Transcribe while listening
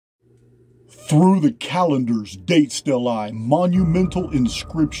Through the calendars, date stelae, monumental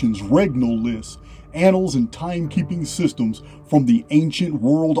inscriptions, regnal lists, annals and timekeeping systems from the ancient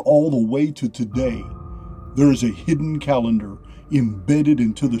world all the way to today, there is a hidden calendar embedded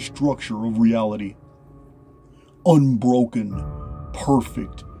into the structure of reality. Unbroken,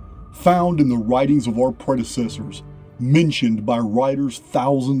 perfect, found in the writings of our predecessors, mentioned by writers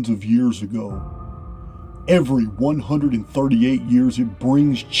thousands of years ago. Every 138 years it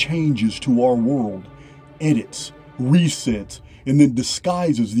brings changes to our world, edits, resets, and then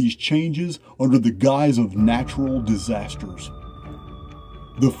disguises these changes under the guise of natural disasters.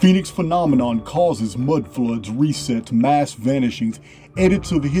 The Phoenix phenomenon causes mud floods, resets, mass vanishings,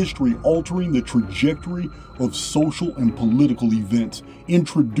 edits of history altering the trajectory of social and political events,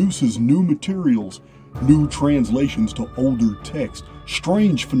 introduces new materials, new translations to older text,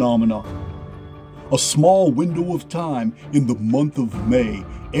 strange phenomena. A small window of time in the month of May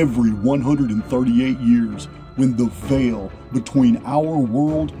every 138 years when the veil between our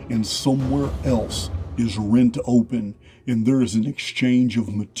world and somewhere else is rent open and there is an exchange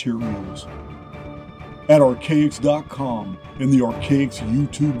of materials. At archaix.com and the Archaix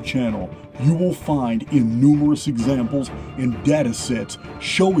YouTube channel, you will find innumerous examples and data sets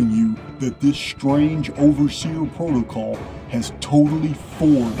showing you that this strange overseer protocol has totally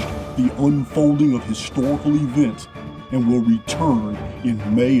forged the unfolding of historical events and will return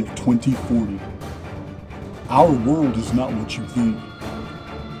in May of 2040. Our world is not what you think.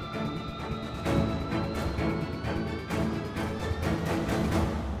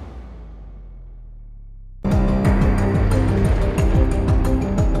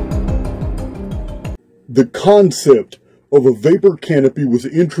 The concept of a vapor canopy was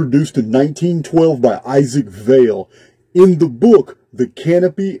introduced in 1912 by Isaac Vail in the book The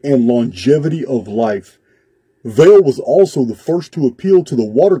Canopy and Longevity of Life. Vail was also the first to appeal to the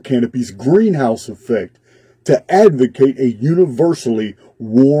water canopy's greenhouse effect, to advocate a universally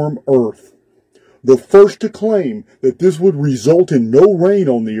warm Earth. The first to claim that this would result in no rain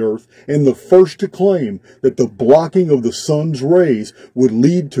on the Earth, and the first to claim that the blocking of the sun's rays would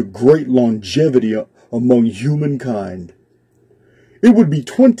lead to great longevity among humankind. It would be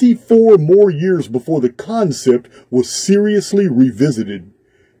 24 more years before the concept was seriously revisited.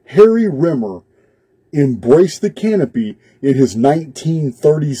 Harry Rimmer embraced the canopy in his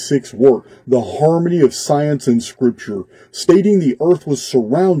 1936 work, The Harmony of Science and Scripture, stating the earth was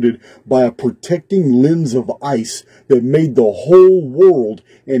surrounded by a protecting lens of ice that made the whole world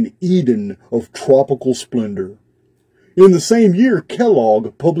an Eden of tropical splendor. In the same year,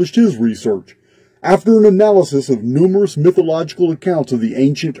 Kellogg published his research. After an analysis of numerous mythological accounts of the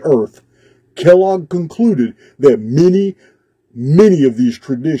ancient earth, Kellogg concluded that many of these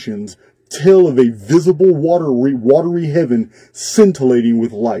traditions tell of a visible watery heaven scintillating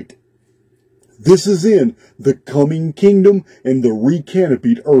with light. This is in The Coming Kingdom and the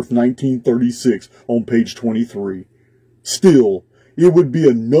Recanopied Earth 1936 on page 23. Still, it would be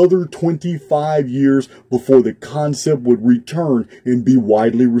another 25 years before the concept would return and be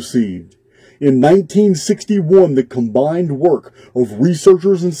widely received. In 1961, the combined work of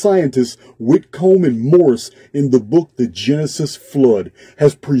researchers and scientists Whitcomb and Morris in the book The Genesis Flood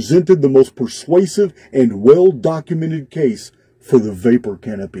has presented the most persuasive and well-documented case for the vapor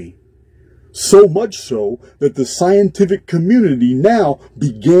canopy. So much so that the scientific community now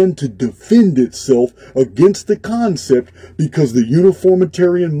began to defend itself against the concept because the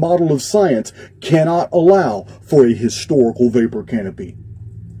uniformitarian model of science cannot allow for a historical vapor canopy.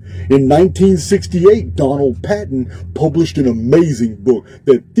 In 1968, Donald Patton published an amazing book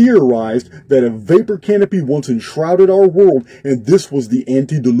that theorized that a vapor canopy once enshrouded our world, and this was the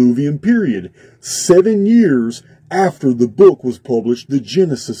antediluvian period, 7 years after the book was published, The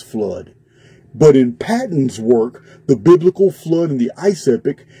Genesis Flood. But in Patton's work, The Biblical Flood and the Ice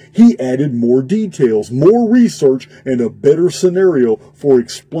Epic, he added more details, more research, and a better scenario for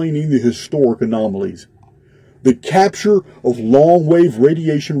explaining the historic anomalies. The capture of long-wave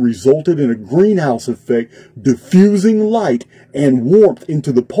radiation resulted in a greenhouse effect, diffusing light and warmth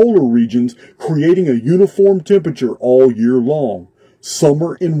into the polar regions, creating a uniform temperature all year long.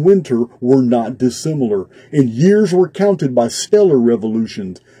 Summer and winter were not dissimilar, and years were counted by stellar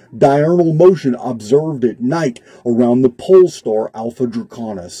revolutions, diurnal motion observed at night around the pole star Alpha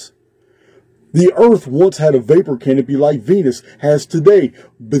Draconis. The Earth once had a vapor canopy like Venus has today,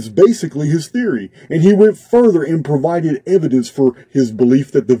 is basically his theory, and he went further and provided evidence for his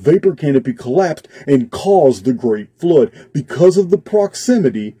belief that the vapor canopy collapsed and caused the Great Flood because of the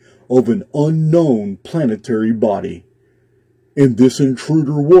proximity of an unknown planetary body. And this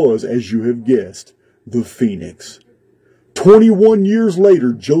intruder was, as you have guessed, the Phoenix. 21 years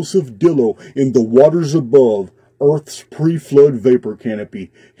later, Joseph Dillo in The Waters Above, Earth's Pre-Flood Vapor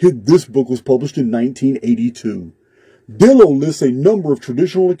Canopy. This book was published in 1982. Dillo lists a number of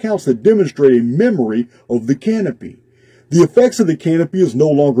traditional accounts that demonstrate a memory of the canopy. The effects of the canopy is no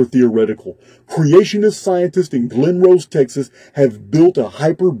longer theoretical. Creationist scientists in Glen Rose, Texas have built a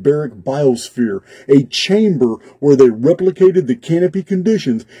hyperbaric biosphere, a chamber where they replicated the canopy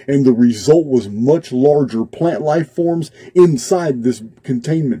conditions, and the result was much larger plant life forms inside this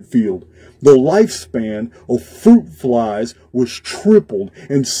containment field. The lifespan of fruit flies was tripled,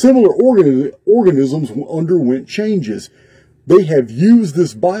 and similar organisms underwent changes. They have used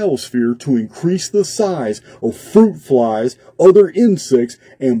this biosphere to increase the size of fruit flies, other insects,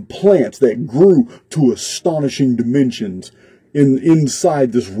 and plants that grew to astonishing dimensions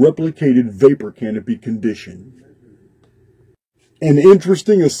inside this replicated vapor canopy condition. An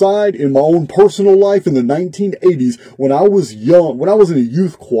interesting aside, in my own personal life in the 1980s, when I was in a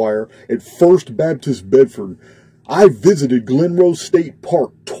youth choir at First Baptist Bedford, I visited Glen Rose State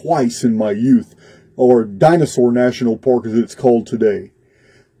Park twice in my youth, or Dinosaur National Park as it's called today.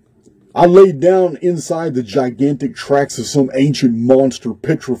 I laid down inside the gigantic tracks of some ancient monster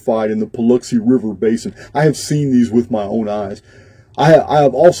petrified in the Paluxy River Basin. I have seen these with my own eyes. I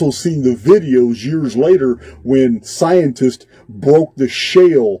have also seen the videos years later when scientists broke the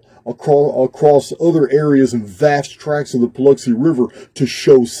shale across other areas and vast tracts of the Paluxy River to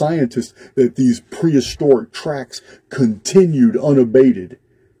show scientists that these prehistoric tracks continued unabated.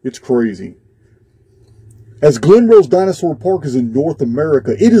 It's crazy. As Glen Rose Dinosaur Park is in North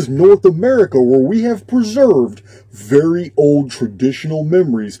America, it is North America where we have preserved very old traditional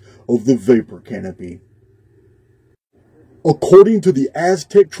memories of the vapor canopy. According to the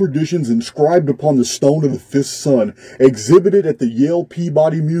Aztec traditions inscribed upon the stone of the fifth sun, exhibited at the Yale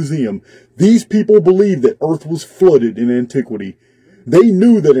Peabody Museum, these people believed that Earth was flooded in antiquity. They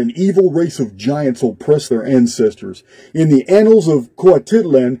knew that an evil race of giants oppressed their ancestors. In the annals of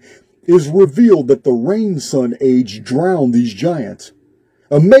Coatitlan, is revealed that the rain sun age drowned these giants.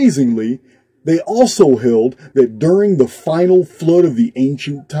 Amazingly, they also held that during the final flood of the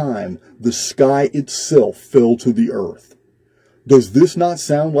ancient time, the sky itself fell to the earth. Does this not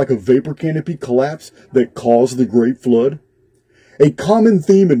sound like a vapor canopy collapse that caused the Great Flood? A common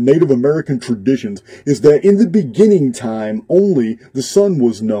theme in Native American traditions is that in the beginning time only the sun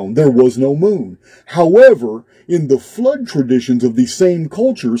was known. There was no moon. However, in the flood traditions of these same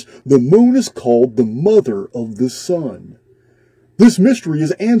cultures, the moon is called the mother of the sun. This mystery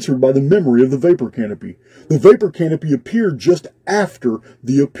is answered by the memory of the vapor canopy. The vapor canopy appeared just after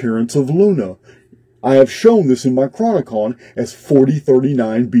the appearance of Luna. I have shown this in my Chronicon as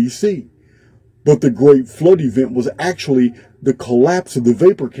 4039 BC. But the Great Flood event was actually the collapse of the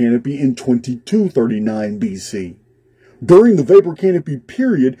vapor canopy in 2239 BC. During the vapor canopy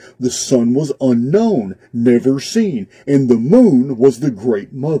period, the sun was unknown, never seen, and the moon was the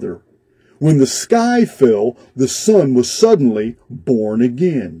Great Mother. When the sky fell, the sun was suddenly born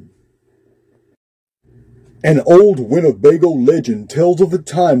again. An old Winnebago legend tells of a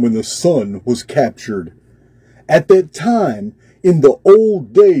time when the sun was captured. At that time, in the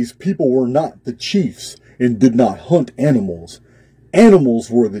old days, people were not the chiefs and did not hunt animals. Animals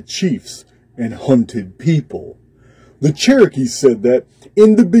were the chiefs and hunted people. The Cherokees said that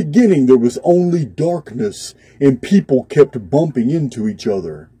in the beginning there was only darkness and people kept bumping into each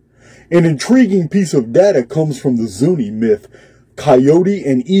other. An intriguing piece of data comes from the Zuni myth, Coyote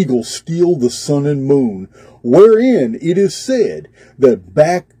and Eagle Steal the Sun and Moon, wherein it is said that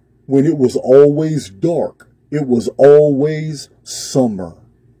back when it was always dark, it was always summer.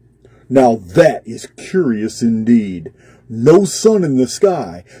 Now that is curious indeed. No sun in the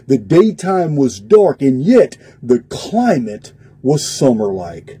sky, the daytime was dark, and yet the climate was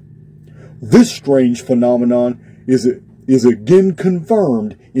summer-like. This strange phenomenon is again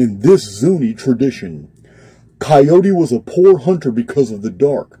confirmed in this Zuni tradition. Coyote was a poor hunter because of the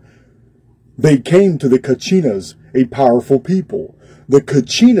dark. They came to the Kachinas, a powerful people. The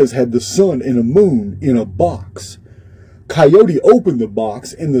Kachinas had the sun and a moon in a box. Coyote opened the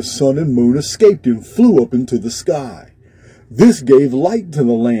box and the sun and moon escaped and flew up into the sky. This gave light to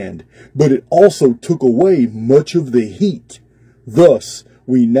the land, but it also took away much of the heat. Thus,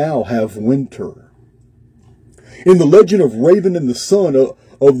 we now have winter. In the legend of Raven and the Sun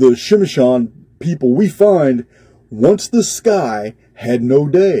of the Shimshan people, we find, once the sky had no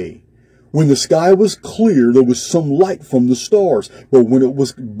day. When the sky was clear, there was some light from the stars, but when it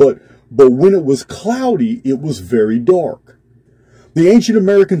was cloudy, it was very dark. The ancient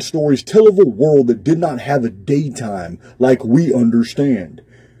American stories tell of a world that did not have a daytime like we understand.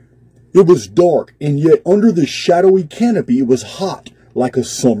 It was dark, and yet under the shadowy canopy it was hot, like a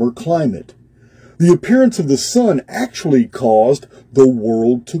summer climate. The appearance of the sun actually caused the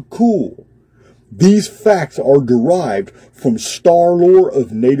world to cool. These facts are derived from star lore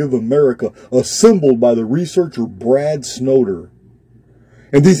of Native America, assembled by the researcher Brad Snowder.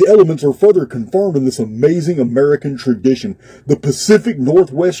 And these elements are further confirmed in this amazing American tradition. The Pacific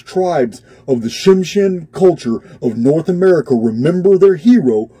Northwest tribes of the Tsimshian culture of North America remember their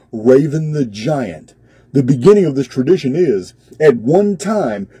hero, Raven the Giant. The beginning of this tradition is, at one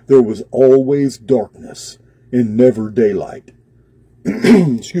time, there was always darkness and never daylight.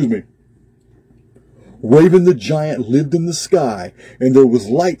 Excuse me. Raven the Giant lived in the sky, and there was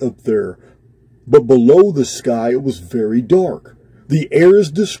light up there, but below the sky it was very dark. The air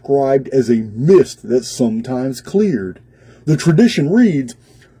is described as a mist that sometimes cleared. The tradition reads,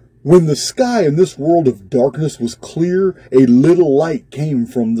 when the sky in this world of darkness was clear, a little light came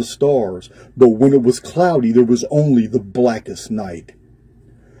from the stars, but when it was cloudy, there was only the blackest night.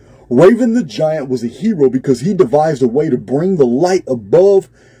 Raven the Giant was a hero because he devised a way to bring the light above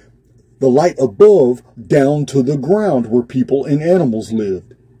down to the ground where people and animals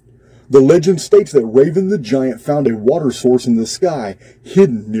lived. The legend states that Raven the Giant found a water source in the sky,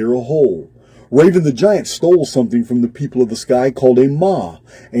 hidden near a hole. Raven the Giant stole something from the people of the sky called a ma,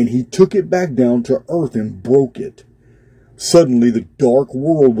 and he took it back down to earth and broke it. Suddenly the dark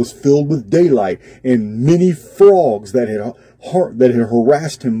world was filled with daylight, and many frogs that had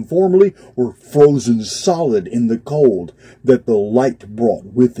harassed him formerly were frozen solid in the cold that the light brought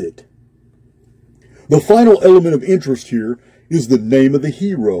with it. The final element of interest here is the name of the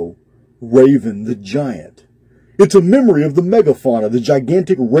hero, Raven the Giant. It's a memory of the megafauna, the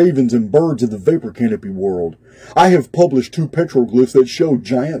gigantic ravens and birds of the vapor canopy world. I have published 2 petroglyphs that show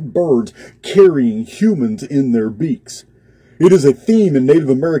giant birds carrying humans in their beaks. It is a theme in Native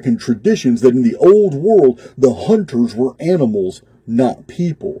American traditions that in the old world, the hunters were animals, not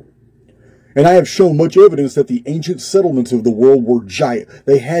people. And I have shown much evidence that the ancient settlements of the world were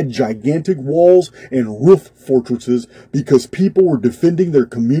they had gigantic walls and roof fortresses because people were defending their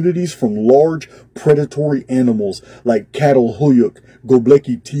communities from large predatory animals like cattle huyuk,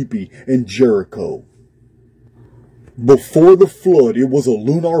 Göbekli Tepe, and Jericho. Before the flood, it was a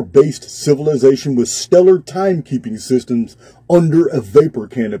lunar-based civilization with stellar timekeeping systems under a vapor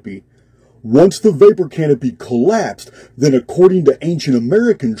canopy. Once the vapor canopy collapsed, then according to ancient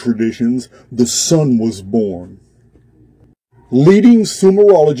American traditions, the sun was born. Leading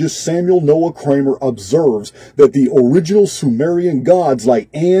Sumerologist Samuel Noah Kramer observes that the original Sumerian gods like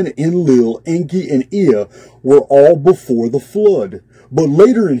An, Enlil, Enki, and Ea were all before the flood. But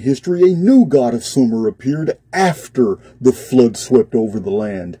later in history, a new god of Sumer appeared after the flood swept over the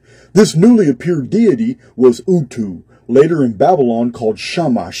land. This newly appeared deity was Utu, later in Babylon called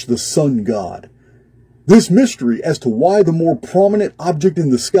Shamash, the sun god. This mystery as to why the more prominent object in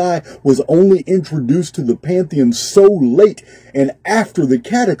the sky was only introduced to the pantheon so late and after the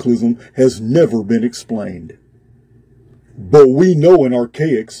cataclysm has never been explained. But we know in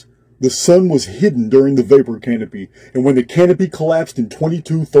Archaics, the sun was hidden during the vapor canopy, and when the canopy collapsed in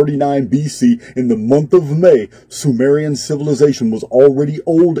 2239 BC in the month of May, Sumerian civilization was already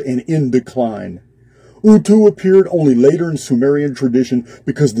old and in decline. Utu appeared only later in Sumerian tradition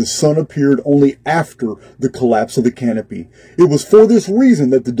because the sun appeared only after the collapse of the canopy. It was for this reason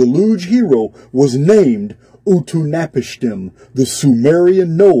that the deluge hero was named Utu-Napishtim, the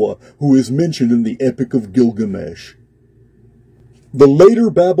Sumerian Noah who is mentioned in the Epic of Gilgamesh. The later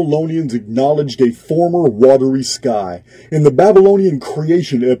Babylonians acknowledged a former watery sky. In the Babylonian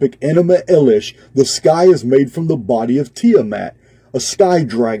creation epic Enuma Elish, the sky is made from the body of Tiamat, a sky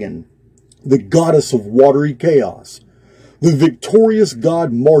dragon, the goddess of watery chaos. The victorious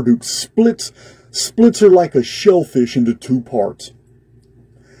god Marduk splits her like a shellfish into 2 parts.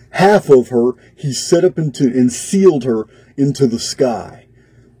 Half of her he set up and sealed her into the sky.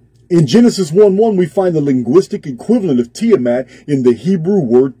 In Genesis 1:1 we find the linguistic equivalent of Tiamat in the Hebrew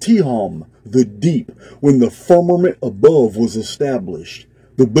word Tiham, the deep, when the firmament above was established.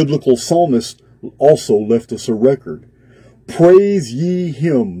 The biblical psalmist also left us a record. Praise ye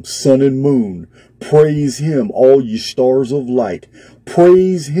him, sun and moon. Praise him, all ye stars of light.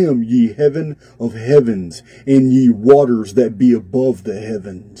 Praise him, ye heaven of heavens, and ye waters that be above the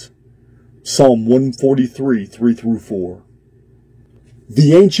heavens. Psalm 143, 3-4.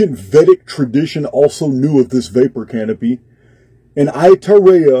 The ancient Vedic tradition also knew of this vapor canopy. In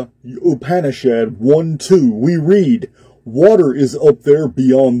Aitareya Upanishad 1:2, we read, water is up there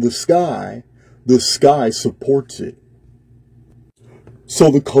beyond the sky. The sky supports it.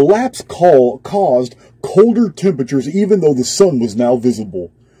 So the collapse caused colder temperatures even though the sun was now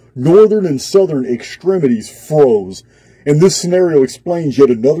visible. northern and southern extremities froze, and this scenario explains yet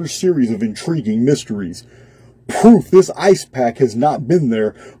another series of intriguing mysteries. Proof this ice pack has not been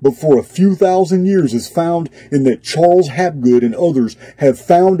there but for a few thousand years is found in that Charles Hapgood and others have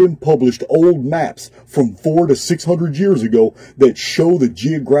found and published old maps from 400 to 600 years ago that show the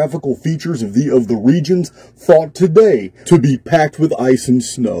geographical features of the regions thought today to be packed with ice and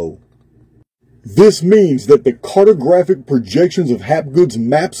snow. This means that the cartographic projections of Hapgood's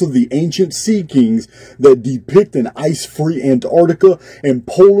maps of the ancient sea kings that depict an ice-free Antarctica and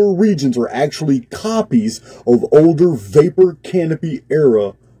polar regions are actually copies of older vapor canopy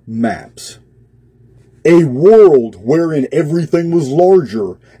era maps. A world wherein everything was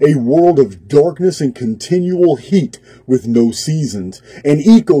larger, a world of darkness and continual heat with no seasons, an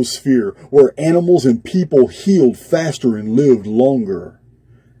ecosphere where animals and people healed faster and lived longer.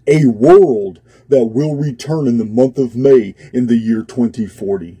 A world that will return in the month of May in the year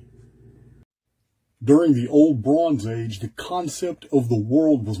 2040. During the Old Bronze Age, the concept of the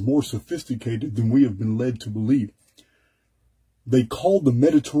world was more sophisticated than we have been led to believe. They called the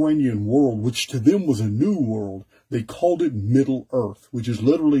Mediterranean world, which to them was a new world, they called it Middle Earth, which is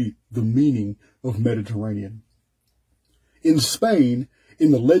literally the meaning of Mediterranean. In Spain, in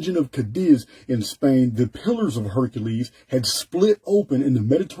the legend of Cadiz in Spain, the pillars of Hercules had split open and the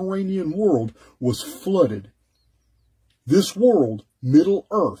Mediterranean world was flooded. This world, Middle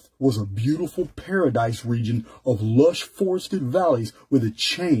Earth, was a beautiful paradise region of lush forested valleys with a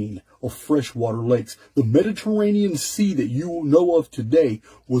chain of freshwater lakes. The Mediterranean Sea that you know of today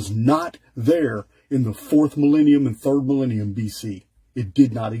was not there in the 4th millennium and 3rd millennium BC. It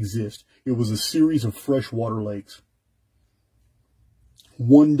did not exist. It was a series of freshwater lakes.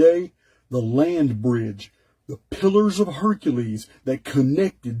 One day, the land bridge, the pillars of Hercules that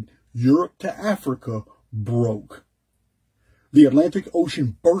connected Europe to Africa, broke. The Atlantic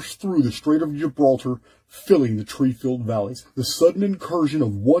Ocean burst through the Strait of Gibraltar, filling the tree-filled valleys. The sudden incursion of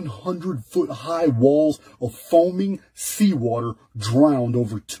 100-foot-high walls of foaming seawater drowned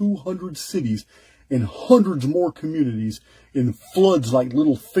over 200 cities and hundreds more communities, and floods like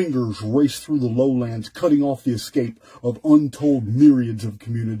little fingers raced through the lowlands, cutting off the escape of untold myriads of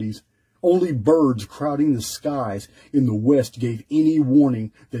communities. Only birds crowding the skies in the west gave any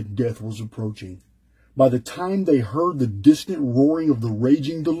warning that death was approaching. By the time they heard the distant roaring of the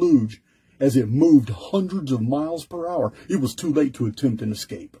raging deluge, as it moved hundreds of miles per hour, it was too late to attempt an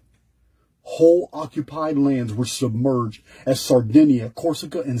escape. Whole occupied lands were submerged as Sardinia,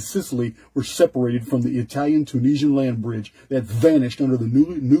 Corsica, and Sicily were separated from the Italian-Tunisian land bridge that vanished under the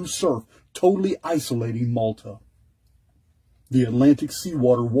new surf, totally isolating Malta. The Atlantic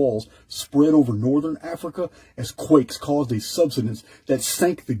seawater walls spread over northern Africa as quakes caused a subsidence that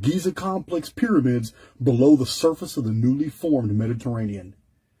sank the Giza complex pyramids below the surface of the newly formed Mediterranean.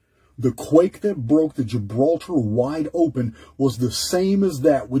 The quake that broke the Gibraltar wide open was the same as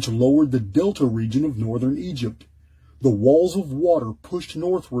that which lowered the delta region of northern Egypt. The walls of water pushed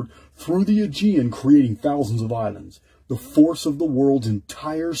northward through the Aegean, creating thousands of islands. The force of the world's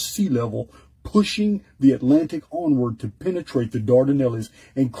entire sea level pushing the Atlantic onward to penetrate the Dardanelles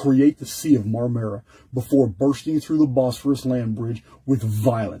and create the Sea of Marmara before bursting through the Bosphorus land bridge with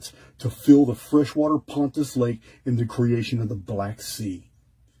violence to fill the freshwater Pontus Lake in the creation of the Black Sea.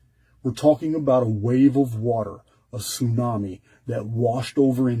 We're talking about a wave of water, a tsunami that washed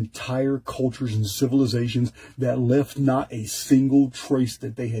over entire cultures and civilizations that left not a single trace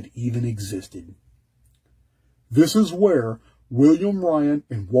that they had even existed. This is where William Ryan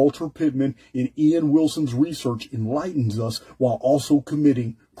and Walter Pittman in Ian Wilson's research enlightens us while also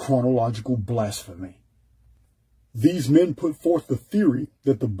committing chronological blasphemy. These men put forth the theory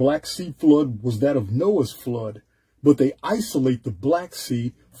that the Black Sea flood was that of Noah's flood, but they isolate the Black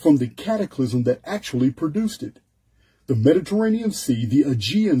Sea from the cataclysm that actually produced it. The Mediterranean Sea, the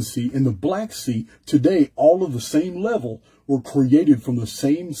Aegean Sea, and the Black Sea, today all of the same level, were created from the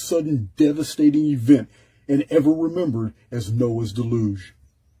same sudden devastating event and ever remembered as Noah's deluge.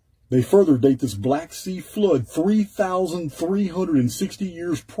 They further date this Black Sea flood 3,360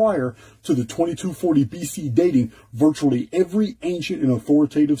 years prior to the 2240 BC dating virtually every ancient and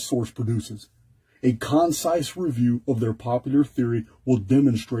authoritative source produces. A concise review of their popular theory will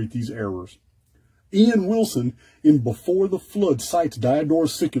demonstrate these errors. Ian Wilson, in Before the Flood, cites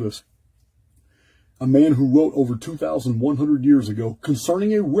Diodorus Siculus, a man who wrote over 2,100 years ago,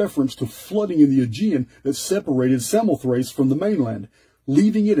 concerning a reference to flooding in the Aegean that separated Samothrace from the mainland,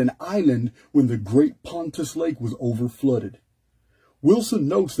 leaving it an island when the great Pontus Lake was overflooded. Wilson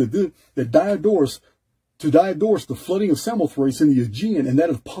notes that To Diodorus, the flooding of Samothrace in the Aegean and that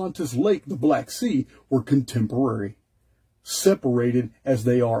of Pontus Lake, the Black Sea, were contemporary. separated as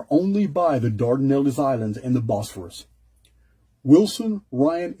they are only by the Dardanelles Islands and the Bosphorus. Wilson,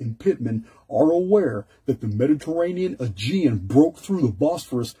 Ryan, and Pittman are aware that the Mediterranean Aegean broke through the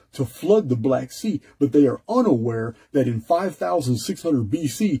Bosphorus to flood the Black Sea, but they are unaware that in 5600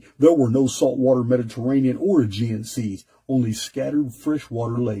 BC, there were no saltwater Mediterranean or Aegean seas, only scattered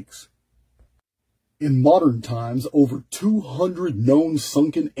freshwater lakes. In modern times, over 200 known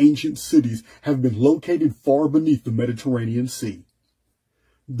sunken ancient cities have been located far beneath the Mediterranean Sea.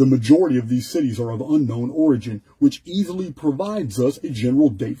 The majority of these cities are of unknown origin, which easily provides us a general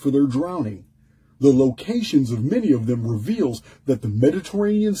date for their drowning. The locations of many of them reveals that the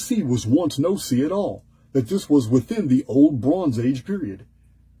Mediterranean Sea was once no sea at all, that this was within the Old Bronze Age period.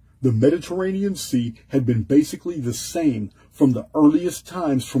 The Mediterranean Sea had been basically the same from the earliest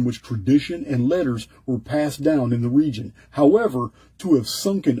times from which tradition and letters were passed down in the region. However, to have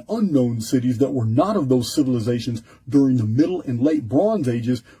sunken unknown cities that were not of those civilizations during the Middle and Late Bronze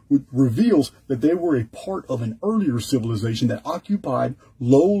Ages reveals that they were a part of an earlier civilization that occupied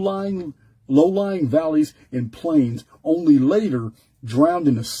low-lying valleys and plains, only later drowned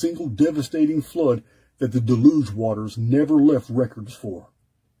in a single devastating flood that the deluge waters never left records for.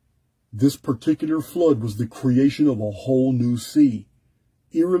 This particular flood was the creation of a whole new sea,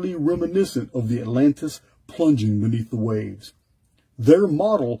 eerily reminiscent of the Atlantis plunging beneath the waves. Their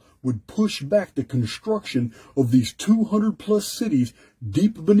model would push back the construction of these 200-plus cities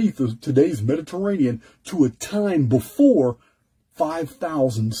deep beneath today's Mediterranean to a time before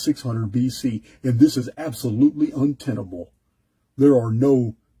 5600 BC, and this is absolutely untenable. There are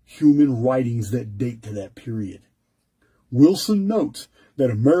no human writings that date to that period. Wilson notes that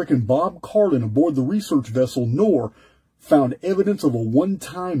American Bob Carlin aboard the research vessel Noor found evidence of a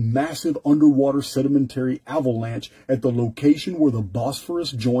one-time massive underwater sedimentary avalanche at the location where the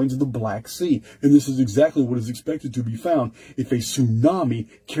Bosphorus joins the Black Sea. And this is exactly what is expected to be found if a tsunami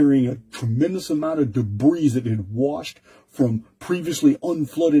carrying a tremendous amount of debris that had washed from previously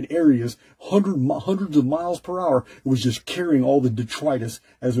unflooded areas, hundreds of miles per hour, it was just carrying all the detritus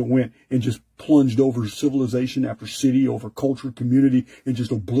as it went and just plunged over civilization after city, over culture, community, and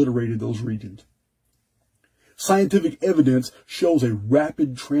just obliterated those regions. Scientific evidence shows a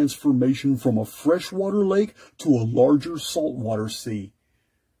rapid transformation from a freshwater lake to a larger saltwater sea.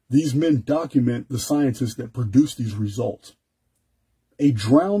 These men document the scientists that produced these results. A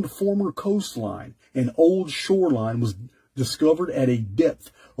drowned former coastline, an old shoreline, was discovered at a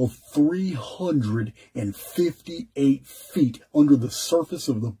depth of 358 feet under the surface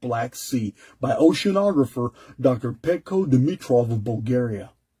of the Black Sea by oceanographer Dr. Petko Dimitrov of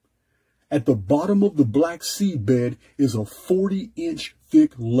Bulgaria. At the bottom of the Black Sea bed is a 40-inch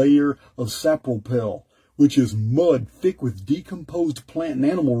thick layer of sapropel, which is mud thick with decomposed plant and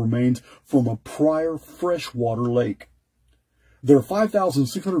animal remains from a prior freshwater lake. Their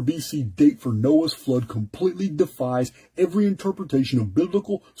 5600 BC date for Noah's flood completely defies every interpretation of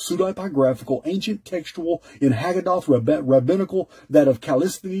biblical, pseudepigraphical, ancient textual, in Haggadah rabbinical, that of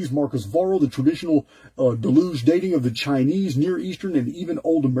Callisthenes, Marcus Varro, the traditional deluge dating of the Chinese, Near Eastern, and even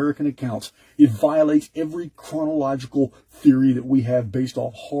old American accounts. It violates every chronological theory that we have based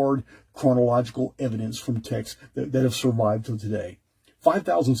off hard chronological evidence from texts that have survived till today.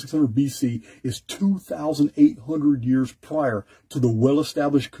 5600 BC is 2,800 years prior to the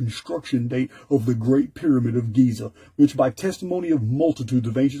well-established construction date of the Great Pyramid of Giza, which by testimony of multitudes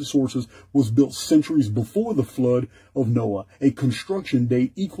of ancient sources was built centuries before the flood of Noah, a construction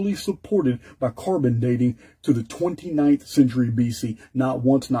date equally supported by carbon dating to the 29th century BC, not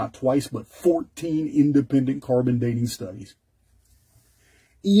once, not twice, but 14 independent carbon dating studies.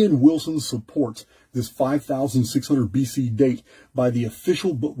 Ian Wilson supports this 5600 BC date by the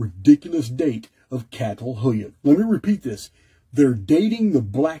official but ridiculous date of Catalhoyuk. Let me repeat this. They're dating the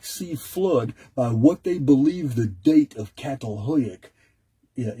Black Sea flood by what they believe the date of Catalhoyuk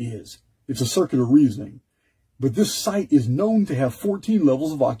is. It's a circular reasoning. But this site is known to have 14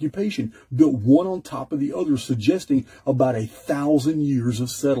 levels of occupation, built one on top of the other, suggesting about 1,000 years of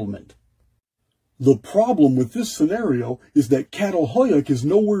settlement. The problem with this scenario is that Catalhoyuk is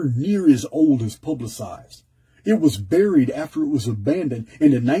nowhere near as old as publicized. It was buried after it was abandoned,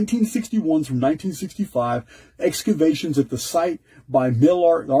 and in 1961 through 1965, excavations at the site by an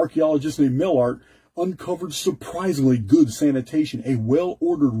archaeologist named Millart, uncovered surprisingly good sanitation, a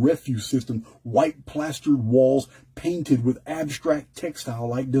well-ordered refuse system, white plastered walls painted with abstract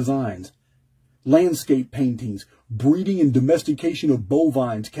textile-like designs. landscape paintings, breeding and domestication of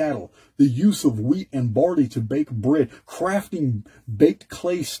bovines, cattle, the use of wheat and barley to bake bread, crafting baked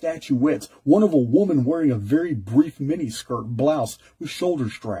clay statuettes, one of a woman wearing a very brief miniskirt blouse with shoulder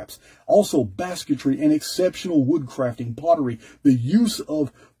straps, also basketry and exceptional woodcrafting, pottery, the use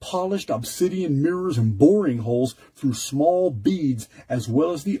of polished obsidian mirrors and boring holes through small beads, as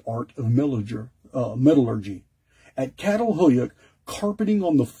well as the art of metallurgy. At Catalhoyuk, carpeting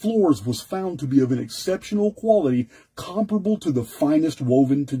on the floors was found to be of an exceptional quality comparable to the finest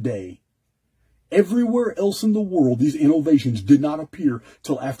woven today. Everywhere else in the world, these innovations did not appear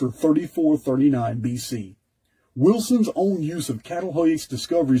till after 3439 BC. Wilson's own use of Catalhoyuk's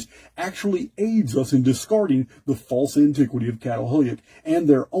discoveries actually aids us in discarding the false antiquity of Catalhoyuk and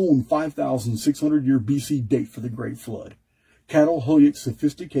their own 5,600-year BC date for the Great Flood. Catalhoyuk's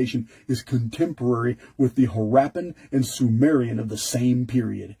sophistication is contemporary with the Harappan and Sumerian of the same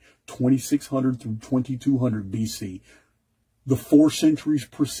period, 2600 through 2200 BC, the 4 centuries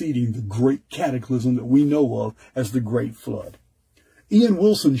preceding the great cataclysm that we know of as the Great Flood. Ian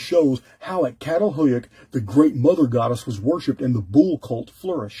Wilson shows how at Catalhoyuk the great mother goddess was worshipped and the bull cult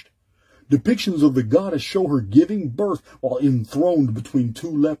flourished. Depictions of the goddess show her giving birth while enthroned between 2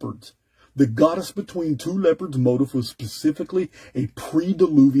 leopards. The goddess between 2 leopards motif was specifically a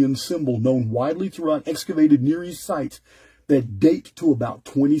pre-Diluvian symbol known widely throughout excavated Near East sites that date to about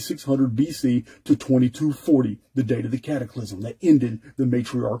 2600 BC to 2240, the date of the cataclysm that ended the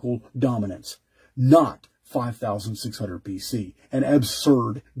matriarchal dominance. Not 5600 BC, an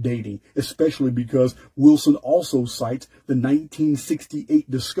absurd dating, especially because Wilson also cites the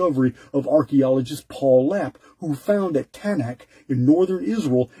 1968 discovery of archaeologist Paul Lapp, who found at Tanakh in northern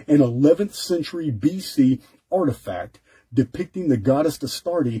Israel an 11th century BC artifact depicting the goddess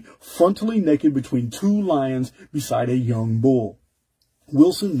Astarte frontally naked between 2 lions beside a young bull.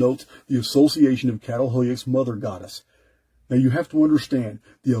 Wilson notes the association of Catalhoyuk's mother goddess. Now you have to understand,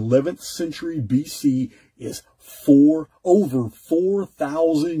 the 11th century BC is over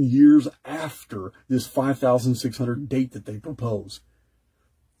 4,000 years after this 5,600 date that they propose.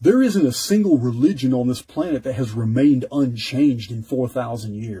 There isn't a single religion on this planet that has remained unchanged in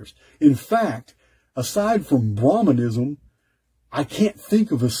 4,000 years. In fact, aside from Brahmanism, I can't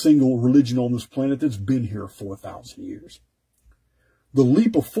think of a single religion on this planet that's been here 4,000 years. The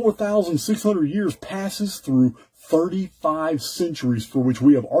leap of 4,600 years passes through 35 centuries for which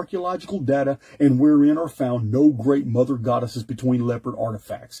we have archaeological data and wherein are found no great mother goddesses between leopard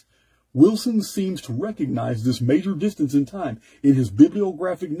artifacts. Wilson seems to recognize this major distance in time. In his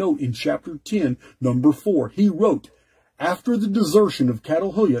bibliographic note in chapter 10, number 4, he wrote, "After the desertion of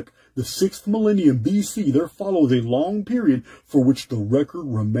Catalhoyuk, the 6th millennium BC, there follows a long period for which the record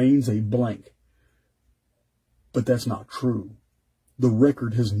remains a blank." But that's not true. The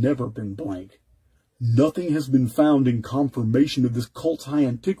record has never been blank. Nothing has been found in confirmation of this cult's high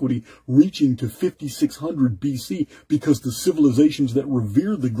antiquity reaching to 5600 BC because the civilizations that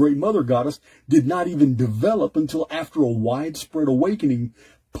revered the Great Mother Goddess did not even develop until after a widespread awakening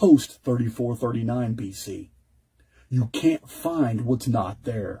post-3439 BC. You can't find what's not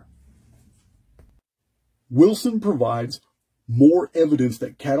there. Wilson provides more evidence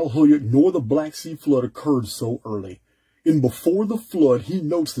that Catalhoyuk nor the Black Sea flood occurred so early. In Before the Flood, he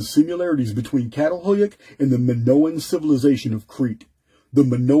notes the similarities between Catalhoyuk and the Minoan civilization of Crete. The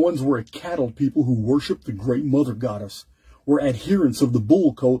Minoans were a cattle people who worshipped the Great Mother Goddess, were adherents of the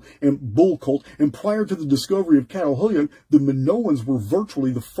bull cult, and prior to the discovery of Catalhoyuk, the Minoans were virtually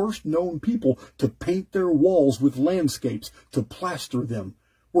the first known people to paint their walls with landscapes, to plaster them,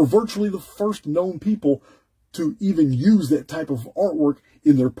 were virtually the first known people to even use that type of artwork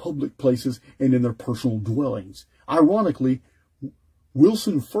in their public places and in their personal dwellings. Ironically,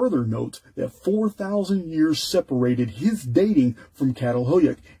 Wilson further notes that 4,000 years separated his dating from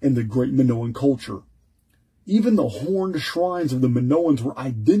Catalhoyuk and the great Minoan culture. Even the horned shrines of the Minoans were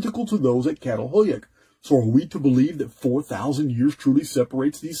identical to those at Catalhoyuk. So are we to believe that 4,000 years truly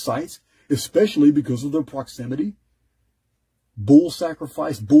separates these sites, especially because of their proximity? Bull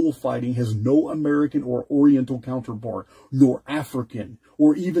sacrifice, bullfighting has no American or Oriental counterpart, nor African,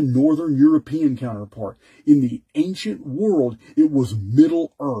 or even Northern European counterpart. In the ancient world, it was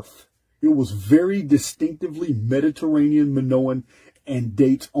Middle Earth. It was very distinctively Mediterranean Minoan and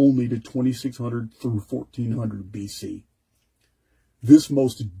dates only to 2600 through 1400 BC. This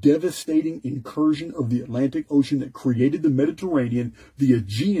most devastating incursion of the Atlantic Ocean that created the Mediterranean, the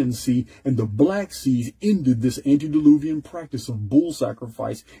Aegean Sea, and the Black Seas ended this antediluvian practice of bull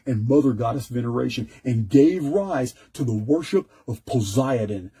sacrifice and mother goddess veneration and gave rise to the worship of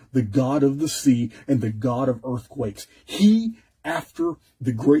Poseidon, the god of the sea and the god of earthquakes. He after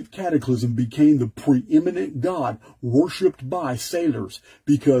the Great Cataclysm, became the preeminent god worshipped by sailors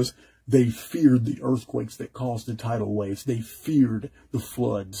because they feared the earthquakes that caused the tidal waves. They feared the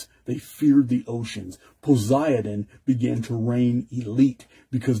floods. They feared the oceans. Poseidon began to reign elite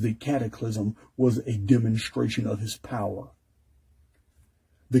because the cataclysm was a demonstration of his power.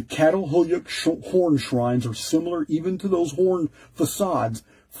 The Catalhoyuk horn shrines are similar even to those horn facades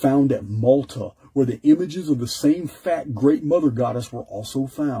found at Malta, where the images of the same fat great mother goddess were also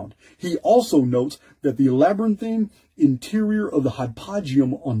found. He also notes that the labyrinthine interior of the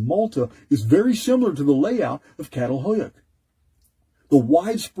Hypogeum on Malta is very similar to the layout of Catalhoyuk. The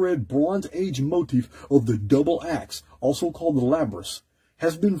widespread Bronze Age motif of the double axe, also called the labrys,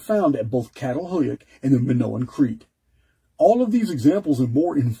 has been found at both Catalhoyuk and the Minoan Crete. All of these examples and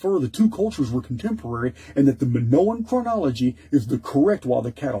more infer the two cultures were contemporary and that the Minoan chronology is the correct while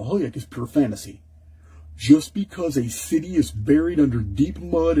the Catalhoyuk is pure fantasy. Just because a city is buried under deep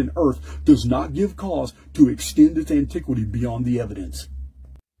mud and earth does not give cause to extend its antiquity beyond the evidence.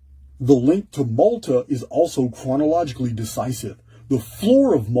 The link to Malta is also chronologically decisive. The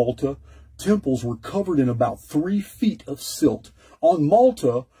floor of Malta temples were covered in about 3 feet of silt. On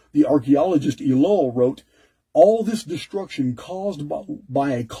Malta, the archaeologist Elul wrote, "All this destruction caused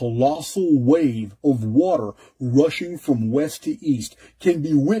by a colossal wave of water rushing from west to east can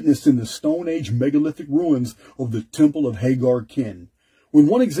be witnessed in the Stone Age megalithic ruins of the Temple of Hagar Kin. When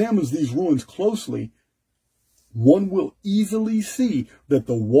one examines these ruins closely, one will easily see that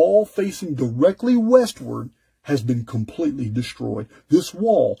the wall facing directly westward has been completely destroyed. This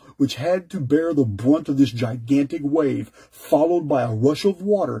wall, which had to bear the brunt of this gigantic wave, followed by a rush of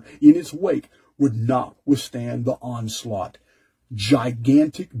water in its wake, would not withstand the onslaught.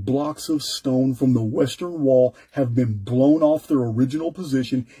 Gigantic blocks of stone from the western wall have been blown off their original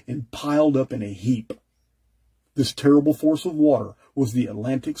position and piled up in a heap. This terrible force of water was the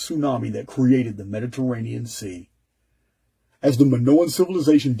Atlantic tsunami that created the Mediterranean Sea." As the Minoan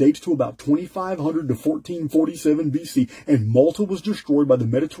civilization dates to about 2500 to 1447 BC, and Malta was destroyed by the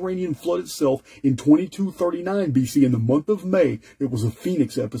Mediterranean flood itself in 2239 BC in the month of May, it was a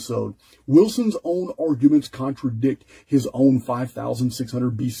Phoenix episode. Wilson's own arguments contradict his own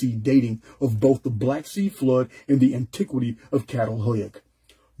 5600 BC dating of both the Black Sea flood and the antiquity of Catalhoyuk.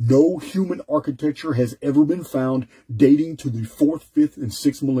 No human architecture has ever been found dating to the 4th, 5th, and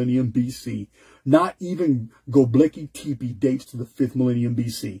 6th millennium BC. Not even Göbekli Tepe dates to the 5th millennium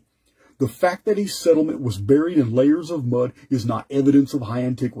BC. The fact that a settlement was buried in layers of mud is not evidence of high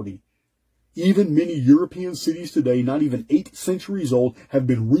antiquity. Even many European cities today, not even 8 centuries old, have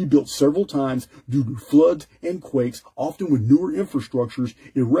been rebuilt several times due to floods and quakes, often with newer infrastructures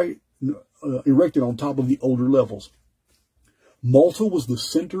erected on top of the older levels. Malta was the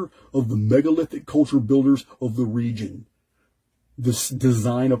center of the megalithic culture builders of the region. This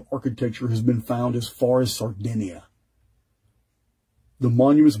design of architecture has been found as far as Sardinia. The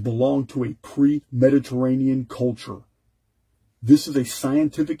monuments belong to a pre-Mediterranean culture. This is a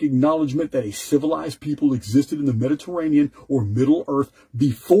scientific acknowledgement that a civilized people existed in the Mediterranean or Middle Earth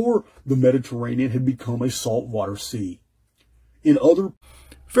before the Mediterranean had become a saltwater sea.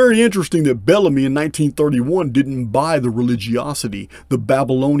 Very interesting that Bellamy in 1931 didn't buy the religiosity, the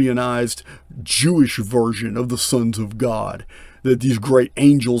Babylonianized Jewish version of the sons of God, that these great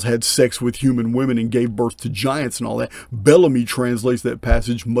angels had sex with human women and gave birth to giants and all that. Bellamy translates that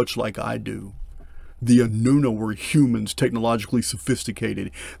passage much like I do. The Anunna were humans, technologically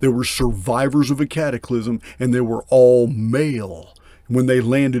sophisticated. They were survivors of a cataclysm, and they were all male when they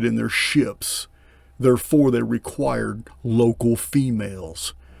landed in their ships. Therefore, they required local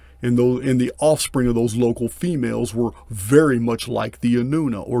females. And the offspring of those local females were very much like the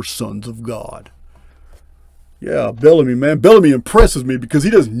Anunna, or sons of God. Yeah, Bellamy, man. Bellamy impresses me because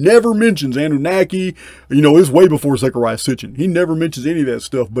he never mentions Anunnaki. You know, it's way before Zecharia Sitchin. He never mentions any of that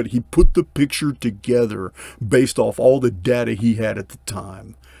stuff, but he put the picture together based off all the data he had at the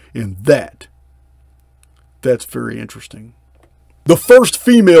time. And that's very interesting. The first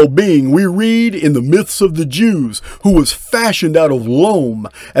female being we read in the myths of the Jews, who was fashioned out of loam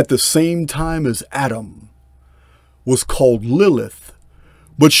at the same time as Adam, was called Lilith.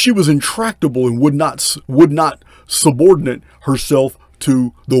 But she was intractable and would not subordinate herself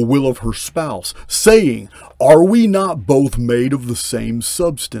to the will of her spouse, saying, "Are we not both made of the same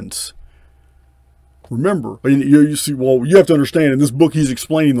substance?" Remember, you see, well, you have to understand, in this book he's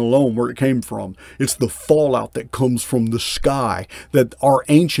explaining the loam, where it came from. It's the fallout that comes from the sky that our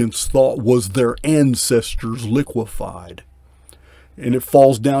ancients thought was their ancestors liquefied. And it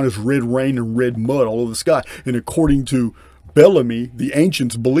falls down as red rain and red mud all over the sky. And according to Bellamy, the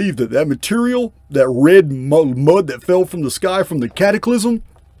ancients believed that that material, that red mud that fell from the sky from the cataclysm,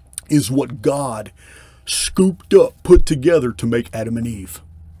 is what God scooped up, put together to make Adam and Eve.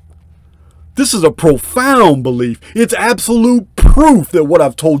 This is a profound belief. It's absolute proof that what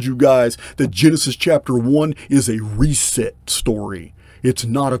I've told you guys, that Genesis chapter 1 is a reset story. It's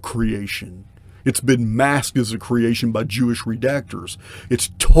not a creation. It's been masked as a creation by Jewish redactors.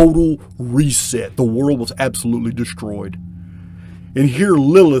 It's total reset. The world was absolutely destroyed. And here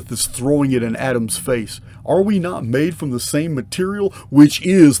Lilith is throwing it in Adam's face. Are we not made from the same material, which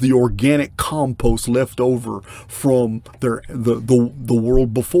is the organic compost left over from the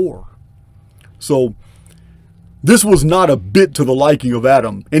world before? So this was not a bit to the liking of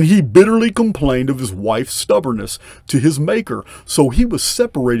Adam, and he bitterly complained of his wife's stubbornness to his maker. So he was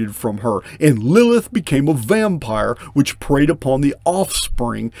separated from her, and Lilith became a vampire, which preyed upon the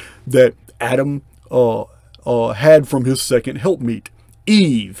offspring that Adam had from his second helpmeet,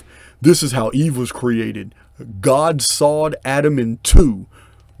 Eve. This is how Eve was created. God sawed Adam in two.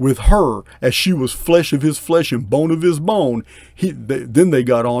 With her, as she was flesh of his flesh and bone of his bone, then they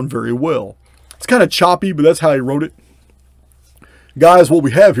got on very well. It's kind of choppy, but that's how he wrote it. Guys, what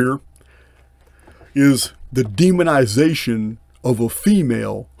we have here is the demonization of a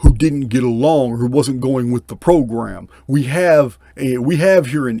female who didn't get along or who wasn't going with the program. We have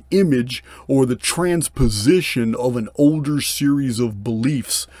here an image or the transposition of an older series of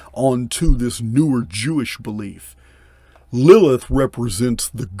beliefs onto this newer Jewish belief. Lilith represents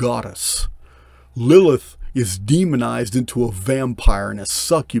the goddess. Lilith is demonized into a vampire and a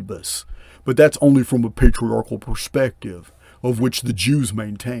succubus. But that's only from a patriarchal perspective, of which the Jews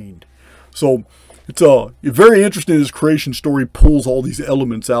maintained. So it's very interesting. This creation story pulls all these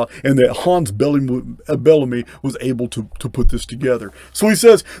elements out, and that Hans Bellamy was able to put this together. So he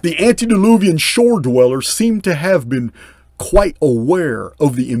says, the antediluvian shore dwellers seem to have been quite aware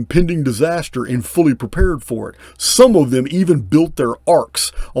of the impending disaster and fully prepared for it. Some of them even built their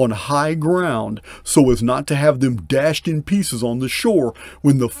arks on high ground so as not to have them dashed in pieces on the shore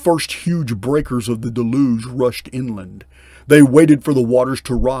when the first huge breakers of the deluge rushed inland. They waited for the waters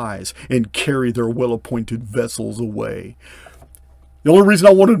to rise and carry their well-appointed vessels away. The only reason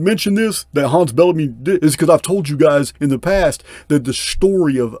I wanted to mention this, that Hans Bellamy did, is because I've told you guys in the past that the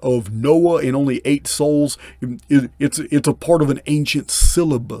story of Noah and only 8 souls, it's a part of an ancient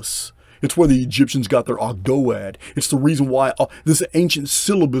syllabus. It's where the Egyptians got their Ogdoad. It's the reason why this ancient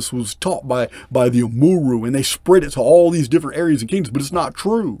syllabus was taught by the Amuru, and they spread it to all these different areas and kingdoms, but it's not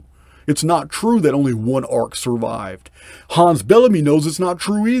true. It's not true that only one ark survived. Hans Bellamy knows it's not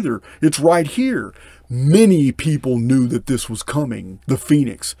true either. It's right here. Many people knew that this was coming, the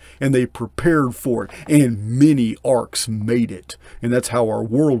Phoenix, and they prepared for it, and many arks made it. And that's how our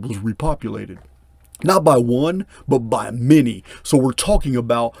world was repopulated. Not by one, but by many. So we're talking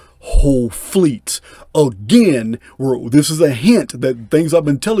about whole fleets. Again, this is a hint that things I've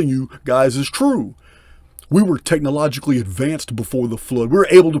been telling you guys is true. We were technologically advanced before the flood. We were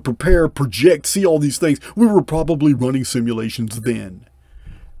able to prepare, project, see all these things. We were probably running simulations then.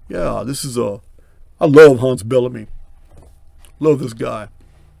 Yeah, this is I love Hans Bellamy. Love this guy.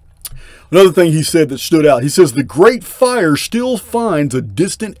 Another thing he said that stood out. He says, the great fire still finds a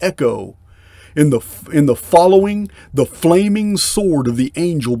distant echo in the following the flaming sword of the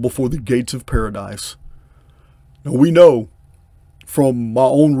angel before the gates of paradise. Now we know from my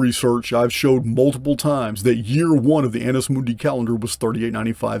own research, I've showed multiple times that year 1 of the Annus Mundi calendar was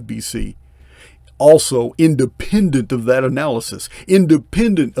 3895 BC. Also, independent of that analysis,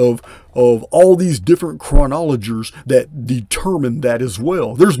 independent of all these different chronologers that determine that as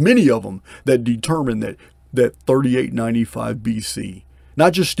well. There's many of them that determine that 3895 BC.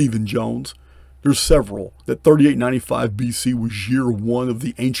 Not just Stephen Jones. There's several that 3895 BC was year 1 of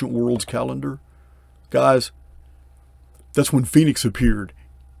the ancient world's calendar. Guys, that's when Phoenix appeared.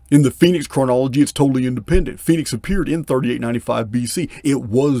 In the Phoenix chronology, it's totally independent. Phoenix appeared in 3895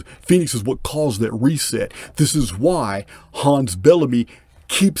 BC. Phoenix is what caused that reset. This is why Hans Bellamy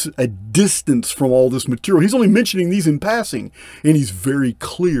keeps a distance from all this material. He's only mentioning these in passing, and he's very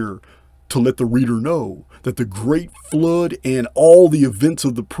clear to let the reader know that the Great Flood and all the events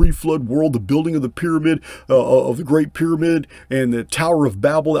of the pre-flood world, the building of the pyramid, of the Great Pyramid, and the Tower of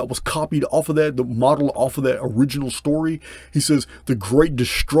Babel that was copied off of that, the model off of that original story. He says the great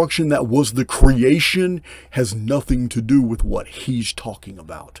destruction that was the creation has nothing to do with what he's talking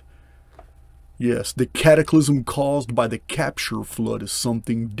about. Yes, the cataclysm caused by the capture flood is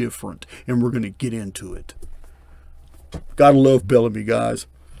something different, and we're going to get into it. Gotta love Bellamy, guys.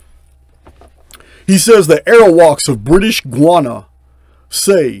 He says the Arawaks of British Guiana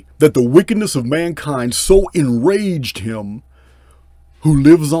say that the wickedness of mankind so enraged him who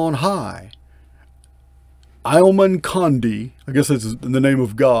lives on high, Ioman Kandi, I guess that's the name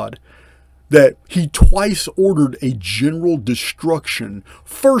of God, that he twice ordered a general destruction.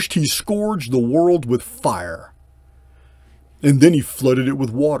 First he scourged the world with fire, and then he flooded it with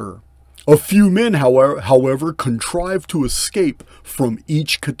water. A few men, however, contrived to escape from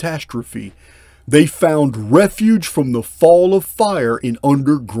each catastrophe. They found refuge from the fall of fire in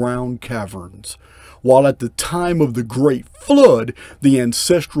underground caverns, while at the time of the Great Flood, the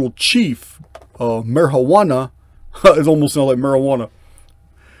ancestral chief, Marijuana, it almost sounds like marijuana,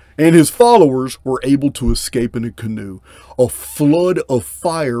 and his followers were able to escape in a canoe. A flood of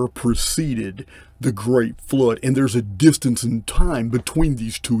fire preceded the Great Flood, and there's a distance in time between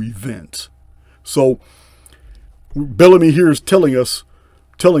these two events. So Bellamy here is telling us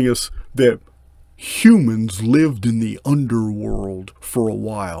that humans lived in the underworld for a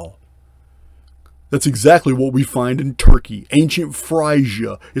while. That's exactly what we find in Turkey, ancient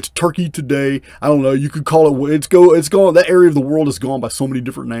Phrygia. It's Turkey today. I don't know. You could call it. It's gone. That area of the world is gone by so many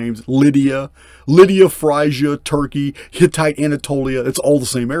different names. Lydia, Phrygia, Turkey, Hittite, Anatolia. It's all the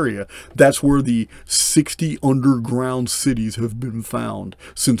same area. That's where the 60 underground cities have been found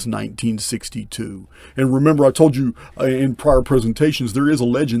since 1962. And remember, I told you in prior presentations, there is a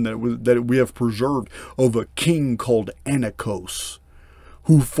legend that we have preserved of a king called Enoch,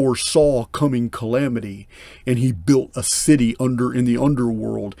 who foresaw coming calamity, and he built a city in the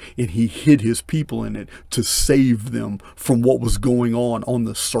underworld, and he hid his people in it to save them from what was going on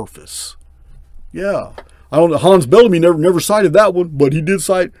the surface. Yeah, I don't know. Hans Bellamy never cited that one, but he did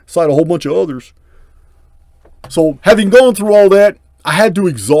cite a whole bunch of others. So having gone through all that, I had to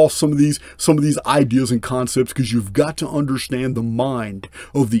exhaust some of these ideas and concepts, because you've got to understand the mind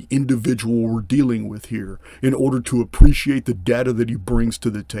of the individual we're dealing with here in order to appreciate the data that he brings to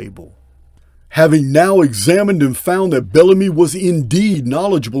the table. Having now examined and found that Bellamy was indeed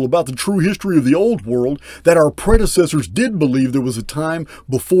knowledgeable about the true history of the old world, that our predecessors did believe there was a time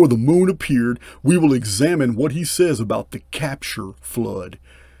before the moon appeared, we will examine what he says about the capture flood.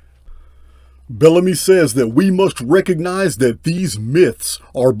 Bellamy says that we must recognize that these myths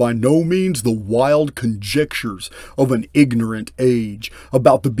are by no means the wild conjectures of an ignorant age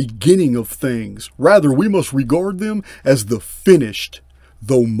about the beginning of things. Rather, we must regard them as the finished,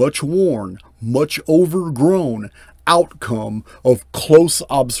 though much worn, much overgrown, outcome of close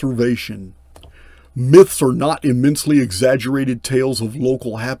observation. Myths are not immensely exaggerated tales of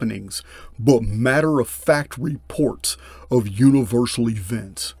local happenings, but matter-of-fact reports of universal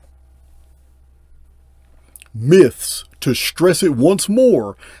events. Myths, to stress it once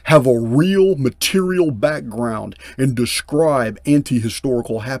more, have a real material background and describe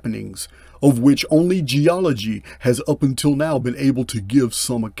anti-historical happenings, of which only geology has up until now been able to give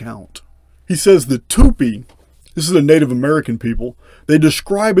some account. He says the Tupi, this is the Native American people, they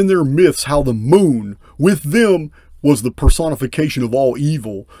describe in their myths how the moon, with them, was the personification of all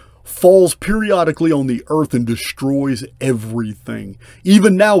evil, falls periodically on the earth and destroys everything.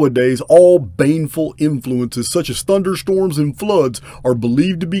 Even nowadays, all baneful influences such as thunderstorms and floods are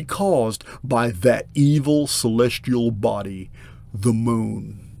believed to be caused by that evil celestial body, the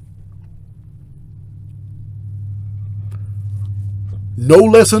moon. No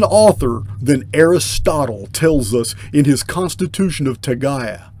less an author than Aristotle tells us in his Constitution of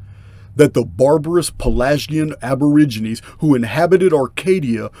Tegea that the barbarous Pelasgian aborigines who inhabited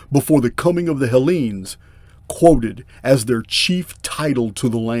Arcadia before the coming of the Hellenes quoted as their chief title to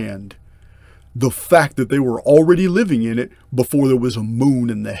the land the fact that they were already living in it before there was a moon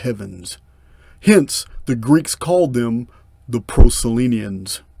in the heavens. Hence, the Greeks called them the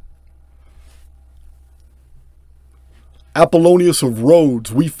Proselenians. Apollonius of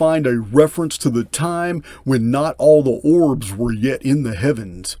Rhodes, we find a reference to the time when not all the orbs were yet in the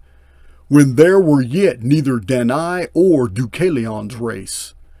heavens, when there were yet neither Danae or Deucalion's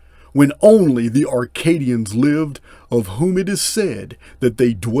race, when only the Arcadians lived, of whom it is said that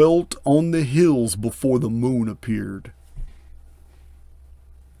they dwelt on the hills before the moon appeared.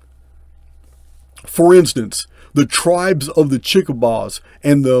 For instance, the tribes of the Chickabaws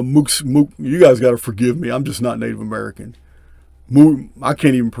and the you guys got to forgive me, I'm just not Native American. I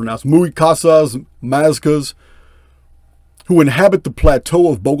can't even pronounce Muicasas, Mazcas, who inhabit the plateau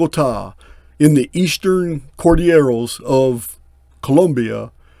of Bogota in the eastern Cordilleras of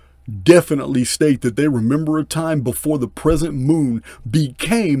Colombia, definitely state that they remember a time before the present moon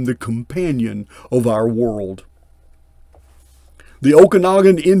became the companion of our world. The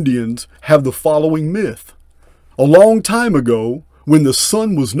Okanagan Indians have the following myth. A long time ago, when the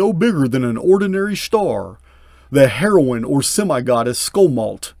sun was no bigger than an ordinary star, the heroine or semi-goddess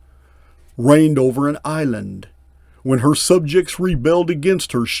Skomalt, reigned over an island. When her subjects rebelled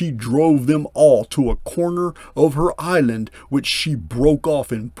against her, she drove them all to a corner of her island, which she broke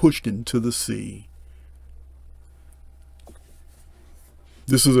off and pushed into the sea.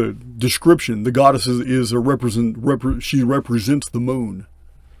 This is a description. The goddess she represents the moon.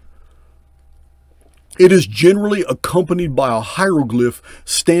 It is generally accompanied by a hieroglyph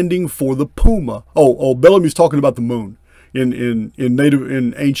standing for the puma. Bellamy's talking about the moon in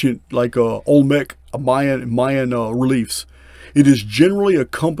ancient, like Olmec, Mayan reliefs. It is generally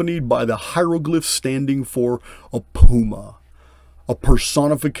accompanied by the hieroglyph standing for a puma, a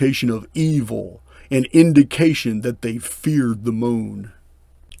personification of evil, an indication that they feared the moon.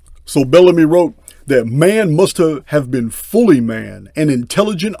 So Bellamy wrote that man must have been fully man, an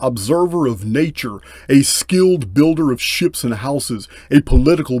intelligent observer of nature, a skilled builder of ships and houses, a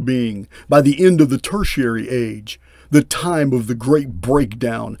political being, by the end of the tertiary age, the time of the great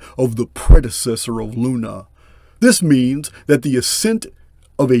breakdown of the predecessor of Luna. This means that the ascent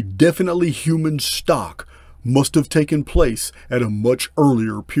of a definitely human stock must have taken place at a much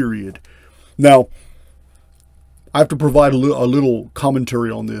earlier period. Now, I have to provide a little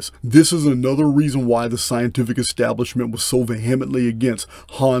commentary on this. This is another reason why the scientific establishment was so vehemently against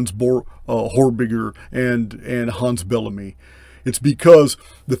Hans Horbiger and Hans Bellamy. It's because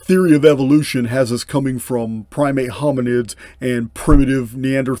the theory of evolution has us coming from primate hominids and primitive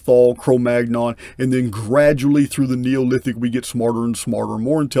Neanderthal, Cro-Magnon, and then gradually through the Neolithic we get smarter and smarter,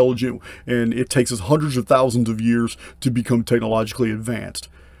 more intelligent, and it takes us hundreds of thousands of years to become technologically advanced.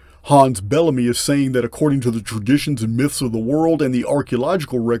 Hans Bellamy is saying that according to the traditions and myths of the world and the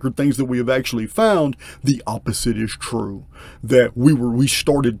archaeological record, things that we have actually found, the opposite is true. That we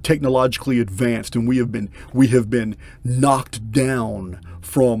started technologically advanced and we have been knocked down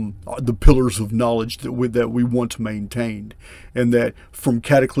from the pillars of knowledge that we once maintained, and that from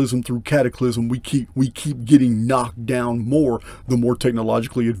cataclysm through cataclysm we keep getting knocked down more the more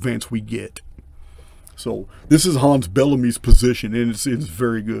technologically advanced we get. So this is Hans Bellamy's position, and it's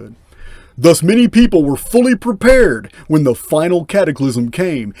very good. Thus many people were fully prepared when the final cataclysm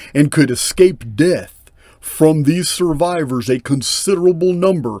came and could escape death. From these survivors, a considerable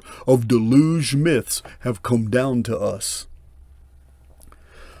number of deluge myths have come down to us.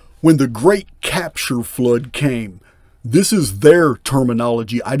 When the great capture flood came, this is their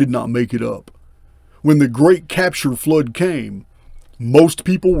terminology, I did not make it up. When the great capture flood came, most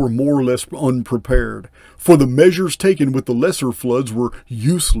people were more or less unprepared, for the measures taken with the lesser floods were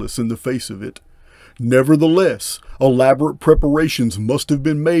useless in the face of it. Nevertheless, elaborate preparations must have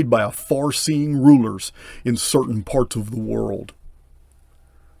been made by far-seeing rulers in certain parts of the world.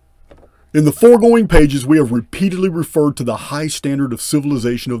 In the foregoing pages, we have repeatedly referred to the high standard of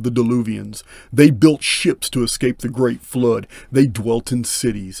civilization of the Diluvians. They built ships to escape the great flood. They dwelt in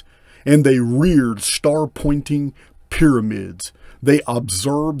cities, and they reared star-pointing pyramids. They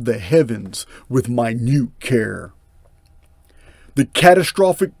observed the heavens with minute care. The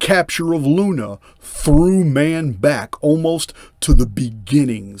catastrophic capture of Luna threw man back almost to the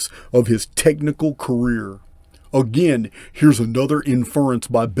beginnings of his technical career. Again, here's another inference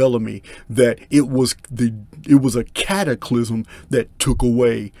by Bellamy that it was a cataclysm that took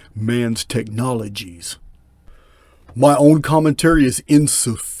away man's technologies. My own commentary is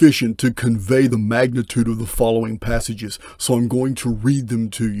insufficient to convey the magnitude of the following passages, so I'm going to read them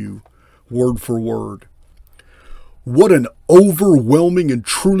to you, word for word. What an overwhelming and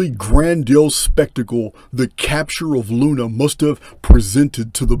truly grandiose spectacle the capture of Luna must have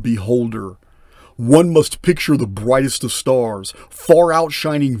presented to the beholder. One must picture the brightest of stars, far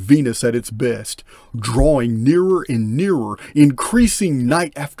outshining Venus at its best, drawing nearer and nearer, increasing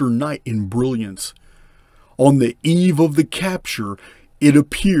night after night in brilliance. On the eve of the capture, it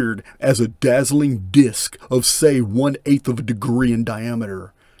appeared as a dazzling disk of, say, 1/8 of a degree in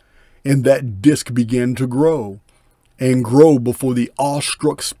diameter. And that disk began to grow and grow before the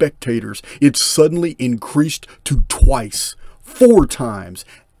awestruck spectators. It suddenly increased to twice, 4 times,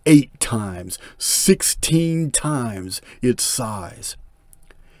 8 times, 16 times its size.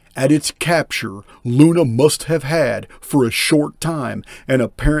 At its capture, Luna must have had, for a short time, an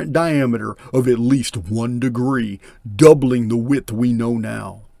apparent diameter of at least 1 degree, doubling the width we know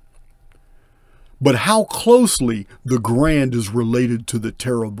now. But how closely the grand is related to the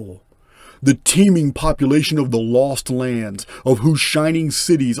terrible. The teeming population of the lost lands, of whose shining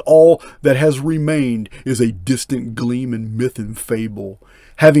cities all that has remained is a distant gleam in myth and fable,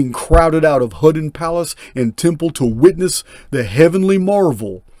 having crowded out of hut and palace and temple to witness the heavenly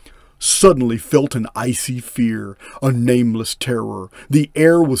marvel, suddenly felt an icy fear, a nameless terror. The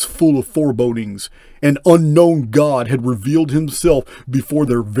air was full of forebodings. An unknown God had revealed himself before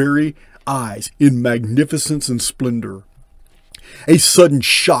their very eyes in magnificence and splendor. A sudden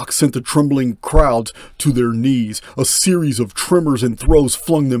shock sent the trembling crowds to their knees. A series of tremors and throes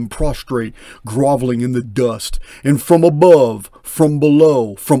flung them prostrate, groveling in the dust. And from above, from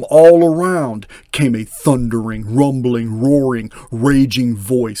below, from all around, came a thundering, rumbling, roaring, raging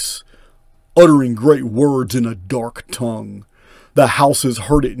voice, uttering great words in a dark tongue. The houses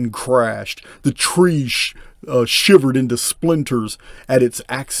heard it and crashed. The trees shivered into splinters at its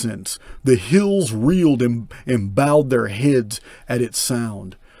accents. The hills reeled and bowed their heads at its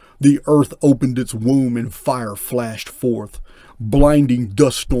sound. The earth opened its womb and fire flashed forth. Blinding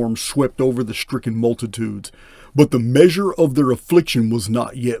dust storms swept over the stricken multitudes. But the measure of their affliction was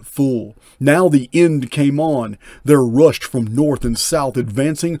not yet full. Now the end came on. There rushed from north and south,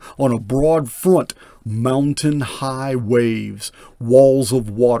 advancing on a broad front, mountain-high waves, walls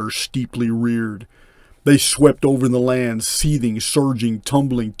of water steeply reared. They swept over the land, seething, surging,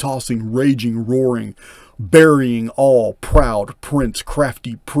 tumbling, tossing, raging, roaring, burying all proud prince,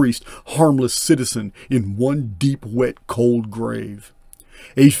 crafty priest, harmless citizen in one deep, wet, cold grave.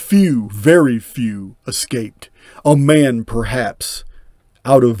 A few, very few, escaped. A man, perhaps,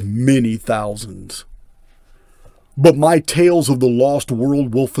 out of many thousands. But my tales of the lost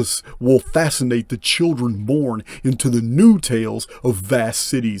world will fascinate the children born into the new tales of vast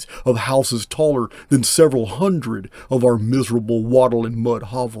cities, of houses taller than several hundred of our miserable wattle and mud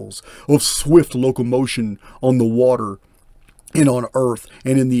hovels, of swift locomotion on the water and on earth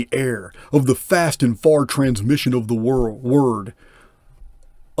and in the air, of the fast and far transmission of the word,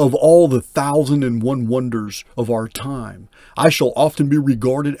 of all the 1,001 wonders of our time. I shall often be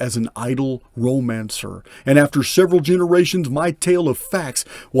regarded as an idle romancer, and after several generations my tale of facts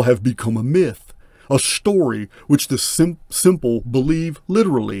will have become a myth, a story which the simple believe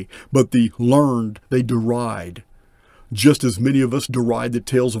literally, but the learned they deride. Just as many of us deride the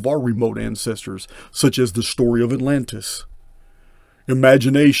tales of our remote ancestors, such as the story of Atlantis.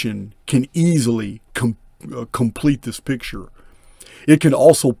 Imagination can easily complete this picture. It can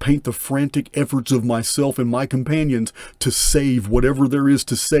also paint the frantic efforts of myself and my companions to save whatever there is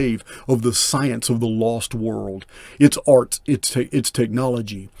to save of the science of the lost world, its arts, its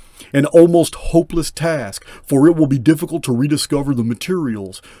technology. An almost hopeless task, for it will be difficult to rediscover the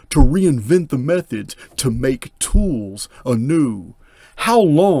materials, to reinvent the methods, to make tools anew. How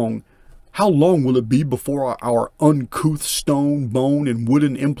long will it be before our uncouth stone, bone, and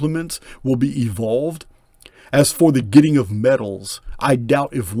wooden implements will be evolved? As for the getting of metals, I doubt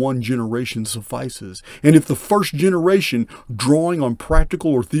if one generation suffices. And if the first generation, drawing on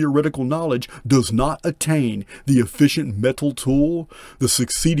practical or theoretical knowledge, does not attain the efficient metal tool, the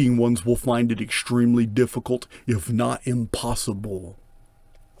succeeding ones will find it extremely difficult, if not impossible.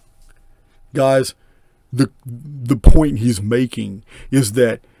 Guys, the point he's making is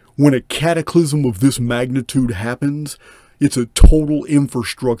that when a cataclysm of this magnitude happens, it's a total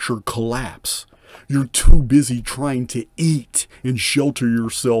infrastructure collapse. You're too busy trying to eat and shelter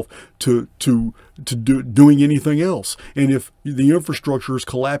yourself to doing anything else. And if the infrastructure is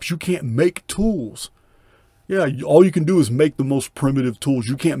collapsed, you can't make tools. Yeah, all you can do is make the most primitive tools.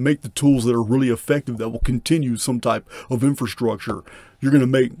 You can't make the tools that are really effective that will continue some type of infrastructure. You're going to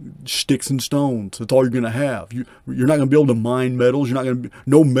make sticks and stones. That's all you're going to have. You're not going to be able to mine metals. You're not going to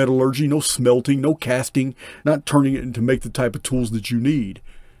no metallurgy, no smelting, no casting, not turning it into make the type of tools that you need.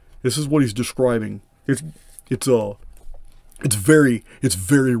 This is what he's describing. It's very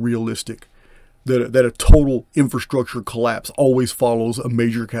realistic that a total infrastructure collapse always follows a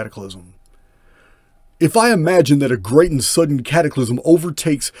major cataclysm. If I imagine that a great and sudden cataclysm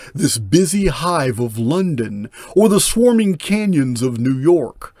overtakes this busy hive of London, or the swarming canyons of New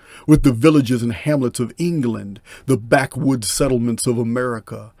York, with the villages and hamlets of England, the backwoods settlements of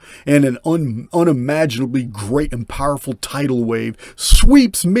America, and an unimaginably great and powerful tidal wave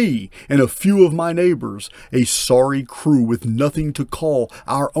sweeps me and a few of my neighbors, a sorry crew with nothing to call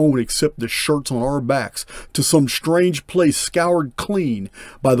our own except the shirts on our backs, to some strange place scoured clean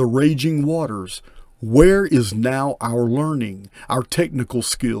by the raging waters, where is now our learning, our technical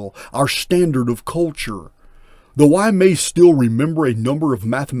skill, our standard of culture? Though I may still remember a number of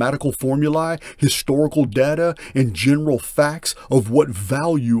mathematical formulae, historical data, and general facts, of what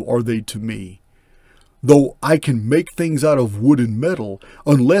value are they to me? Though I can make things out of wood and metal,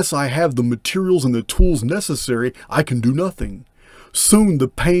 unless I have the materials and the tools necessary, I can do nothing. Soon the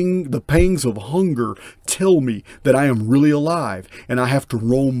pangs of hunger tell me that I am really alive, and I have to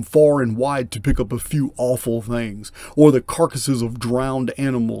roam far and wide to pick up a few awful things, or the carcasses of drowned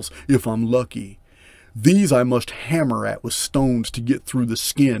animals if I'm lucky. These I must hammer at with stones to get through the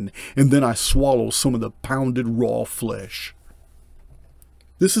skin, and then I swallow some of the pounded raw flesh.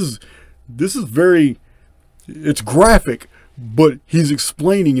 This is very, it's graphic, but he's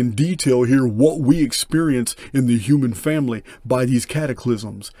explaining in detail here what we experience in the human family by these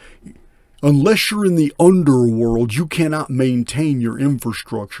cataclysms. Unless you're in the underworld, you cannot maintain your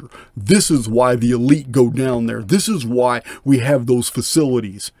infrastructure. This is why the elite go down there. This is why we have those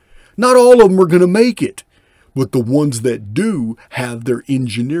facilities. Not all of them are going to make it, but the ones that do have their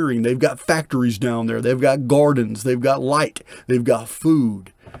engineering. They've got factories down there. They've got gardens. They've got light. They've got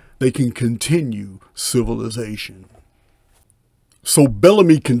food. They can continue civilization. So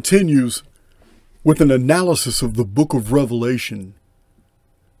Bellamy continues with an analysis of the book of Revelation.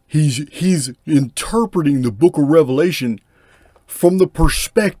 He's interpreting the book of Revelation from the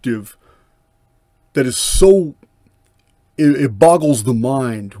perspective that is so, it boggles the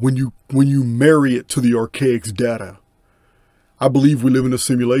mind when you marry it to the Archaix data. I believe we live in a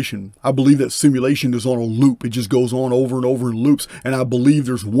simulation. I believe that simulation is on a loop. It just goes on over and over in loops. And I believe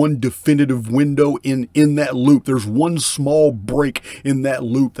there's one definitive window in that loop. There's one small break in that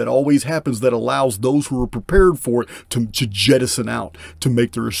loop that always happens that allows those who are prepared for it to jettison out, to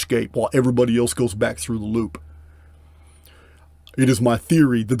make their escape, while everybody else goes back through the loop. It is my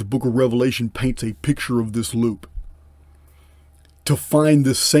theory that the book of Revelation paints a picture of this loop. To find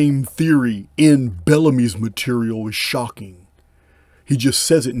the same theory in Bellamy's material is shocking. He just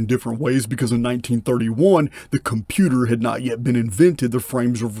says it in different ways because in 1931, the computer had not yet been invented. The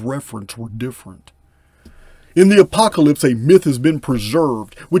frames of reference were different. In the Apocalypse, a myth has been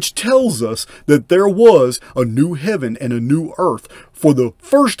preserved, which tells us that there was a new heaven and a new earth, for the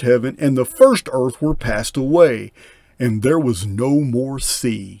first heaven and the first earth were passed away, and there was no more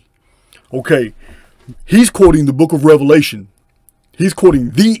sea. Okay, he's quoting the book of Revelation. He's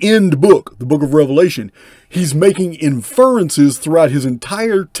quoting the end book, the book of Revelation. He's making inferences throughout his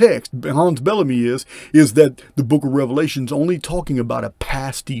entire text. Hans Bellamy is that the book of Revelation is only talking about a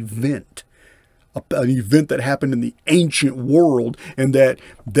past event, an event that happened in the ancient world, and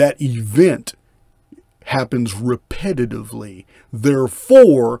that event happens repetitively.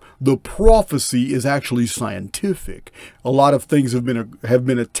 Therefore, the prophecy is actually scientific. A lot of things have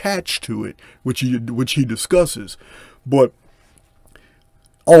been attached to it, which he discusses, but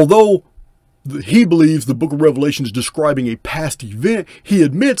although he believes the book of Revelation is describing a past event, he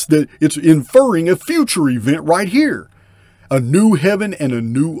admits that it's inferring a future event right here. A new heaven and a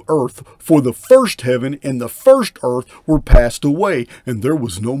new earth, for the first heaven and the first earth were passed away, and there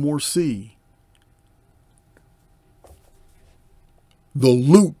was no more sea. The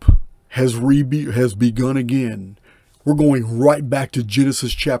loop has begun again. We're going right back to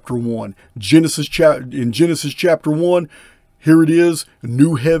Genesis chapter 1. In Genesis chapter 1, here it is,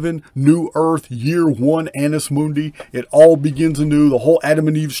 new heaven, new earth, year 1, Annus Mundi. It all begins anew. The whole Adam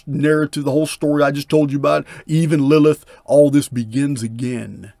and Eve narrative, the whole story I just told you about, Eve and Lilith, all this begins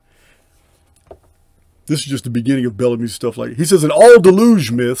again. This is just the beginning of Bellamy's stuff. Like he says, in all deluge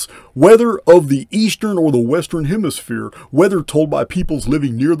myths, whether of the eastern or the western hemisphere, whether told by peoples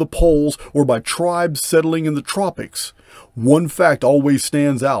living near the poles or by tribes settling in the tropics, one fact always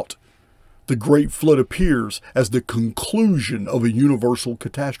stands out. The Great Flood appears as the conclusion of a universal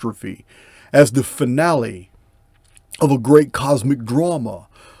catastrophe, as the finale of a great cosmic drama.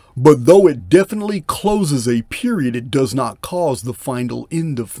 But though it definitely closes a period, it does not cause the final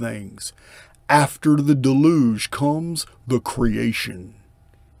end of things. After the deluge comes the creation.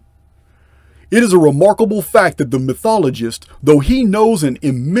 It is a remarkable fact that the mythologist, though he knows an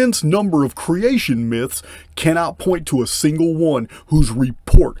immense number of creation myths, cannot point to a single one whose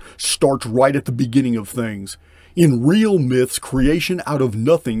report starts right at the beginning of things. In real myths, creation out of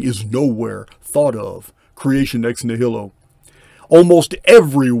nothing is nowhere thought of. Creation ex nihilo. Almost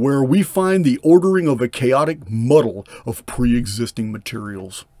everywhere we find the ordering of a chaotic muddle of pre-existing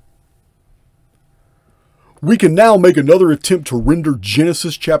materials. We can now make another attempt to render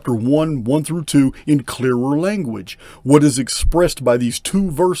Genesis chapter 1, 1 through 2 in clearer language. What is expressed by these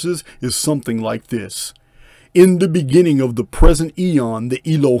two verses is something like this. In the beginning of the present eon, the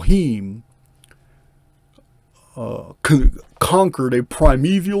Elohim conquered a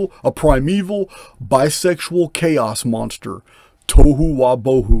primeval bisexual chaos monster, Tohu Wa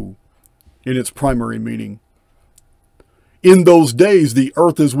Bohu, in its primary meaning. In those days, the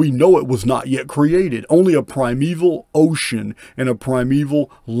earth as we know it was not yet created. Only a primeval ocean and a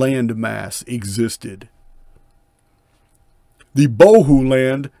primeval landmass existed. The Bohu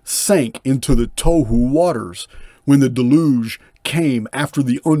land sank into the Tohu waters when the deluge came after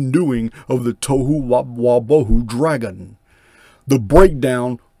the undoing of the Tohu Wabohu dragon. The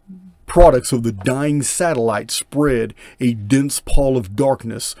breakdown products of the dying satellite spread a dense pall of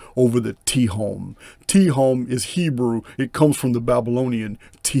darkness over the Tehom. Tehom is Hebrew. It comes from the Babylonian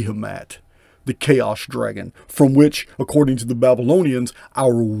Tiamat, the chaos dragon, from which, according to the Babylonians,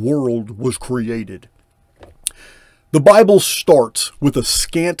 our world was created. The Bible starts with a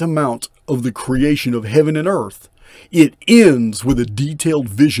scant amount of the creation of heaven and earth. It ends with a detailed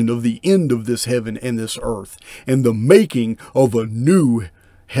vision of the end of this heaven and this earth, and the making of a new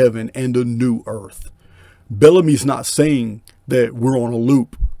heaven and a new earth. Bellamy's not saying that we're on a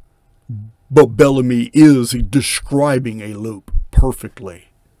loop, but Bellamy is describing a loop perfectly.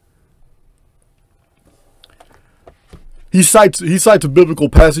 He cites a biblical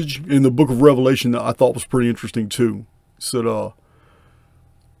passage in the book of Revelation that I thought was pretty interesting too. He said,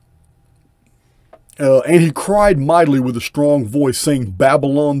 and he cried mightily with a strong voice, saying,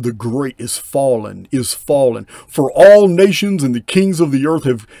 Babylon the great is fallen, for all nations and the kings of the earth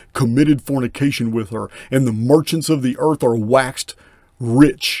have committed fornication with her, and the merchants of the earth are waxed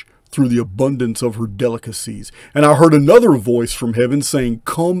rich through the abundance of her delicacies. And I heard another voice from heaven saying,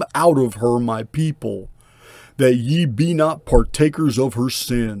 Come out of her, my people, that ye be not partakers of her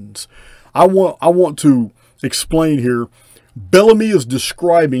sins. I want to explain here. Bellamy is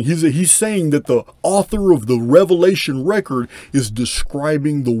describing, he's saying that the author of the Revelation record is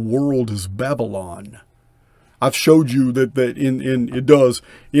describing the world as Babylon. I've showed you that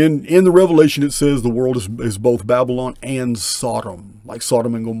in the Revelation it says the world is both Babylon and Sodom, like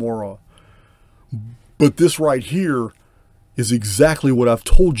Sodom and Gomorrah. But this right here is exactly what I've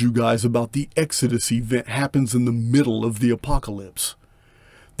told you guys about the Exodus event happens in the middle of the apocalypse.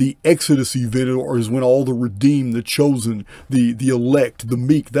 The Exodus event is when all the redeemed, the chosen, the elect, the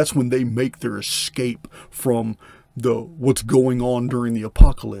meek, that's when they make their escape from what's going on during the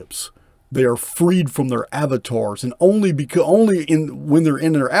apocalypse. They are freed from their avatars, and when they're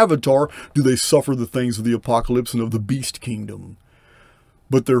in their avatar do they suffer the things of the apocalypse and of the beast kingdom.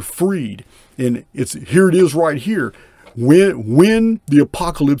 But they're freed, and here it is right here. When the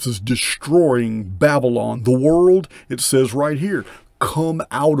apocalypse is destroying Babylon, the world, it says right here, Come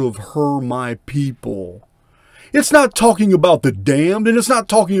out of her, my people. It's not talking about the damned, and it's not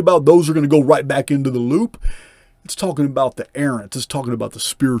talking about those who are going to go right back into the loop. It's talking about the errant. It's talking about the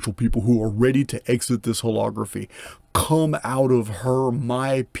spiritual people who are ready to exit this holography. Come out of her,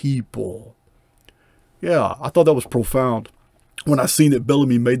 my people. Yeah, I thought that was profound when I seen that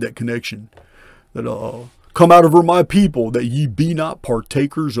Bellamy made that connection. That come out of her, my people, that ye be not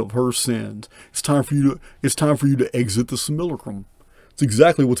partakers of her sins. It's time for you to exit the simulacrum. It's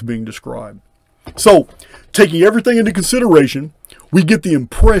exactly what's being described. So, taking everything into consideration, we get the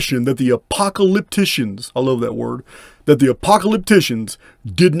impression that the apocalypticians, I love that word, that the apocalypticians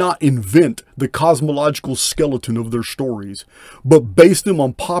did not invent the cosmological skeleton of their stories, but based them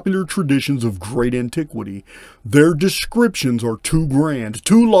on popular traditions of great antiquity. Their descriptions are too grand,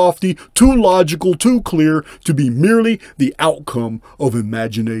 too lofty, too logical, too clear to be merely the outcome of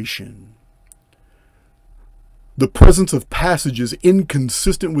imagination. The presence of passages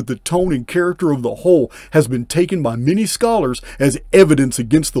inconsistent with the tone and character of the whole has been taken by many scholars as evidence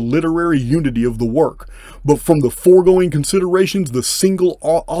against the literary unity of the work. But from the foregoing considerations, the single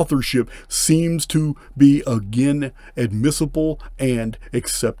authorship seems to be again admissible and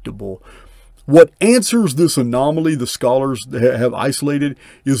acceptable. What answers this anomaly the scholars have isolated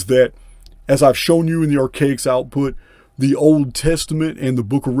is that, as I've shown you in the Archaics output, the Old Testament and the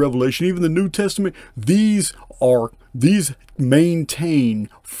book of Revelation, even the New Testament, these maintain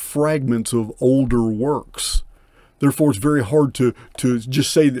fragments of older works. Therefore, it's very hard to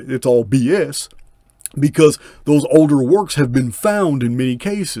just say that it's all BS, because those older works have been found in many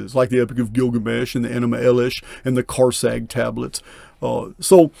cases, like the Epic of Gilgamesh and the Enuma Elish and the Karsag tablets.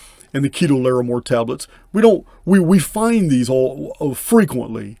 And the Keto Larimore tablets. We find these all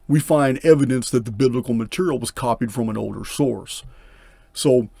frequently. We find evidence that the biblical material was copied from an older source.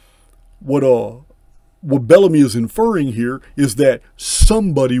 So what Bellamy is inferring here is that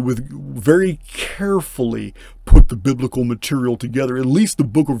somebody very carefully put the biblical material together, at least the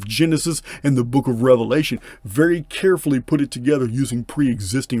book of Genesis and the book of Revelation, very carefully put it together using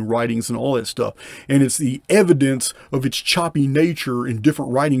pre-existing writings and all that stuff. And it's the evidence of its choppy nature in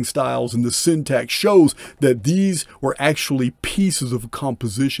different writing styles, and the syntax shows that these were actually pieces of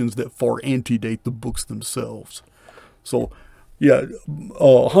compositions that far antedate the books themselves. So, yeah,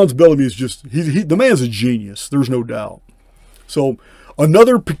 Hans Bellamy is just, the man's a genius, there's no doubt. So,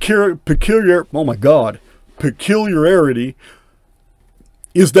 another peculiarity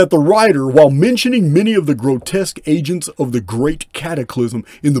is that the writer, while mentioning many of the grotesque agents of the Great Cataclysm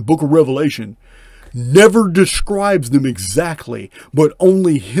in the Book of Revelation, never describes them exactly, but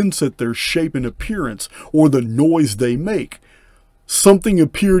only hints at their shape and appearance, or the noise they make. Something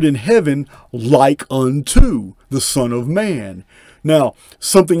appeared in heaven like unto the Son of Man. Now,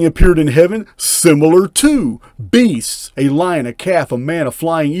 something appeared in heaven similar to beasts, a lion, a calf, a man, a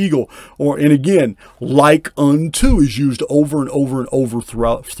flying eagle, and again, like unto is used over and over and over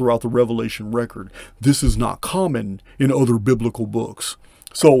throughout the Revelation record. This is not common in other biblical books.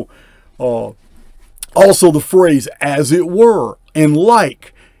 So, also the phrase as it were and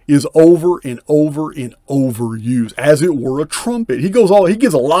like is over and over and over used, as it were a trumpet. He gives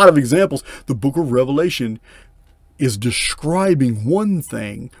a lot of examples. The book of Revelation is describing one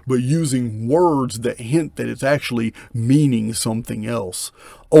thing, but using words that hint that it's actually meaning something else.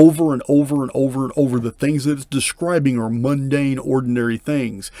 Over and over and over and over, the things that it's describing are mundane, ordinary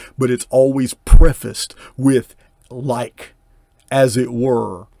things, but it's always prefaced with like, as it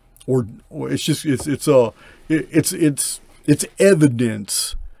were, or it's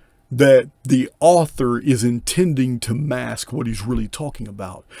evidence that the author is intending to mask what he's really talking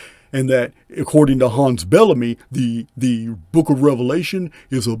about. And that, according to Hans Bellamy, the book of Revelation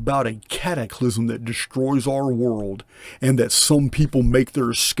is about a cataclysm that destroys our world, and that some people make their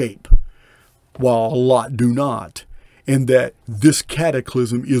escape, while a lot do not. And that this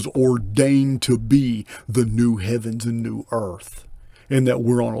cataclysm is ordained to be the new heavens and new earth. And that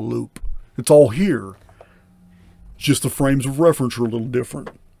we're on a loop. It's all here. Just the frames of reference are a little different.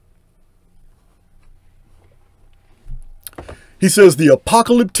 He says the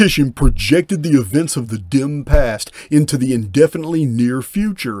apocalyptician projected the events of the dim past into the indefinitely near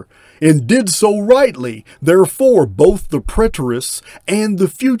future, and did so rightly. Therefore, both the preterists and the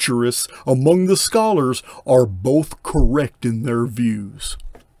futurists among the scholars are both correct in their views.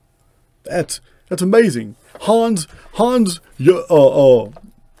 That's amazing. Hans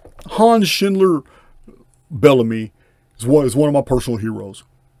Schindler Bellamy is one of my personal heroes.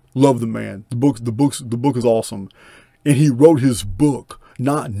 Love the man. The book is awesome. And he wrote his book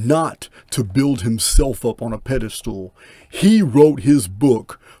not to build himself up on a pedestal. He wrote his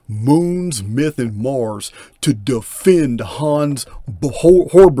book, Moons, Myth, and Mars, to defend Hans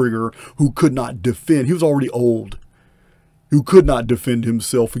Horbringer, who could not defend. He was already old. Who could not defend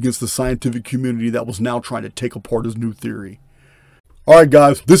himself against the scientific community that was now trying to take apart his new theory. Alright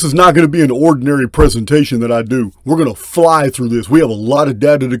guys, this is not going to be an ordinary presentation that I do. We're going to fly through this. We have a lot of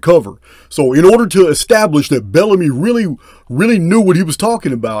data to cover. So in order to establish that Bellamy really knew what he was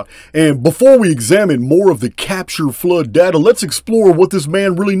talking about, and before we examine more of the capture flood data, let's explore what this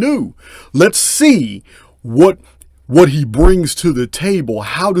man really knew. Let's see what he brings to the table.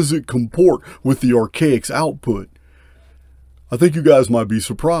 How does it comport with the Archaix's output? I think you guys might be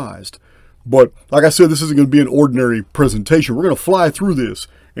surprised. But like I said, this isn't going to be an ordinary presentation. We're going to fly through this.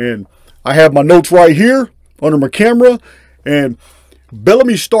 And I have my notes right here under my camera. And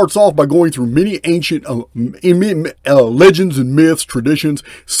Bellamy starts off by going through many ancient legends and myths, traditions,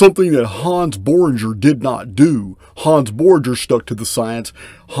 something that Hans Boehringer did not do. Hans Boehringer stuck to the science.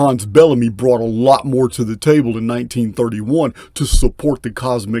 Hans Bellamy brought a lot more to the table in 1931 to support the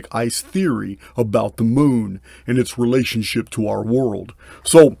cosmic ice theory about the moon and its relationship to our world.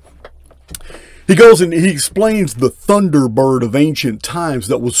 So he goes and he explains the thunderbird of ancient times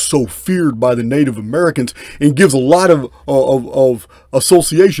that was so feared by the Native Americans, and gives a lot of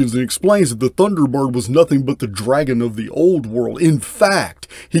associations, and explains that the thunderbird was nothing but the dragon of the old world. In fact,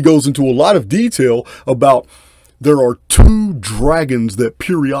 he goes into a lot of detail about there are two dragons that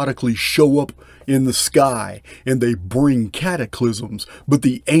periodically show up in the sky, and they bring cataclysms. But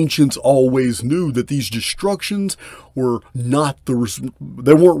the ancients always knew that these destructions were not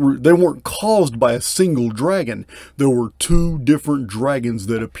they weren't caused by a single dragon. There were two different dragons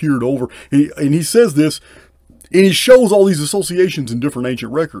that appeared over. And he says this, and he shows all these associations in different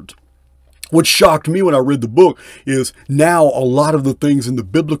ancient records. What shocked me when I read the book is now a lot of the things in the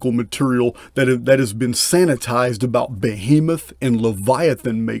biblical material that has been sanitized about Behemoth and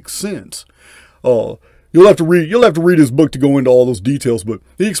Leviathan make sense. You'll have to read his book to go into all those details, but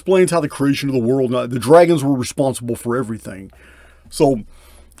he explains how the creation of the world, the dragons were responsible for everything. So,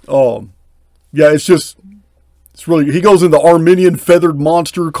 yeah, it's really, he goes into the Armenian feathered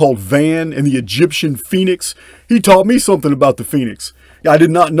monster called Van and the Egyptian phoenix. He taught me something about the phoenix. I did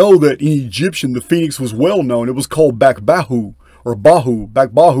not know that in Egyptian the phoenix was well known. It was called Bakbahu, or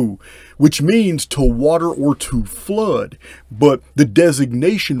Bakbahu, which means to water or to flood. But the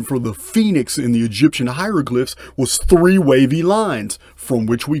designation for the phoenix in the Egyptian hieroglyphs was three wavy lines, from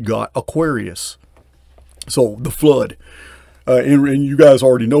which we got Aquarius. So, the flood. And you guys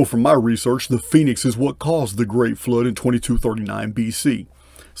already know from my research, the Phoenix is what caused the Great Flood in 2239 BC.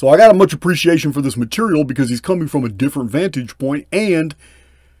 So I got a much appreciation for this material because he's coming from a different vantage point, and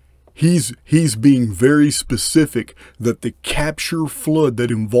he's being very specific that the capture flood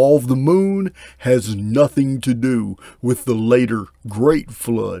that involved the moon has nothing to do with the later Great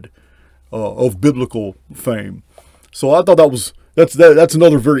Flood of biblical fame. So I thought that's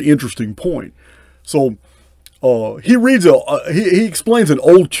another very interesting point. So he explains an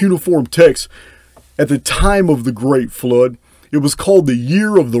old cuneiform text at the time of the Great Flood. It was called the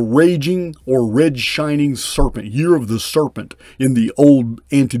Year of the Raging or Red Shining Serpent, Year of the Serpent, in the old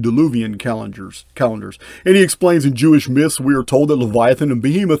antediluvian calendars. And he explains in Jewish myths, we are told that Leviathan and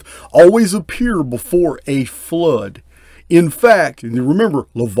Behemoth always appear before a flood. In fact, and remember,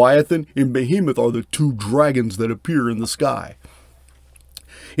 Leviathan and Behemoth are the two dragons that appear in the sky.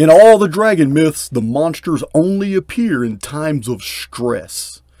 In all the dragon myths, the monsters only appear in times of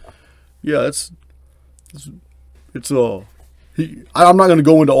stress. Yeah, I'm not going to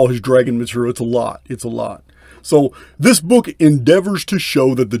go into all his dragon material. It's a lot. So this book endeavors to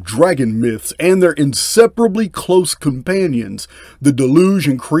show that the dragon myths and their inseparably close companions, the deluge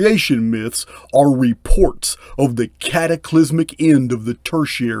and creation myths, are reports of the cataclysmic end of the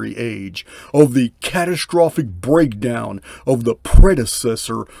tertiary age, of the catastrophic breakdown of the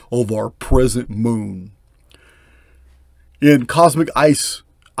predecessor of our present moon. In cosmic ice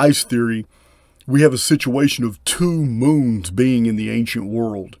theory, we have a situation of two moons being in the ancient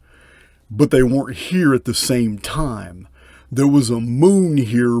world, but they weren't here at the same time. There was a moon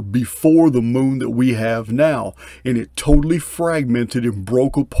here before the moon that we have now, and it totally fragmented and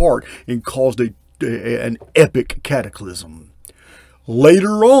broke apart and caused an epic cataclysm.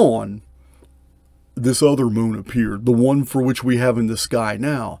 Later on, this other moon appeared, the one for which we have in the sky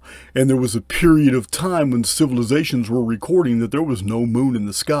now. And there was a period of time when civilizations were recording that there was no moon in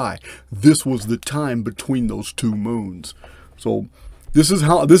the sky. This was the time between those two moons. So this is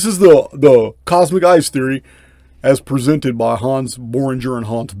the cosmic ice theory as presented by Hans Boehringer and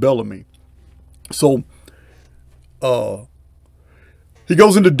Hans Bellamy. So he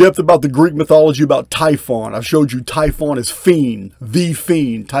goes into depth about the Greek mythology about Typhon. I showed you Typhon as Fiend, the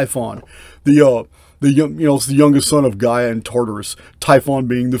Fiend, Typhon. It's the youngest son of Gaia and Tartarus, Typhon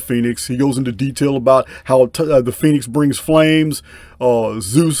being the Phoenix. He goes into detail about how the Phoenix brings flames.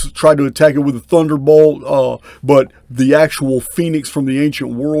 Zeus tried to attack it with a thunderbolt, but the actual Phoenix from the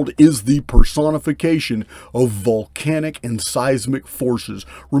ancient world is the personification of volcanic and seismic forces.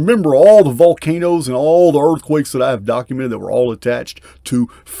 Remember all the volcanoes and all the earthquakes that I have documented that were all attached to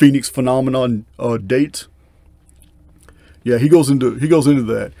Phoenix phenomenon dates? Yeah, he goes into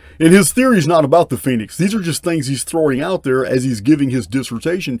that. And his theory is not about the Phoenix. These are just things he's throwing out there as he's giving his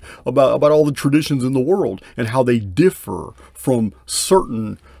dissertation about all the traditions in the world and how they differ from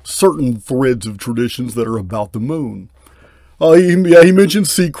certain threads of traditions that are about the moon. He mentioned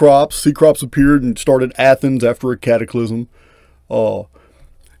sea crops. Sea crops appeared and started Athens after a cataclysm.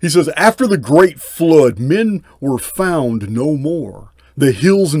 He says, after the great flood, men were found no more. The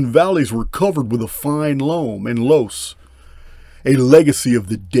hills and valleys were covered with a fine loam and loess, a legacy of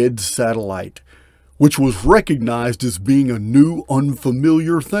the dead satellite, which was recognized as being a new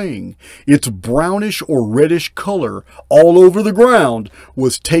unfamiliar thing. Its brownish or reddish color all over the ground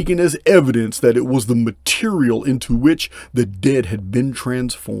was taken as evidence that it was the material into which the dead had been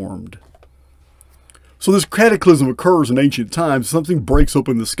transformed. So this cataclysm occurs in ancient times. Something breaks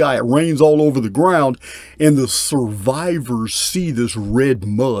open the sky. It rains all over the ground, and the survivors see this red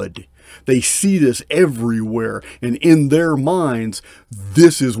mud. They see this everywhere, and in their minds,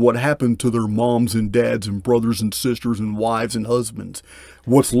 this is what happened to their moms and dads and brothers and sisters and wives and husbands.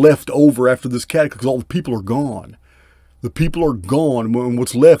 What's left over after this cataclysm, because all the people are gone. The people are gone, and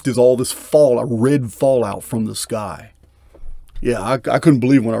what's left is all this fallout, red fallout from the sky. Yeah, I couldn't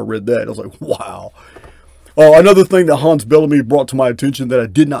believe when I read that. I was like, wow. Another thing that Hans Bellamy brought to my attention that I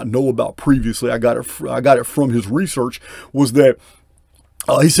did not know about previously, I got it from his research, was that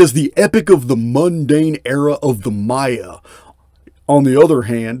he says the epic of the mundane era of the Maya, on the other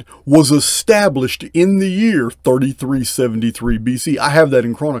hand, was established in the year 3373 BC. I have that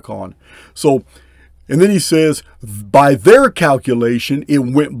in Chronicon. So, and then he says, by their calculation, it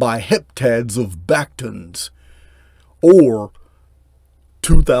went by heptads of Bactons, or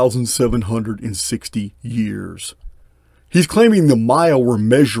 2,760 years. He's claiming the Maya were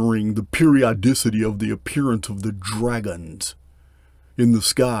measuring the periodicity of the appearance of the dragons in the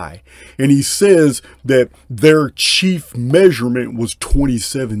sky. And he says that their chief measurement was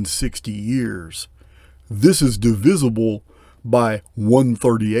 2760 years. This is divisible by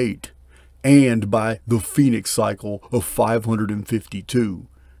 138. and by the Phoenix cycle of 552.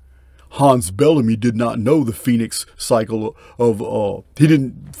 Hans Bellamy did not know the Phoenix cycle of,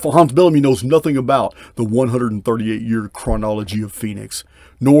 Hans Bellamy knows nothing about the 138-year chronology of Phoenix,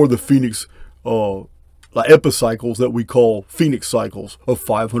 nor the Phoenix epicycles that we call Phoenix cycles of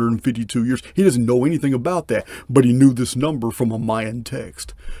 552 years. He doesn't know anything about that, but he knew this number from a Mayan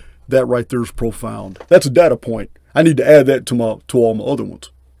text. That right there is profound. That's a data point. I need to add that to all my other ones.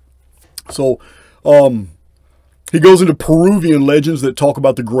 So, he goes into Peruvian legends that talk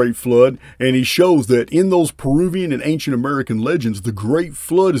about the Great Flood, and he shows that in those Peruvian and ancient American legends, the Great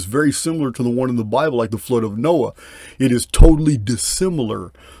Flood is very similar to the one in the Bible, like the flood of Noah. It is totally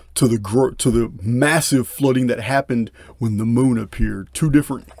dissimilar to the massive flooding that happened when the moon appeared. Two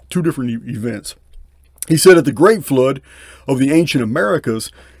different events. He said that the Great Flood of the ancient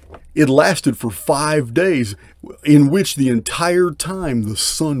Americas, it lasted for 5 days, in which the entire time the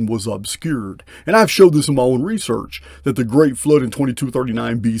sun was obscured. And I've showed this in my own research, that the Great Flood in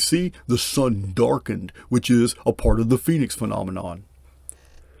 2239 BC, the sun darkened, which is a part of the Phoenix phenomenon.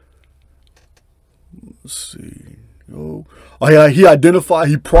 Let's see.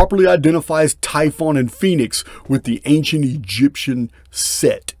 He properly identifies Typhon and Phoenix with the ancient Egyptian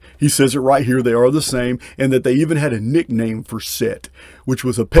Set. He says it right here, they are the same, and that they even had a nickname for Set, which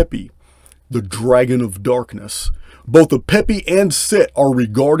was Apepi, the dragon of darkness. Both Apepi and Set are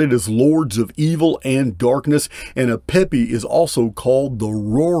regarded as lords of evil and darkness, and Apepi is also called the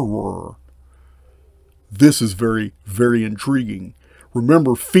Roarer. This is very, very intriguing.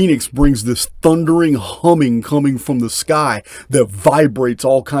 Remember, Phoenix brings this thundering humming coming from the sky that vibrates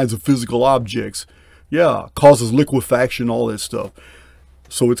all kinds of physical objects. Yeah, causes liquefaction, all that stuff.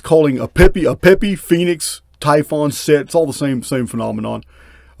 So it's calling Apepi, Phoenix, Typhon, Set. It's all the same phenomenon.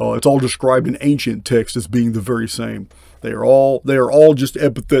 It's all described in ancient texts as being the very same. They are all just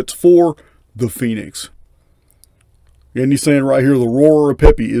epithets for the Phoenix. And he's saying right here, the Roarer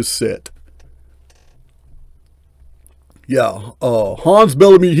Apepi is Set. Yeah, Hans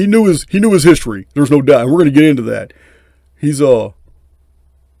Bellamy, he knew his history. There's no doubt. We're going to get into that. He's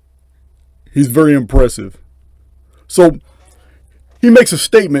very impressive. So he makes a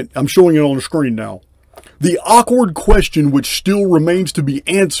statement. I'm showing it on the screen now. The awkward question which still remains to be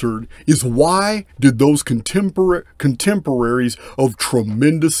answered is, why did those contemporaries of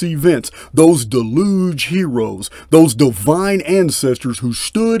tremendous events, those deluge heroes, those divine ancestors who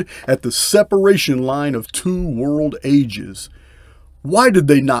stood at the separation line of two world ages, why did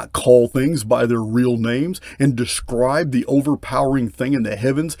they not call things by their real names and describe the overpowering thing in the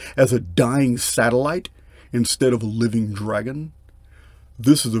heavens as a dying satellite instead of a living dragon?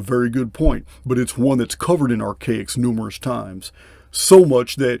 This is a very good point, but it's one that's covered in Archaics numerous times. So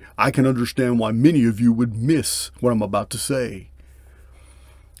much that I can understand why many of you would miss what I'm about to say.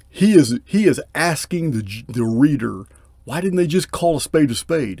 He is asking the reader, why didn't they just call a spade a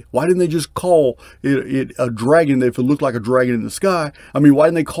spade? Why didn't they just call it a dragon if it looked like a dragon in the sky? I mean, why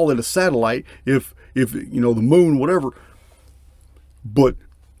didn't they call it a satellite if you know, the moon, whatever? But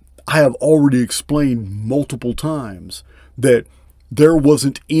I have already explained multiple times that there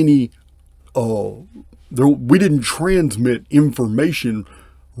wasn't any, we didn't transmit information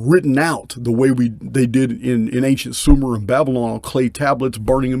written out the way they did in ancient Sumer and Babylon on clay tablets,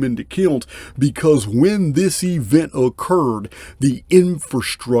 burning them into kilns, because when this event occurred, the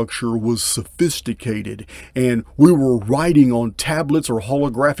infrastructure was sophisticated, and we were writing on tablets or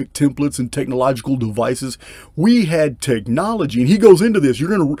holographic templates and technological devices. We had technology, and he goes into this.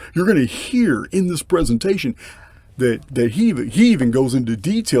 You're gonna hear in this presentation that he even goes into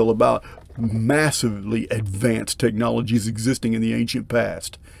detail about massively advanced technologies existing in the ancient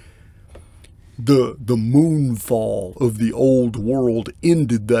past. The moonfall of the old world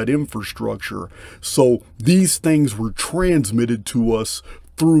ended that infrastructure. So these things were transmitted to us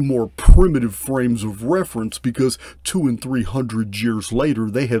through more primitive frames of reference, because 200 and 300 years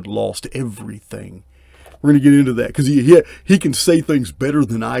later, they had lost everything. We're going to get into that because he can say things better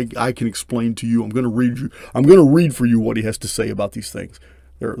than I can explain to you. I'm going to read for you what he has to say about these things.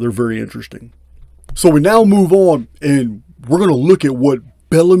 They're very interesting. So we now move on, and we're going to look at what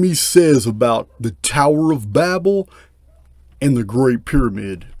Bellamy says about the Tower of Babel and the Great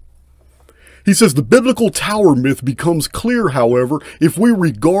Pyramid. He says the biblical tower myth becomes clear, however, if we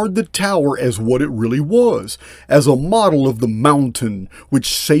regard the tower as what it really was, as a model of the mountain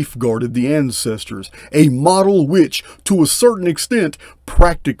which safeguarded the ancestors, a model which, to a certain extent,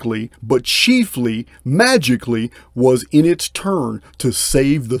 practically, but chiefly, magically, was in its turn to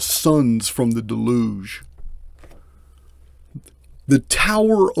save the sons from the deluge. The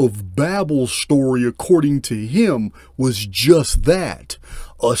Tower of Babel story, according to him, was just that,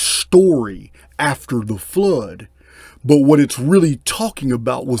 a story after the flood. But what it's really talking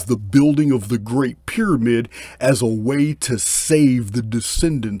about was the building of the Great Pyramid as a way to save the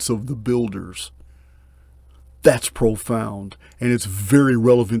descendants of the builders. That's profound, and it's very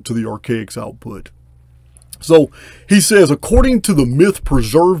relevant to the Archaix output. So he says, according to the myth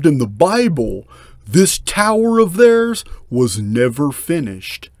preserved in the Bible, this tower of theirs was never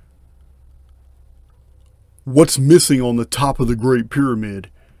finished. What's missing on the top of the Great Pyramid?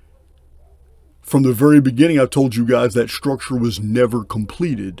 From the very beginning, I told you guys that structure was never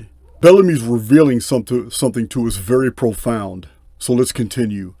completed. Bellamy's revealing something to us very profound. So let's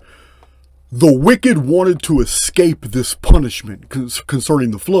continue. The wicked wanted to escape this punishment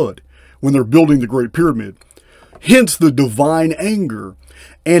concerning the flood when they're building the Great Pyramid. Hence the divine anger,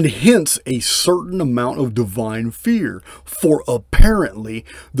 and hence a certain amount of divine fear. For apparently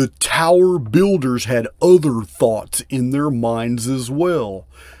the tower builders had other thoughts in their minds as well.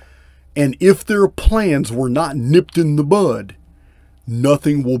 And if their plans were not nipped in the bud,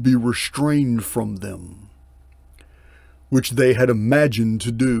 nothing will be restrained from them, which they had imagined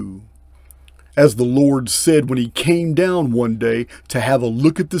to do. As the Lord said when he came down one day to have a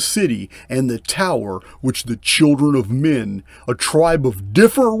look at the city and the tower which the children of men, a tribe of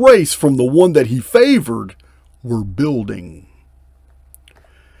different race from the one that he favored, were building.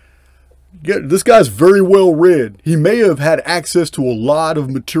 This guy's very well read. He may have had access to a lot of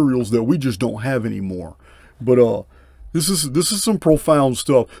materials that we just don't have anymore. But this is some profound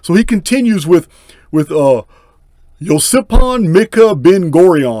stuff. So he continues with Yosipon Mika Ben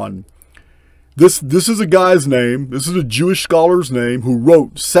Gurion. This is a guy's name. This is a Jewish scholar's name who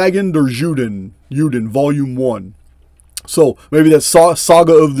wrote Sagen der Juden, Volume 1. So maybe that's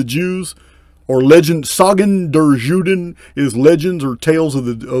Saga of the Jews, or Legend. Sagen der Juden is Legends or Tales of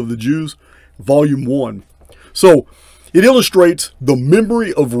the Jews, Volume 1. So it illustrates the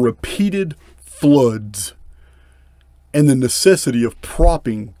memory of repeated floods and the necessity of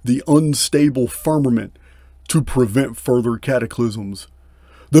propping the unstable firmament to prevent further cataclysms.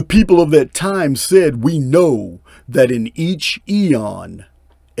 The people of that time said, we know that in each eon,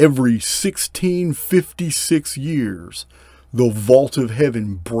 every 1656 years, the vault of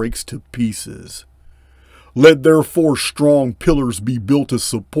heaven breaks to pieces. Let therefore strong pillars be built as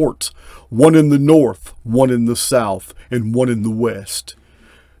supports, one in the north, one in the south, and one in the west.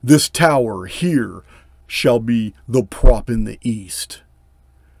 This tower here shall be the prop in the east.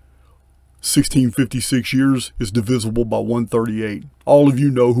 1656 years is divisible by 138. All of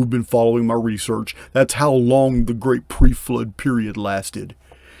you know who've been following my research, that's how long the great pre-flood period lasted.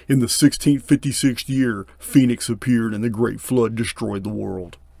 In the 1656th year, Phoenix appeared and the great flood destroyed the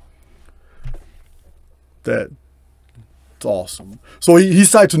world. That's awesome. So he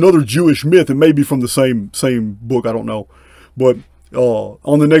cites another Jewish myth, and maybe from the same book, I don't know. But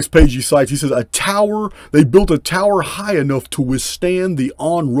on the next page he cites, he says, they built a tower high enough to withstand the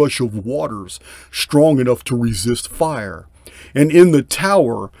onrush of waters, strong enough to resist fire. And in the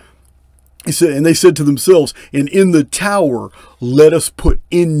tower, he said, and they said to themselves, and in the tower, let us put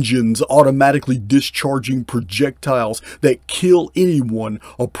engines automatically discharging projectiles that kill anyone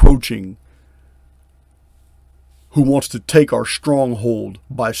approaching who wants to take our stronghold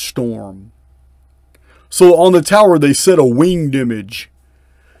by storm. So on the tower, they set a winged image.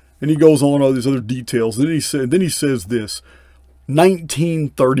 And he goes on all these other details. Then he says this,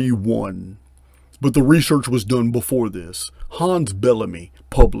 1931. But the research was done before this. Hans Bellamy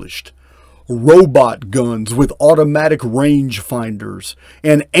published robot guns with automatic range finders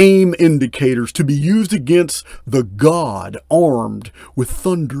and aim indicators to be used against the god armed with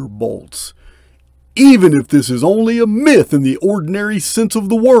thunderbolts. Even if this is only a myth in the ordinary sense of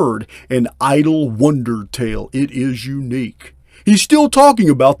the word, an idle wonder tale, it is unique. He's still talking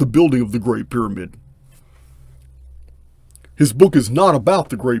about the building of the Great Pyramid. His book is not about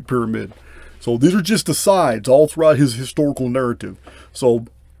the Great Pyramid. So these are just asides all throughout his historical narrative. So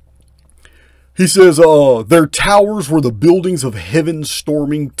he says, their towers were the buildings of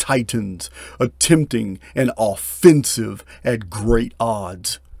heaven-storming titans, attempting an offensive at great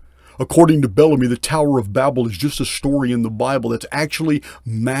odds. According to Bellamy, the Tower of Babel is just a story in the Bible that's actually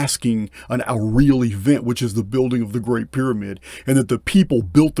masking a real event, which is the building of the Great Pyramid. And that the people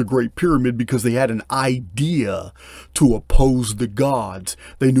built the Great Pyramid because they had an idea to oppose the gods.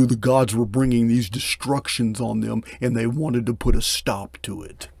 They knew the gods were bringing these destructions on them, and they wanted to put a stop to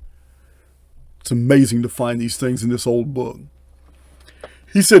it. It's amazing to find these things in this old book.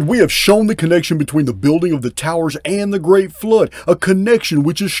 He said, we have shown the connection between the building of the towers and the Great Flood, a connection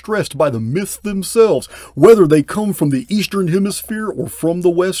which is stressed by the myths themselves, whether they come from the Eastern Hemisphere or from the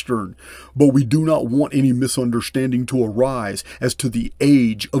Western. But we do not want any misunderstanding to arise as to the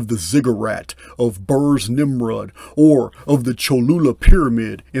age of the ziggurat, of Bur's Nimrod, or of the Cholula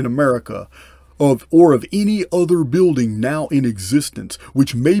Pyramid in America, or of any other building now in existence,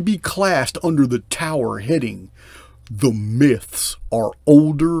 which may be classed under the tower heading. The myths are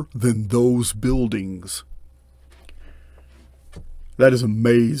older than those buildings. That is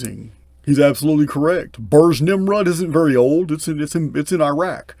amazing. He's absolutely correct. Bur's Nimrod isn't very old. It's in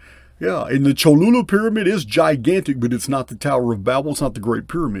Iraq. Yeah, and the Cholula Pyramid is gigantic, but it's not the Tower of Babel. It's not the Great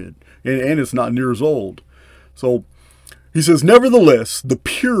Pyramid, and it's not near as old. So he says, nevertheless, the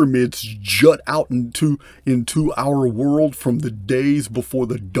pyramids jut out into our world from the days before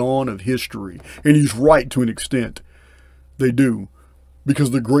the dawn of history, and he's right to an extent. They do, because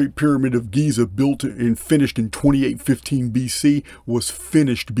the Great Pyramid of Giza, built and finished in 2815 BC, was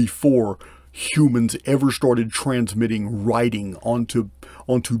finished before humans ever started transmitting writing onto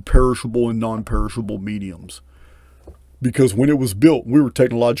perishable and non-perishable mediums. Because when it was built, we were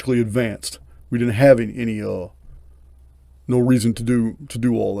technologically advanced. We didn't have any no reason to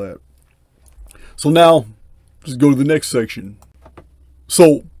do all that. So now, let's go to the next section.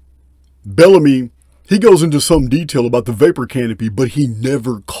 So Bellamy, he goes into some detail about the vapor canopy, but he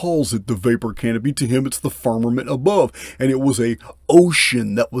never calls it the vapor canopy. To him, it's the firmament above. And it was an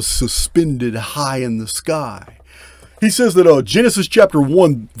ocean that was suspended high in the sky. He says that Genesis chapter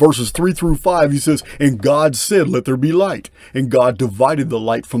 1, verses 3 through 5, he says, and God said, let there be light. And God divided the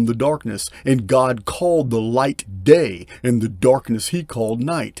light from the darkness. And God called the light day, and the darkness he called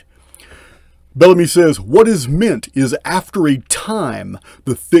night. Bellamy says, what is meant is after a time,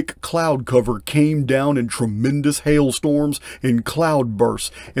 the thick cloud cover came down in tremendous hailstorms and cloud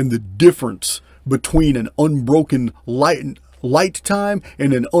bursts, and the difference between an unbroken light time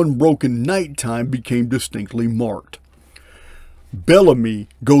and an unbroken night time became distinctly marked. Bellamy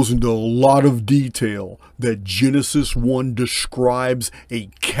goes into a lot of detail that Genesis 1 describes a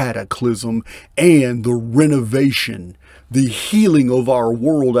cataclysm and the renovation, the healing of our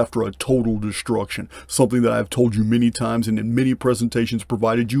world after a total destruction. Something that I've told you many times and in many presentations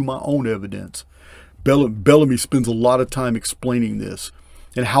provided you my own evidence. Bellamy spends a lot of time explaining this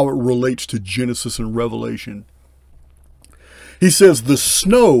and how it relates to Genesis and Revelation. He says the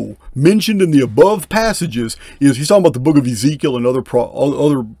snow mentioned in the above passages he's talking about the book of Ezekiel and other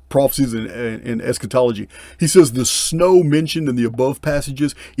prophecies and eschatology. He says the snow mentioned in the above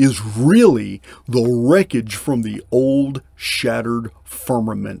passages is really the wreckage from the old shattered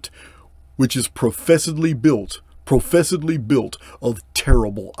firmament, which is professedly built of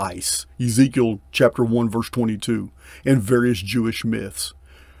terrible ice. Ezekiel chapter 1 verse 22 and various Jewish myths.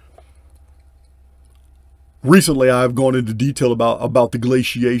 Recently, I've gone into detail about the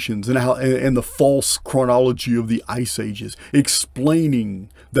glaciations and the false chronology of the ice ages,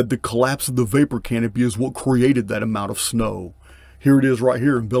 explaining that the collapse of the vapor canopy is what created that amount of snow. Here it is, right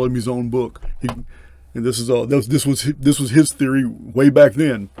here in Bellamy's own book. And this was his theory way back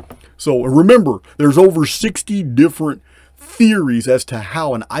then. So remember, there's over 60 different theories as to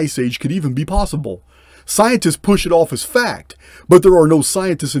how an ice age could even be possible. Scientists push it off as fact, but there are no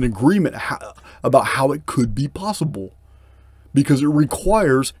scientists in agreement about how it could be possible, because it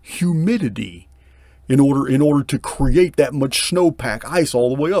requires humidity in order to create that much snowpack ice all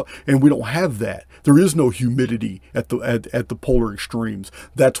the way up, and we don't have that. There is no humidity at the polar extremes.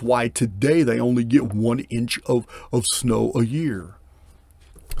 That's why today they only get 1 inch of snow a year.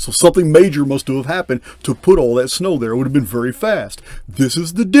 So something major must have happened to put all that snow there. It would have been very fast. This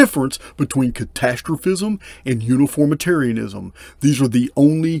is the difference between catastrophism and uniformitarianism. These are the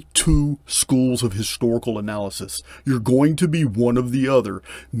only two schools of historical analysis. You're going to be one of the other.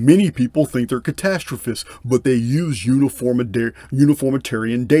 Many people think they're catastrophists, but they use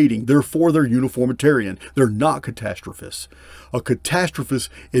uniformitarian dating. Therefore, they're uniformitarian. They're not catastrophists. A catastrophist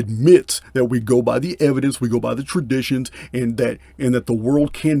admits that we go by the evidence, we go by the traditions, and that the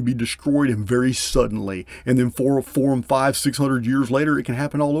world can be destroyed and very suddenly. And then 400, 500, 600 years later, it can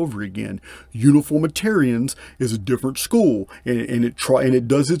happen all over again. Uniformitarians is a different school, and it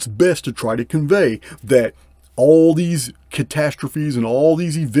does its best to try to convey that all these catastrophes and all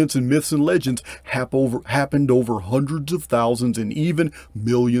these events and myths and legends happened over hundreds of thousands and even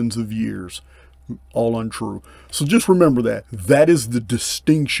millions of years. All untrue. So just remember that. That is the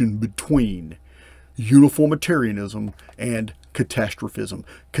distinction between uniformitarianism and catastrophism.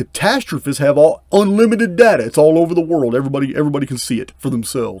 Catastrophists have all unlimited data. It's all over the world. Everybody can see it for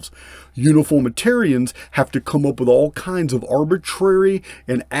themselves. Uniformitarians have to come up with all kinds of arbitrary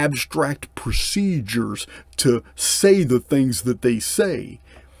and abstract procedures to say the things that they say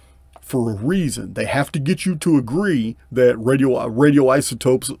for a reason. They have to get you to agree that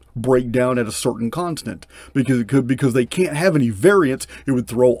radioisotopes break down at a certain constant, because they can't have any variance. It would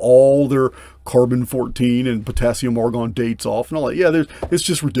throw all their carbon-14 and potassium argon dates off and all that. Yeah, it's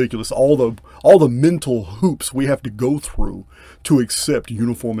just ridiculous. All the mental hoops we have to go through to accept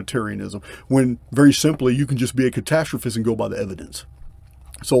uniformitarianism, when very simply you can just be a catastrophist and go by the evidence.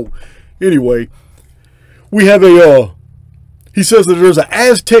 So anyway, we have he says that there's an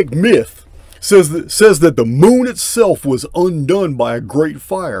Aztec myth, says that the moon itself was undone by a great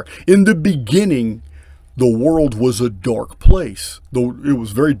fire. In the beginning, the world was a dark place, though it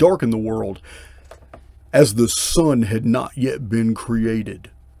was very dark in the world, as the sun had not yet been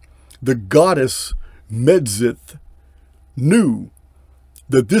created. The goddess Medzith knew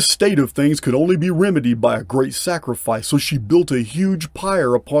that this state of things could only be remedied by a great sacrifice, so she built a huge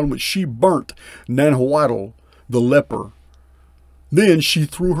pyre upon which she burnt Nanhuatl, the leper. Then she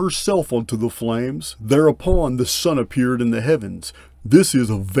threw herself onto the flames. Thereupon the sun appeared in the heavens. This is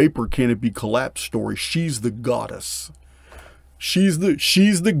a vapor canopy collapse story. She's the goddess. She's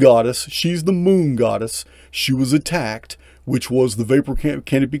the goddess. She's the moon goddess. She was attacked, which was the vapor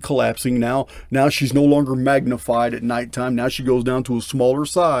canopy collapsing. Now she's no longer magnified at nighttime. Now she goes down to a smaller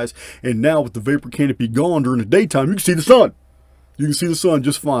size. And now with the vapor canopy gone during the daytime, you can see the sun. You can see the sun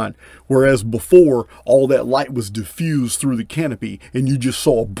just fine. Whereas before, all that light was diffused through the canopy and you just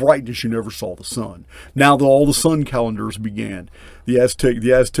saw a brightness, you never saw the sun. Now that all the sun calendars began, the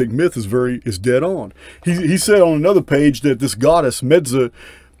Aztec myth is dead on. He said on another page that this goddess, Medza,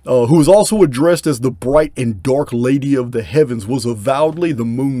 who is also addressed as the bright and dark lady of the heavens, was avowedly the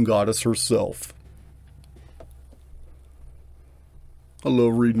moon goddess herself. I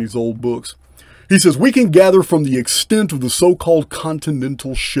love reading these old books. He says, we can gather from the extent of the so-called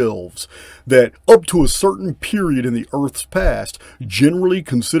continental shelves that up to a certain period in the Earth's past, generally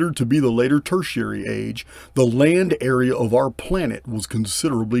considered to be the later tertiary age, the land area of our planet was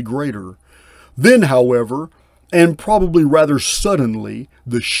considerably greater. Then, however, and probably rather suddenly,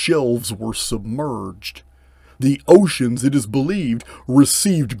 the shelves were submerged. The oceans, it is believed,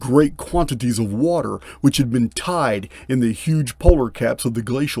 received great quantities of water, which had been tied in the huge polar caps of the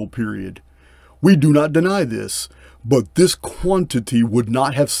glacial period. We do not deny this, but this quantity would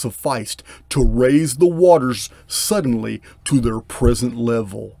not have sufficed to raise the waters suddenly to their present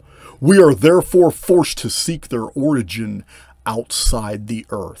level. We are therefore forced to seek their origin outside the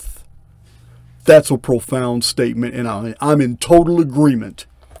earth. That's a profound statement, and I'm in total agreement.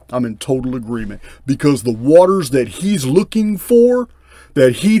 I'm in total agreement, because the waters that he's looking for,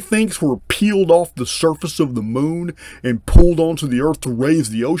 that he thinks were peeled off the surface of the moon and pulled onto the earth to raise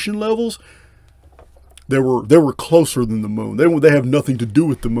the ocean levels, they were closer than the moon. They have nothing to do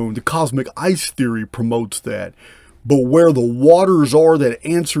with the moon. The cosmic ice theory promotes that. But where the waters are that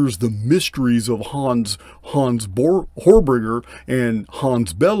answers the mysteries of Hans Horbriger and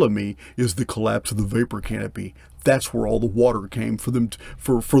Hans Bellamy is the collapse of the vapor canopy. That's where all the water came for them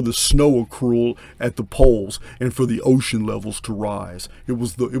for the snow accrual at the poles and for the ocean levels to rise. It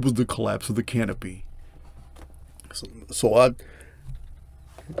was the collapse of the canopy. So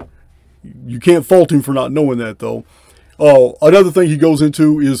you can't fault him for not knowing that, though. Another thing he goes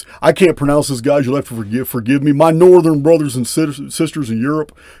into is, I can't pronounce this, guys. You'll have to forgive me. My northern brothers and sisters in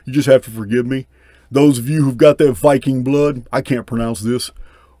Europe, you just have to forgive me. Those of you who've got that Viking blood, I can't pronounce this.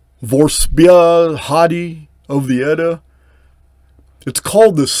 Vorspia Hadi of the Edda. It's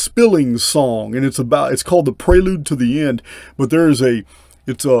called the Spilling Song, and it's called the Prelude to the End. But there is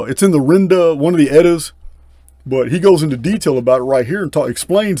it's in the Rinda, one of the Eddas. But he goes into detail about it right here and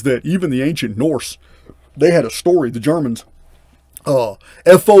explains that even the ancient Norse, they had a story, the Germans.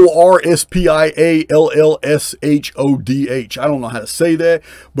 Forspiallshodh. I don't know how to say that,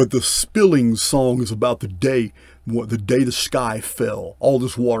 but the Spilling Song is about the day the sky fell. All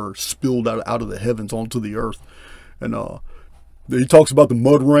this water spilled out of the heavens onto the earth. And he talks about the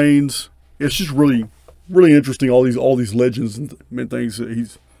mud rains. It's just really, really interesting, all these legends and things.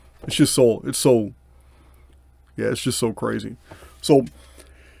 It's just so crazy. So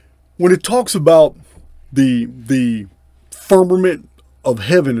when it talks about the firmament of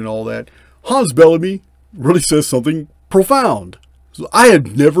heaven and all that, Hans Bellamy really says something profound. So I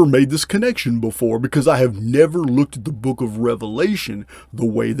had never made this connection before, because I have never looked at the book of Revelation the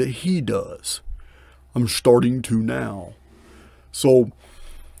way that he does. I'm starting to now. So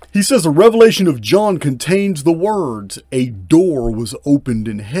He says the revelation of John contains the words, a door was opened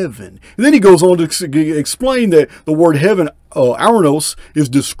in heaven. And then he goes on to explain that the word heaven, Aranos, is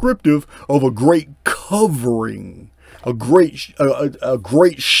descriptive of a great covering, a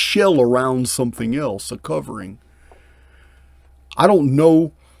great shell around something else, a covering. I don't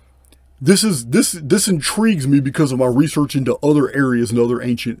know. This intrigues me because of my research into other areas and other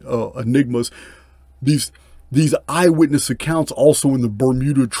ancient enigmas. These eyewitness accounts also in the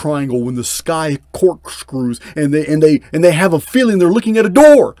Bermuda Triangle when the sky corkscrews and they have a feeling they're looking at a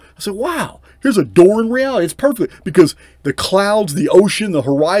door. I said, wow, here's a door in reality. It's perfect because the clouds, the ocean, the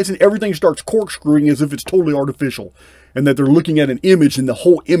horizon, everything starts corkscrewing as if it's totally artificial. And that they're looking at an image and the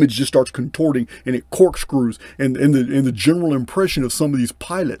whole image just starts contorting and it corkscrews. And the general impression of some of these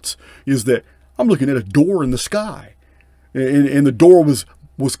pilots is that I'm looking at a door in the sky. And the door was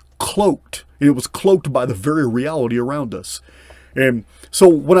cloaked. And it was cloaked by the very reality around us. And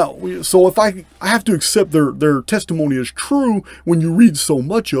so if I have to accept their testimony as true when you read so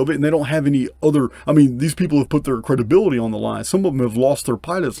much of it, and they don't have any other. I mean, these people have put their credibility on the line. Some of them have lost their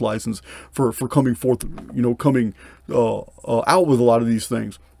pilot's license for coming forth, coming out with a lot of these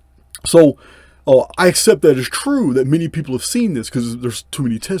things. So I accept that as true that many people have seen this because there's too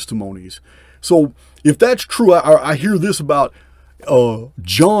many testimonies. So if that's true, I hear this about.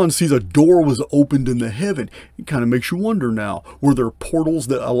 John sees a door was opened in the heaven. It kind of makes you wonder now, were there portals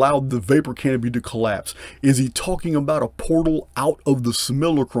that allowed the vapor canopy to collapse? Is he talking about a portal out of the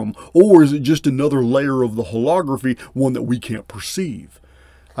simulacrum, or is it just another layer of the holography, one that we can't perceive?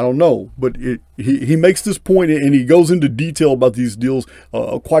 I don't know, but he makes this point and he goes into detail about these deals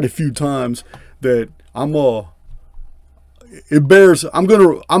quite a few times that it bears. I'm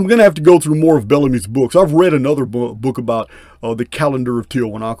gonna have to go through more of Bellamy's books. I've read another book about the calendar of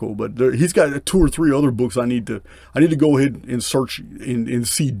Tiahuanaco, but he's got 2 or 3 other books I need to go ahead and search and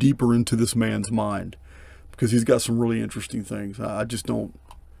see deeper into this man's mind, because he's got some really interesting things. I just don't.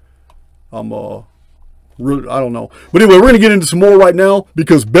 I don't know. But anyway, we're gonna get into some more right now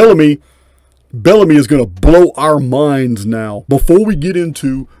because Bellamy is gonna blow our minds now. Before we get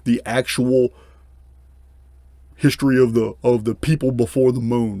into the actual history of the people before the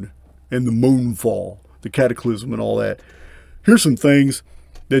moon and the moonfall, the cataclysm and all that. Here's some things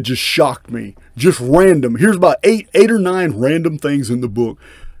that just shocked me. Just random. Here's about 8 or 9 random things in the book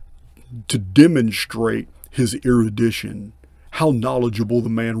to demonstrate his erudition, how knowledgeable the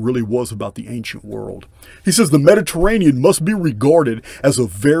man really was about the ancient world. He says the Mediterranean must be regarded as a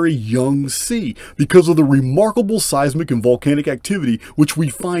very young sea because of the remarkable seismic and volcanic activity which we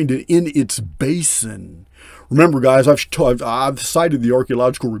find in its basin. Remember, guys, I've cited the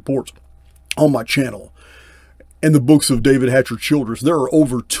archaeological reports on my channel and the books of David Hatcher Childress. There are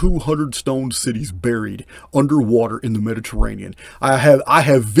over 200 stone cities buried underwater in the Mediterranean. I have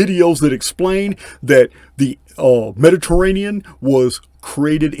videos that explain that the Mediterranean was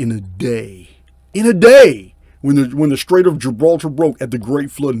created in a day. In a day! When the Strait of Gibraltar broke at the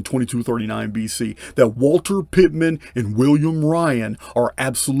Great Flood in 2239 BC, that Walter Pittman and William Ryan are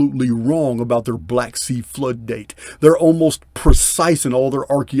absolutely wrong about their Black Sea flood date. They're almost precise in all their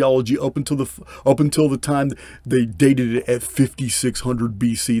archaeology up until the time they dated it at 5600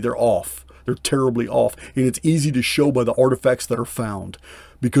 BC. They're off. They're terribly off, and it's easy to show by the artifacts that are found,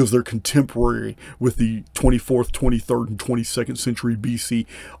 because they're contemporary with the 24th, 23rd, and 22nd century BC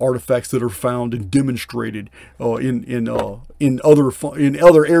artifacts that are found and demonstrated in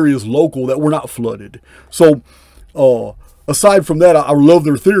other areas local that were not flooded. So aside from that, I love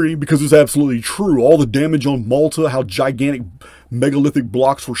their theory because it's absolutely true. All the damage on Malta, how gigantic megalithic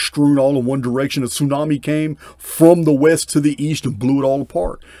blocks were strewn all in one direction. A tsunami came from the west to the east and blew it all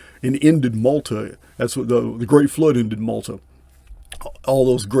apart and ended Malta. That's what the Great Flood ended Malta. All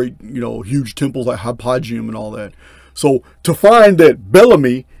those great, huge temples like Hypogeum and all that. So to find that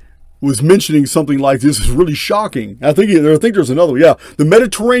Bellamy was mentioning something like this is really shocking. I think there's another. Yeah, the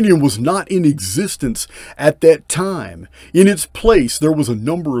Mediterranean was not in existence at that time. In its place, there was a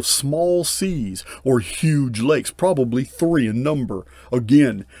number of small seas or huge lakes, probably 3 in number.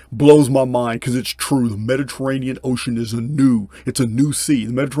 Again, blows my mind because it's true. The Mediterranean Ocean is a new sea.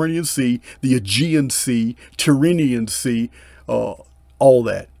 The Mediterranean Sea, the Aegean Sea, Tyrrhenian Sea, all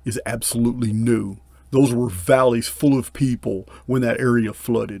that is absolutely new. Those were valleys full of people when that area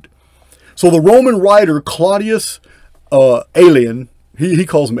flooded. So the Roman writer Claudius Aelian, he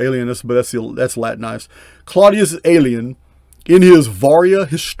calls him Alienus, but that's Latinized. Claudius Aelian, in his Varia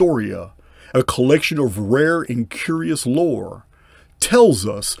Historia, a collection of rare and curious lore, tells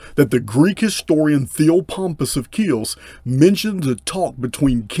us that the Greek historian Theopompus of Chios mentions a talk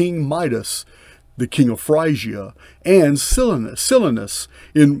between King Midas, the king of Phrygia, and Silenus,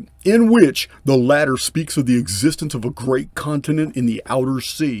 in which the latter speaks of the existence of a great continent in the outer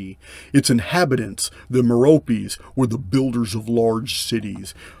sea. Its inhabitants, the Meropes, were the builders of large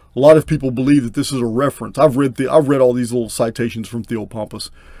cities. A lot of people believe that this is a reference. I've read all these little citations from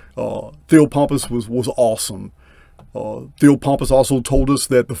Theopompus. Theopompus was awesome. Theopompus also told us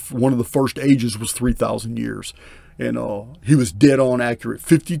that one of the first ages was 3,000 years. And he was dead on accurate.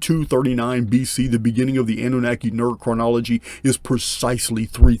 5239 BC, the beginning of the Anunnaki nerd chronology, is precisely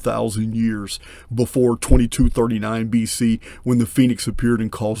 3,000 years before 2239 BC, when the Phoenix appeared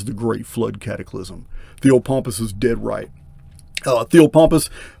and caused the Great Flood cataclysm. Theopompus is dead right. Theopompus,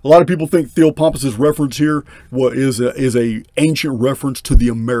 a lot of people think Theopompus's reference here is a ancient reference to the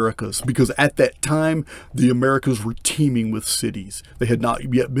Americas, because at that time the Americas were teeming with cities. They had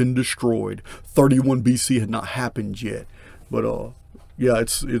not yet been destroyed. 31 BC had not happened yet. But yeah,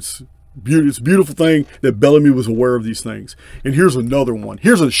 it's a beautiful thing that Bellamy was aware of these things. And here's another one.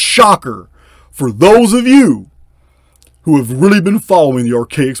 Here's a shocker for those of you who have really been following the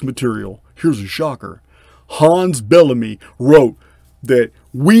Archaix material. Here's a shocker. Hans Bellamy wrote that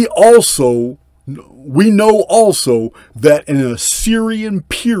we know also that an Assyrian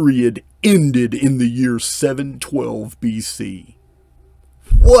period ended in the year 712 BC.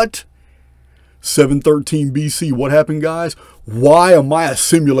 What? 713 BC. What happened, guys? Why am I a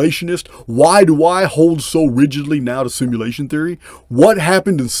simulationist? Why do I hold so rigidly now to simulation theory? What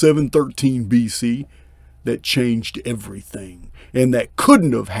happened in 713 BC that changed everything? And that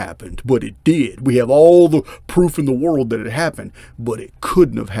couldn't have happened, but it did. We have all the proof in the world that it happened, but it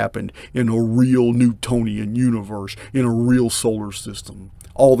couldn't have happened in a real Newtonian universe, in a real solar system.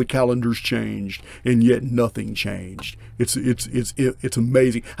 All the calendars changed, and yet nothing changed. It's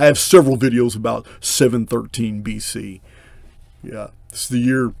amazing. I have several videos about 713 BC. Yeah, it's the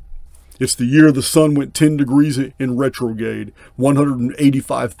year the sun went 10 degrees in retrograde.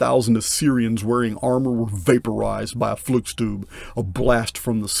 185,000 Assyrians wearing armor were vaporized by a flux tube, a blast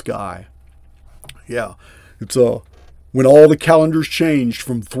from the sky. Yeah, it's when all the calendars changed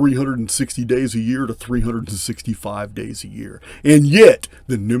from 360 days a year to 365 days a year. And yet,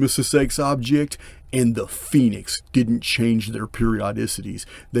 the Nemesis X object and the Phoenix didn't change their periodicities.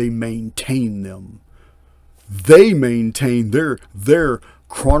 They maintained them. They maintained their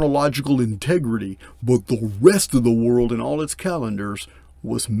chronological integrity, but the rest of the world and all its calendars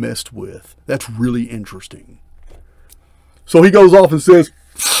was messed with. That's really interesting. So he goes off and says,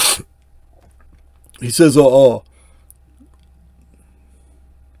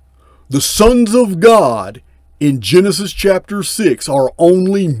 the sons of God in Genesis chapter 6 are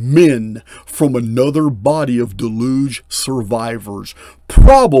only men from another body of deluge survivors,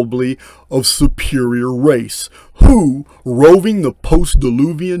 probably of superior race, who, roving the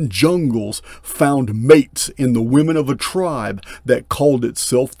post-diluvian jungles, found mates in the women of a tribe that called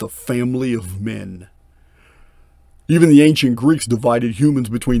itself the family of men. Even the ancient Greeks divided humans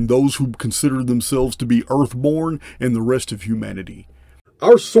between those who considered themselves to be earthborn and the rest of humanity.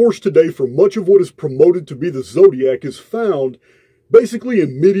 Our source today for much of what is promoted to be the zodiac is found basically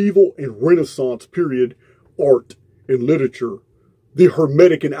in medieval and Renaissance period art and literature, the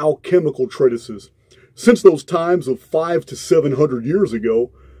Hermetic and alchemical treatises. Since those times of 500 to 700 years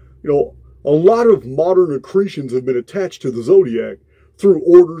ago, a lot of modern accretions have been attached to the zodiac through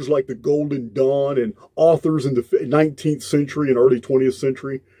orders like the Golden Dawn and authors in the 19th century and early 20th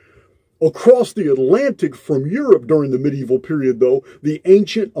century. Across the Atlantic from Europe during the medieval period, though, the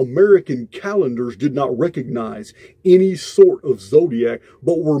ancient American calendars did not recognize any sort of zodiac,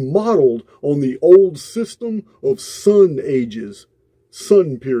 but were modeled on the old system of sun ages,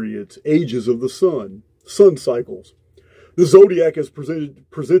 sun periods, ages of the sun cycles. The zodiac as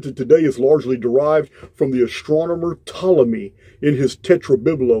presented today is largely derived from the astronomer Ptolemy in his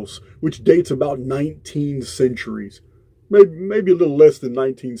Tetrabiblos, which dates about 19 centuries. Maybe a little less than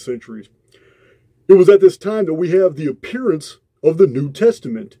 19 centuries. It was at this time that we have the appearance of the New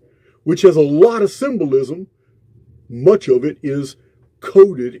Testament, which has a lot of symbolism. Much of it is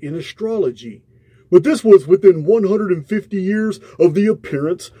coded in astrology. But this was within 150 years of the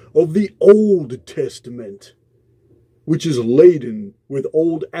appearance of the Old Testament, which is laden with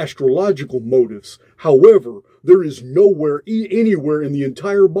old astrological motifs. However, there is nowhere, anywhere in the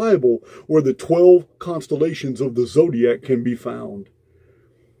entire Bible where the 12 constellations of the zodiac can be found.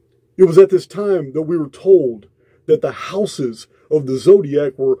 It was at this time that we were told that the houses of the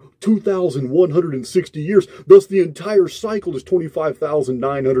zodiac were 2,160 years. Thus, the entire cycle is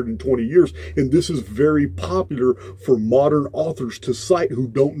 25,920 years. And this is very popular for modern authors to cite who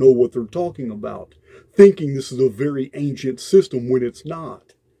don't know what they're talking about, thinking this is a very ancient system when it's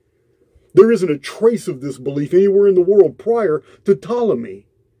not. There isn't a trace of this belief anywhere in the world prior to Ptolemy.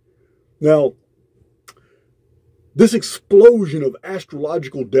 Now, this explosion of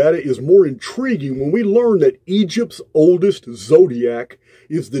astrological data is more intriguing when we learn that Egypt's oldest zodiac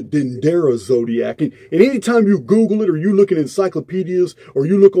is the Dendera zodiac. And anytime you Google it, or you look in encyclopedias, or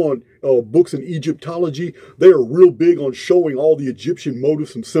you look on books in Egyptology, they are real big on showing all the Egyptian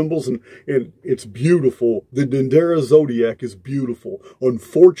motifs and symbols, and it's beautiful. The Dendera zodiac is beautiful.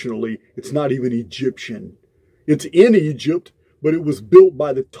 Unfortunately, it's not even Egyptian. It's in Egypt, but it was built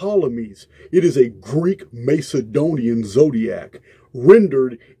by the Ptolemies. It is a Greek Macedonian zodiac,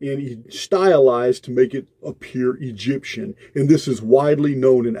 rendered and stylized to make it appear Egyptian. And this is widely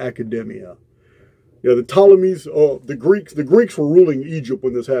known in academia. Yeah, the Ptolemies, the Greeks were ruling Egypt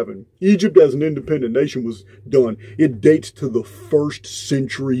when this happened. Egypt as an independent nation was done. It dates to the 1st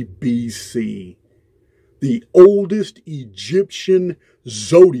century BC. The oldest Egyptian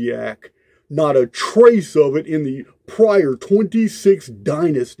zodiac, not a trace of it in the prior 26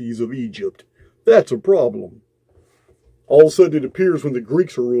 dynasties of Egypt. That's a problem. All of a sudden it appears when the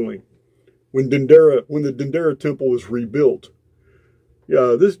Greeks are ruling, when the Dendera temple was rebuilt.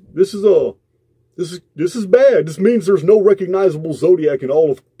 Yeah, this is bad. This means there's no recognizable zodiac in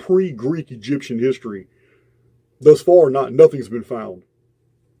all of pre-Greek Egyptian history. Thus far, nothing's been found.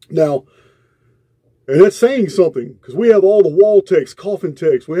 Now, and that's saying something, because we have all the wall text, coffin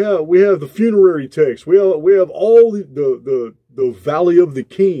text, we have the funerary text, we have all the Valley of the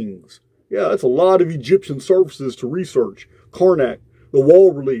Kings. Yeah, that's a lot of Egyptian surfaces to research. Karnak, the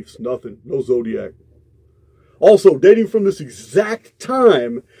wall reliefs, nothing, no zodiac. Also, dating from this exact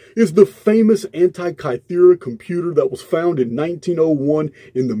time is the famous Antiquity computer that was found in 1901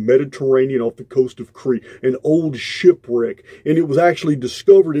 in the Mediterranean off the coast of Crete, an old shipwreck, and it was actually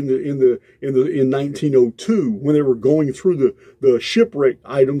discovered in 1902 when they were going through the shipwreck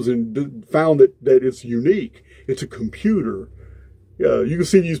items and found that it's unique. It's a computer. Yeah, you can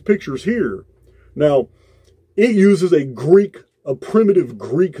see these pictures here. Now, it uses a primitive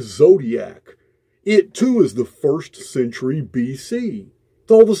Greek zodiac. It too is the 1st century BC.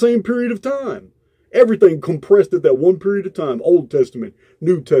 It's all the same period of time. Everything compressed at that one period of time. Old Testament,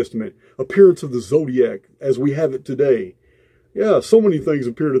 New Testament, appearance of the zodiac as we have it today. Yeah, so many things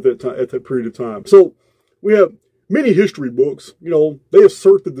appeared at that period of time. So we have many history books, they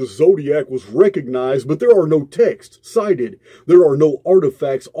assert that the zodiac was recognized, but there are no texts cited. There are no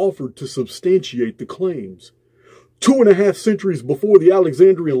artifacts offered to substantiate the claims. 2.5 centuries before the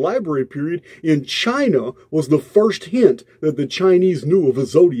Alexandrian Library period, in China was the first hint that the Chinese knew of a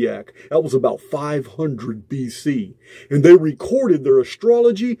zodiac. That was about 500 BC. And they recorded their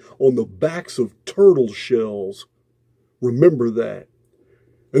astrology on the backs of turtle shells. Remember that.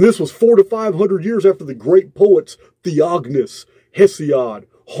 And this was 400 to 500 years after the great poets Theognis, Hesiod,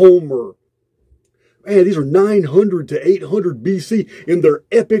 Homer. Man, these are 900 to 800 BC in their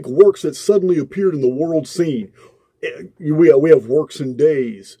epic works that suddenly appeared in the world scene. We have works in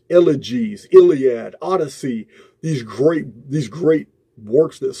days, elegies, Iliad, Odyssey, these great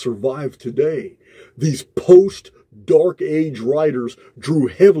works that survive today. These post-Dark Age writers drew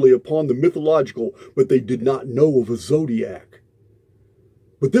heavily upon the mythological, but they did not know of a zodiac.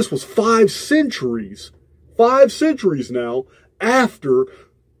 But this was 5 centuries now after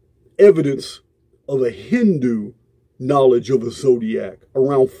evidence of a Hindu knowledge of a zodiac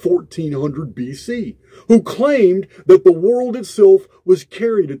around 1400 BC, who claimed that the world itself was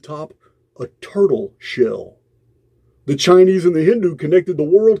carried atop a turtle shell. The Chinese and the Hindu connected the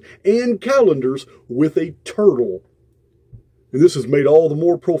world and calendars with a turtle. And this is made all the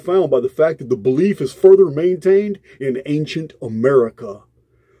more profound by the fact that the belief is further maintained in ancient America.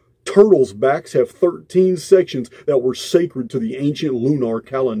 Turtles' backs have 13 sections that were sacred to the ancient lunar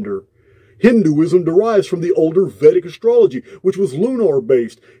calendar. Hinduism derives from the older Vedic astrology, which was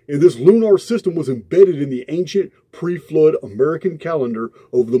lunar-based, and this lunar system was embedded in the ancient pre-flood American calendar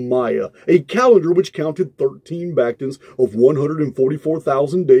of the Maya, a calendar which counted 13 Bactans of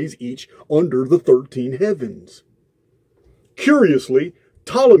 144,000 days each under the 13 heavens. Curiously,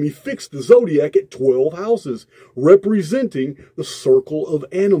 Ptolemy fixed the zodiac at 12 houses, representing the circle of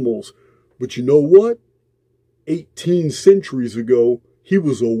animals. But you know what? 18 centuries ago, he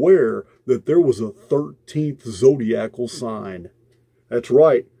was aware that there was a 13th zodiacal sign. That's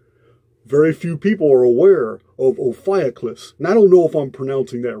right. Very few people are aware of Ophiuchus. And I don't know if I'm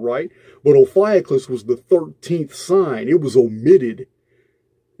pronouncing that right, but Ophiuchus was the 13th sign. It was omitted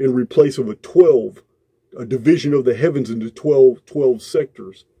in replace of a 12, a division of the heavens into 12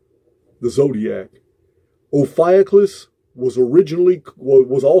 sectors, the zodiac. Ophiuchus was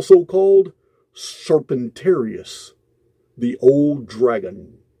also called Serpentarius, the old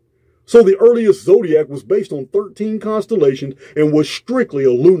dragon. So the earliest zodiac was based on 13 constellations and was strictly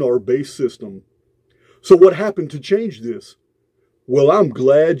a lunar-based system. So what happened to change this? Well, I'm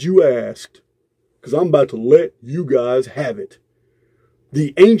glad you asked, because I'm about to let you guys have it.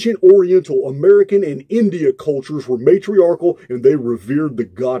 The ancient Oriental, American, and India cultures were matriarchal and they revered the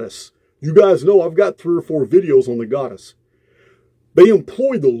goddess. You guys know I've got 3 or 4 videos on the goddess. They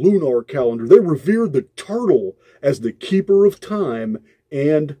employed the lunar calendar. They revered the turtle as the keeper of time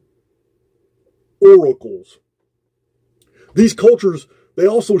and oracles. These cultures, they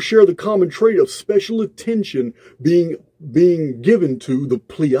also share the common trait of special attention being given to the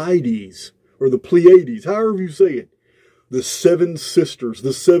Pleiades, or the Pleiades, however you say it. The 7 sisters,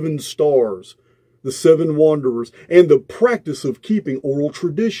 the 7 stars, the 7 wanderers, and the practice of keeping oral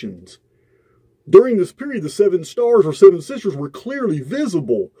traditions. During this period, the 7 stars or 7 sisters were clearly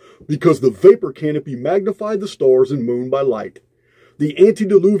visible because the vapor canopy magnified the stars and moon by light. The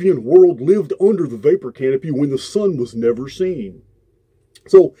antediluvian world lived under the vapor canopy when the sun was never seen.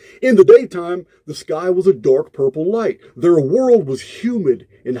 So, in the daytime, the sky was a dark purple light. Their world was humid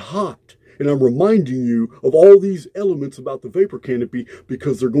and hot. And I'm reminding you of all these elements about the vapor canopy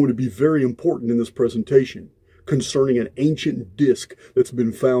because they're going to be very important in this presentation concerning an ancient disk that's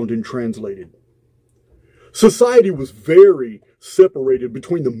been found and translated. Society was very separated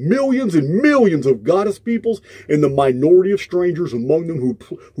between the millions and millions of goddess peoples and the minority of strangers among them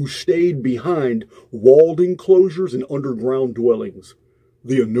who stayed behind walled enclosures and underground dwellings,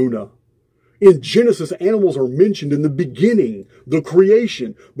 the Anunna. In Genesis, animals are mentioned in the beginning, the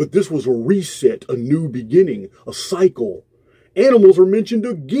creation, but this was a reset, a new beginning, a cycle. Animals are mentioned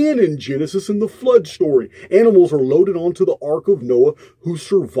again in Genesis in the flood story. Animals are loaded onto the Ark of Noah, who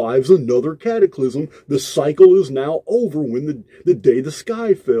survives another cataclysm. The cycle is now over when the day the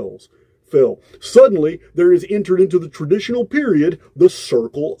sky fell. Suddenly, there is entered into the traditional period, the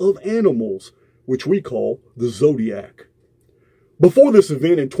circle of animals, which we call the zodiac. Before this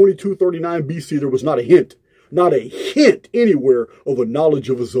event in 2239 BC, there was not a hint anywhere of a knowledge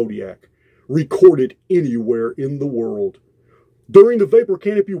of a zodiac, recorded anywhere in the world. During the vapor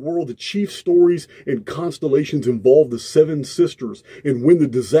canopy world, the chief stories and constellations involved the 7 sisters, and when the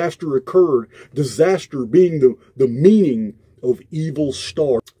disaster occurred, disaster being the meaning of evil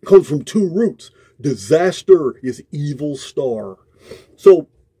star, comes from 2 roots. Disaster is evil star. So,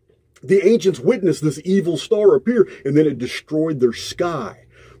 the ancients witnessed this evil star appear, and then it destroyed their sky.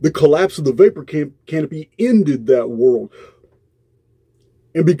 The collapse of the vapor canopy ended that world.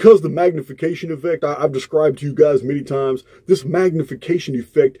 And because the magnification effect, I've described to you guys many times, this magnification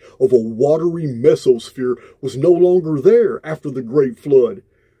effect of a watery mesosphere was no longer there after the Great Flood.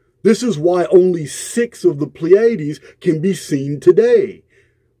 This is why only 6 of the Pleiades can be seen today.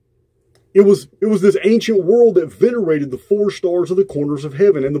 It was this ancient world that venerated the 4 stars of the corners of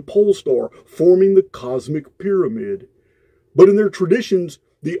heaven and the pole star, forming the cosmic pyramid. But in their traditions,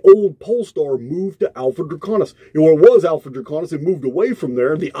 the old pole star moved to Alpha Draconis. And when it was Alpha Draconis, it moved away from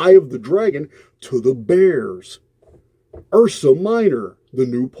there, the eye of the dragon, to the bears. Ursa Minor, the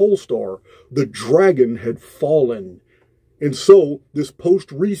new pole star. The dragon had fallen. And so, this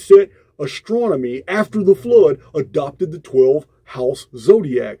post-reset astronomy after the flood adopted the 12-house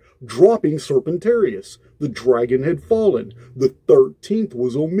zodiac, dropping Serpentarius. The dragon had fallen. The 13th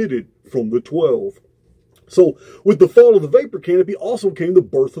was omitted from the 12. So, with the fall of the vapor canopy also came the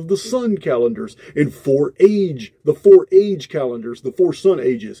birth of the sun calendars and the 4 age calendars, the 4 sun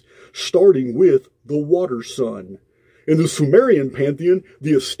ages, starting with the water sun. In the Sumerian pantheon,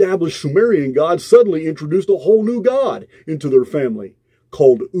 the established Sumerian gods suddenly introduced a whole new god into their family,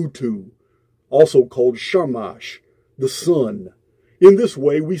 called Utu, also called Shamash, the sun. In this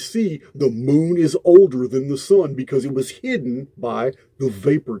way, we see the moon is older than the sun because it was hidden by the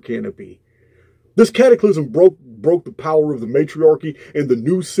vapor canopy. This cataclysm broke the power of the matriarchy, and the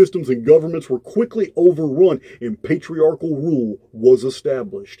new systems and governments were quickly overrun, and patriarchal rule was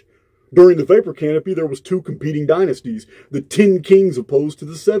established. During the vapor canopy, there was 2 competing dynasties, the 10 kings opposed to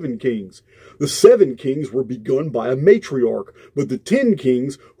the 7 kings. The 7 kings were begun by a matriarch, but the 10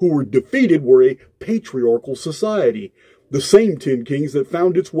 kings who were defeated were a patriarchal society. The same 10 kings that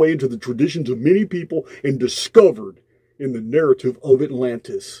found its way into the traditions of many people and discovered in the narrative of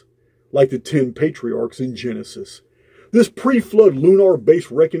Atlantis, like the 10 patriarchs in Genesis. This pre-flood lunar-based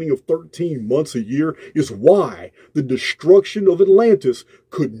reckoning of 13 months a year is why the destruction of Atlantis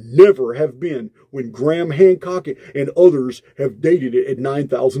could never have been when Graham Hancock and others have dated it at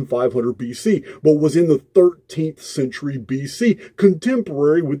 9,500 BC, but was in the 13th century BC,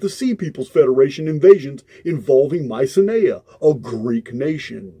 contemporary with the Sea Peoples Federation invasions involving Mycenae, a Greek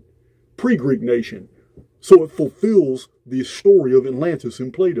nation, pre-Greek nation. So it fulfills the story of Atlantis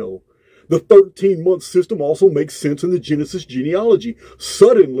in Plato. The 13-month system also makes sense in the Genesis genealogy.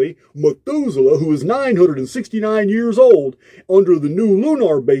 Suddenly, Methuselah, who is 969 years old, under the new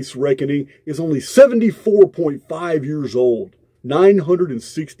lunar-based reckoning, is only 74.5 years old.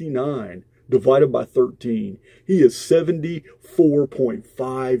 969 divided by 13. He is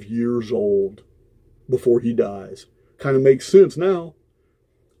 74.5 years old before he dies. Kind of makes sense now.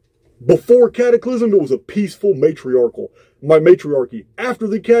 Before Cataclysm, it was a peaceful matriarchy. After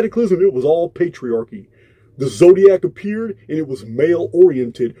the Cataclysm, it was all patriarchy. The Zodiac appeared, and it was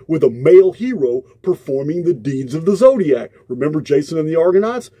male-oriented, with a male hero performing the deeds of the Zodiac. Remember Jason and the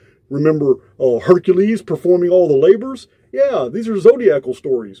Argonauts? Remember Hercules performing all the labors? Yeah, these are Zodiacal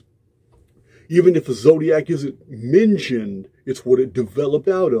stories. Even if the Zodiac isn't mentioned, it's what it developed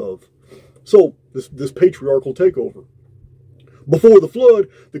out of. So, this patriarchal takeover. Before the flood,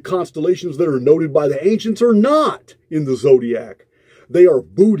 the constellations that are noted by the ancients are not in the Zodiac. They are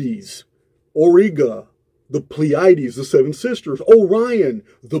Bootes, Auriga, the Pleiades, the Seven Sisters, Orion,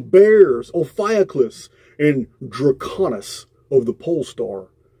 the Bears, Ophiuchus, and Draconis of the Pole Star.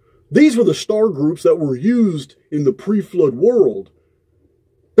 These were the star groups that were used in the pre-flood world.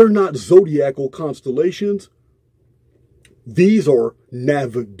 They're not zodiacal constellations. These are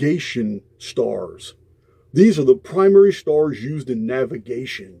navigation stars. These are the primary stars used in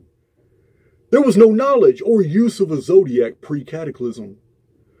navigation. There was no knowledge or use of a zodiac pre-cataclysm.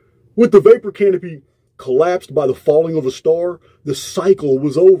 With the vapor canopy collapsed by the falling of a star, the cycle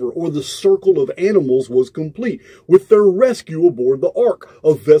was over, or the circle of animals was complete, with their rescue aboard the Ark,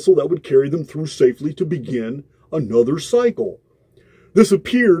 a vessel that would carry them through safely to begin another cycle. This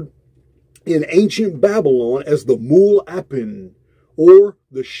appeared in ancient Babylon as the Mul-Apin, or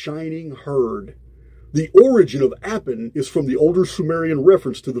the Shining Herd. The origin of Apin is from the older Sumerian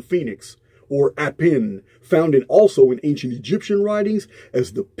reference to the phoenix, or Apin, found also in ancient Egyptian writings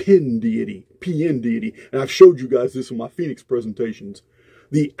as the PN deity, and I've showed you guys this in my phoenix presentations.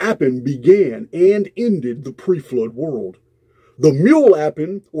 The Apin began and ended the pre-flood world. The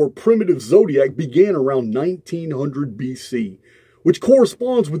Mul-Apin, or primitive zodiac, began around 1900 BC, which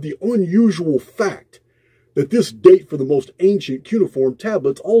corresponds with the unusual fact that this date for the most ancient cuneiform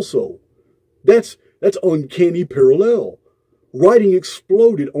tablets also. That's uncanny parallel. Writing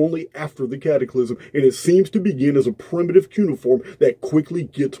exploded only after the cataclysm, and it seems to begin as a primitive cuneiform that quickly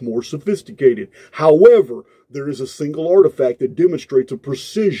gets more sophisticated. However, there is a single artifact that demonstrates a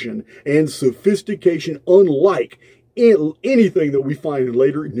precision and sophistication unlike anything that we find in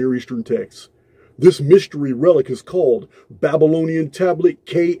later Near Eastern texts. This mystery relic is called Babylonian Tablet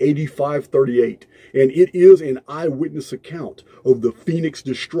K8538, and it is an eyewitness account of the Phoenix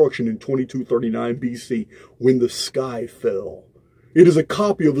destruction in 2239 BC when the sky fell. It is a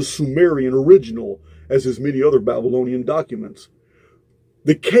copy of the Sumerian original, as is many other Babylonian documents.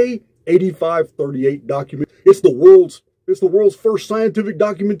 The K8538 document, it's the world's first scientific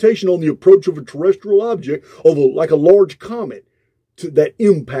documentation on the approach of a terrestrial object like a large comet that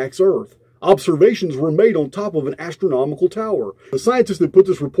impacts Earth. Observations were made on top of an astronomical tower. The scientists that put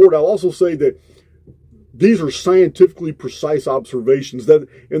this report out also say that these are scientifically precise observations, and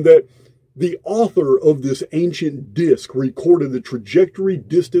that the author of this ancient disk recorded the trajectory,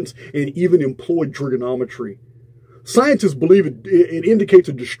 distance, and even employed trigonometry. Scientists believe it indicates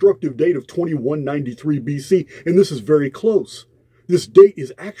a destructive date of 2193 BC, and this is very close. This date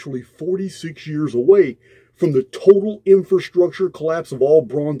is actually 46 years away from the total infrastructure collapse of all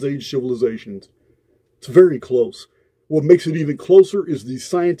Bronze Age civilizations. It's very close. What makes it even closer is the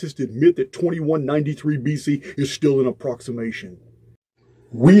scientists admit that 2193 BC is still an approximation.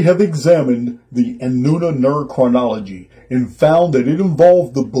 We have examined the Anunna chronology and found that it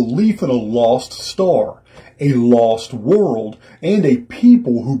involved the belief in a lost star, a lost world, and a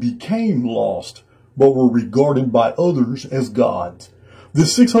people who became lost, but were regarded by others as gods. The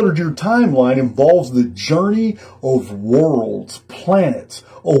 600-year timeline involves the journey of worlds, planets,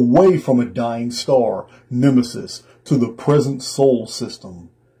 away from a dying star, Nemesis, to the present Sol system.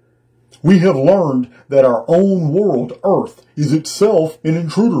 We have learned that our own world, Earth, is itself an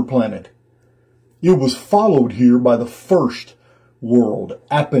intruder planet. It was followed here by the first world,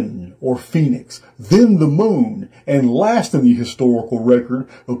 Apin, or Phoenix, then the Moon, and last in the historical record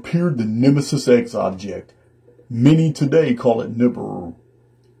appeared the Nemesis X object. Many today call it Nibiru.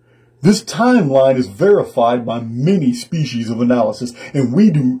 This timeline is verified by many species of analysis, and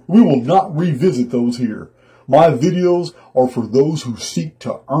we will not revisit those here. My videos are for those who seek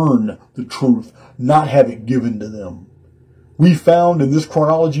to earn the truth, not have it given to them. We found in this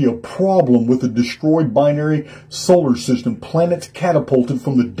chronology a problem with the destroyed binary solar system, planets catapulted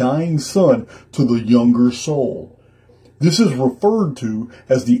from the dying sun to the younger Sol. This is referred to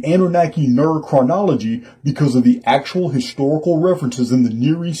as the Anunnaki Nur chronology because of the actual historical references in the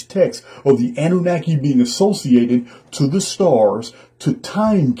Near East texts of the Anunnaki being associated to the stars, to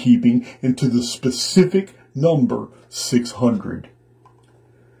timekeeping, and to the specific number 600.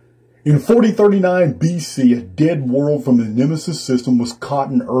 In 4039 BC, a dead world from the Nemesis system was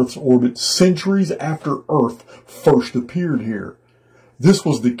caught in Earth's orbit centuries after Earth first appeared here. This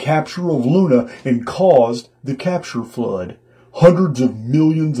was the capture of Luna and caused the capture flood. Hundreds of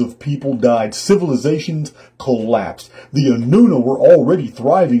millions of people died. Civilizations collapsed. The Anunna were already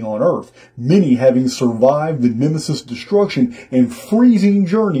thriving on Earth, many having survived the Nemesis destruction and freezing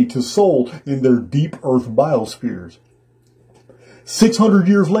journey to Sol in their deep Earth biospheres. 600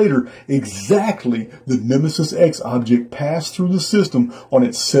 years later, exactly, the Nemesis X object passed through the system on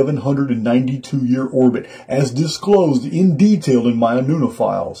its 792-year orbit, as disclosed in detail in my Anunna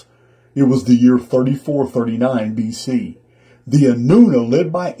files. It was the year 3439 BC. The Anunna,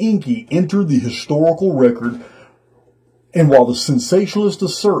 led by Enki, entered the historical record, and while the sensationalists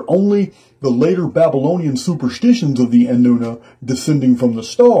assert only the later Babylonian superstitions of the Anunna descending from the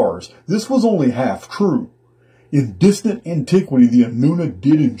stars, this was only half true. In distant antiquity, the Anunna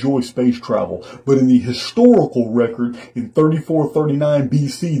did enjoy space travel, but in the historical record, in 3439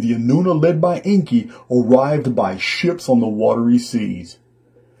 BC, the Anunna, led by Enki, arrived by ships on the watery seas.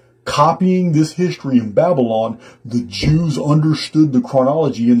 Copying this history in Babylon, the Jews understood the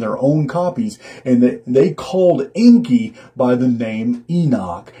chronology in their own copies, and they called Enki by the name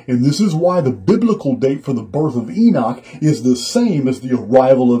Enoch. And this is why the biblical date for the birth of Enoch is the same as the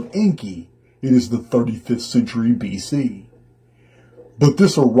arrival of Enki. It is the 35th century BC. But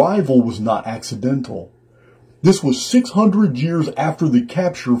this arrival was not accidental. This was 600 years after the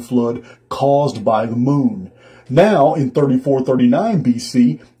capture flood caused by the moon. Now, in 3439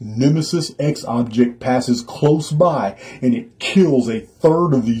 BC, Nemesis X object passes close by and it kills a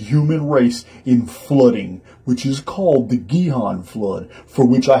third of the human race in flooding, which is called the Giza flood, for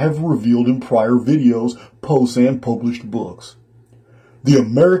which I have revealed in prior videos, posts, and published books. The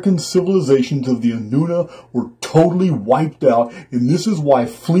American civilizations of the Anunna were totally wiped out, and this is why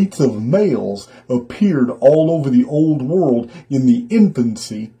fleets of males appeared all over the old world in the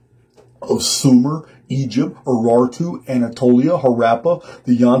infancy of Sumer, Egypt, Urartu, Anatolia, Harappa,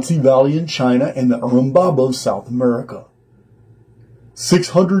 the Yangtze Valley in China, and the Urubamba of South America.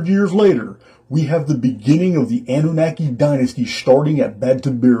 600 years later, we have the beginning of the Anunnaki dynasty starting at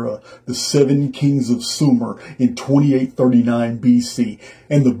Badtabira, the 7 kings of Sumer, in 2839 BC,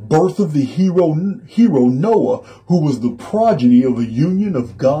 and the birth of the hero Noah, who was the progeny of a union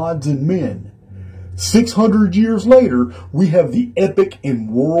of gods and men. 600 years later, we have the epic and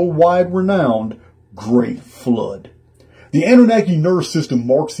worldwide renowned Great Flood. The Anunnaki Nur system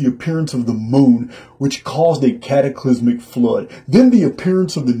marks the appearance of the moon, which caused a cataclysmic flood. Then the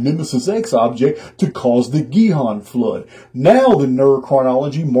appearance of the Nemesis X object to cause the Giza flood. Now the Nur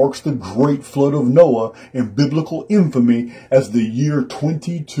chronology marks the Great Flood of Noah in biblical infamy as the year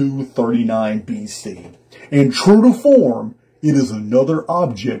 2239 BC. And true to form, it is another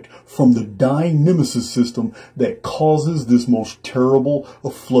object from the dying Nemesis system that causes this most terrible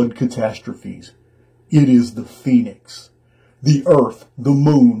of flood catastrophes. It is the Phoenix. The Earth, the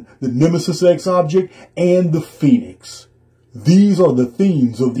Moon, the Nemesis X object, and the Phoenix. These are the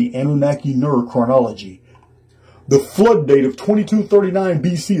themes of the Anunnaki Nur chronology. The flood date of 2239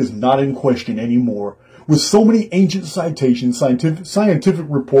 BC is not in question anymore. With so many ancient citations, scientific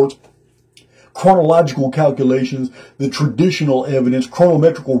reports, chronological calculations, the traditional evidence,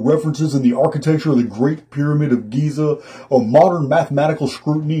 chronometrical references in the architecture of the Great Pyramid of Giza, or modern mathematical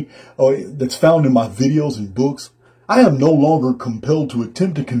scrutiny that's found in my videos and books, I am no longer compelled to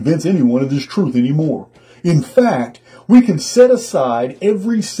attempt to convince anyone of this truth anymore. In fact, we can set aside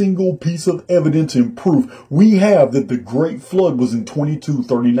every single piece of evidence and proof we have that the Great Flood was in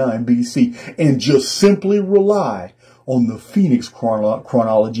 2239 BC and just simply rely on the Phoenix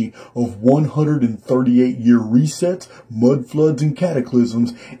chronology of 138-year resets, mud floods, and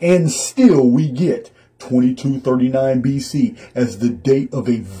cataclysms, and still we get 2239 BC as the date of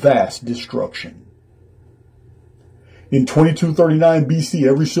a vast destruction. In 2239 BC,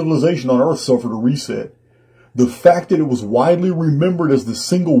 every civilization on Earth suffered a reset. The fact that it was widely remembered as the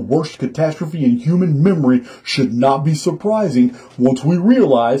single worst catastrophe in human memory should not be surprising once we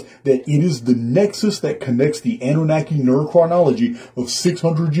realize that it is the nexus that connects the Anunnaki Nur chronology of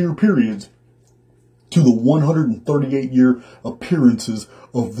 600-year periods to the 138-year appearances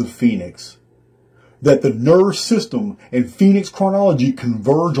of the Phoenix. That the Nur system and Phoenix chronology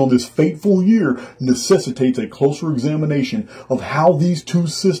converge on this fateful year necessitates a closer examination of how these two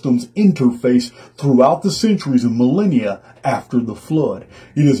systems interface throughout the centuries and millennia after the flood.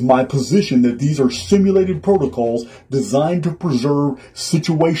 It is my position that these are simulated protocols designed to preserve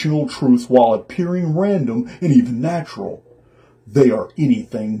situational truths while appearing random and even natural. They are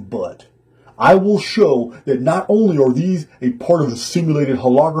anything but. I will show that not only are these a part of the simulated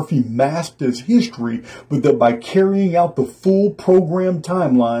holography masked as history, but that by carrying out the full program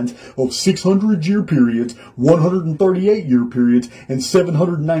timelines of 600-year periods, 138-year periods, and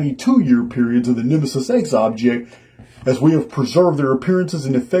 792-year periods of the Nemesis X object, as we have preserved their appearances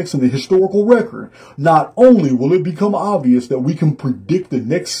and effects in the historical record, not only will it become obvious that we can predict the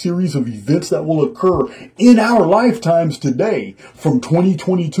next series of events that will occur in our lifetimes today from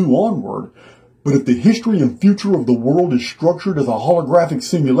 2022 onward, but if the history and future of the world is structured as a holographic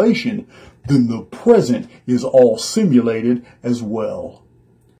simulation, then the present is all simulated as well.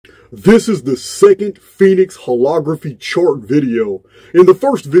 This is the second Phoenix holography chart video. In the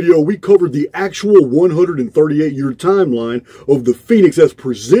first video, we covered the actual 138-year timeline of the Phoenix as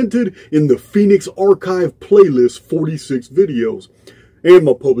presented in the Phoenix Archive playlist 46 videos and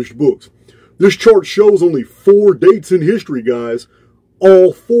my published books. This chart shows only 4 dates in history, guys.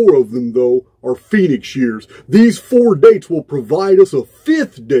 All 4 of them, though, are Phoenix years. These 4 dates will provide us a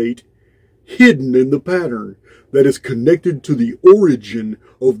 5th date hidden in the pattern that is connected to the origin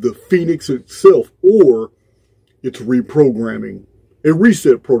of the Phoenix itself, or its reprogramming, a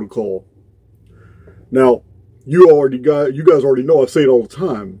reset protocol. Now, you guys already know, I say it all the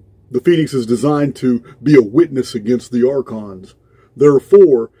time, the Phoenix is designed to be a witness against the Archons.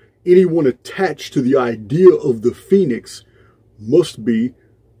 Therefore, anyone attached to the idea of the Phoenix must be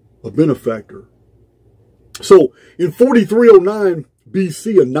a benefactor. So, in 4309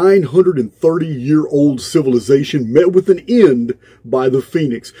 BC, a 930-year-old civilization met with an end by the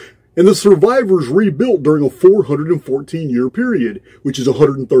Phoenix, and the survivors rebuilt during a 414-year period, which is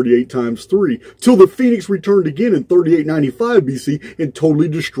 138 times 3, till the Phoenix returned again in 3895 BC and totally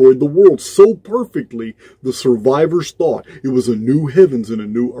destroyed the world so perfectly the survivors thought it was a new heavens and a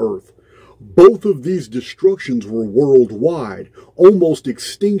new earth. Both of these destructions were worldwide, almost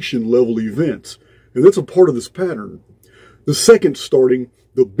extinction-level events, and that's a part of this pattern. The second starting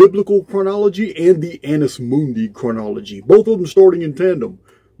the biblical chronology and the Annus Mundi chronology, both of them starting in tandem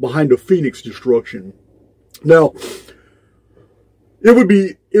behind a Phoenix destruction. Now, it would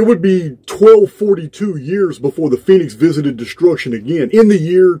be 1242 years before the Phoenix visited destruction again, in the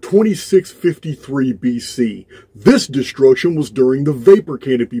year 2653 BC. This destruction was during the vapor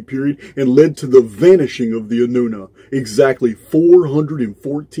canopy period and led to the vanishing of the Anunna. Exactly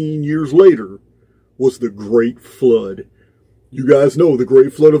 414 years later was the Great Flood. You guys know the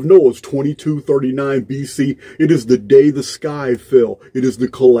Great Flood of Noah is 2239 BC. It is the day the sky fell. It is the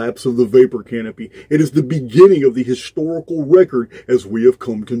collapse of the vapor canopy. It is the beginning of the historical record as we have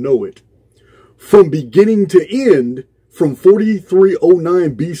come to know it. From beginning to end, from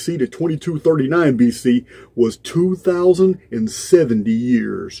 4309 BC to 2239 BC, was 2,070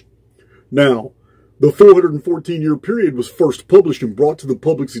 years. Now, the 414-year period was first published and brought to the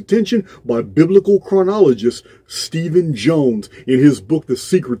public's attention by biblical chronologist Stephen Jones in his book, The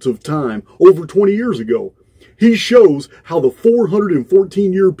Secrets of Time, over 20 years ago. He shows how the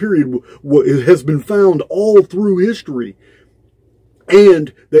 414-year period has been found all through history,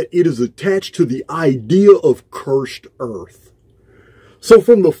 and that it is attached to the idea of cursed earth. So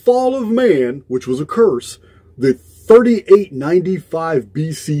from the fall of man, which was a curse, the 3895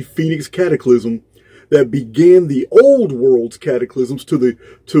 BC Phoenix cataclysm that began the old world's cataclysms to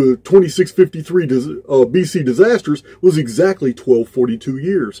 2653 BC disasters was exactly 1242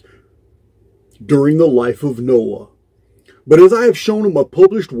 years during the life of Noah. But as I have shown in my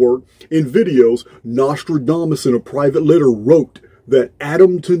published work in videos, Nostradamus in a private letter wrote that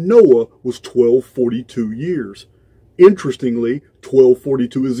Adam to Noah was 1242 years. Interestingly,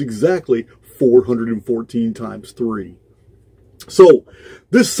 1242 is exactly 414 times 3. So,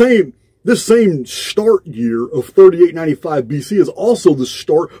 this same start year of 3895 BC is also the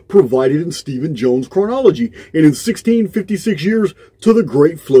start provided in Stephen Jones' chronology, and in 1656 years to the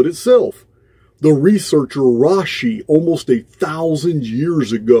Great Flood itself. The researcher Rashi, almost 1,000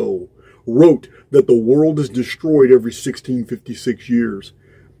 years ago, wrote that the world is destroyed every 1656 years.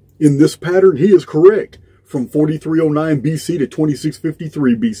 In this pattern, he is correct. From 4309 BC to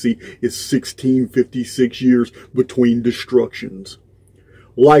 2653 BC is 1656 years between destructions.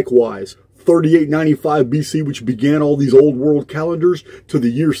 Likewise, 3895 BC, which began all these old world calendars, to the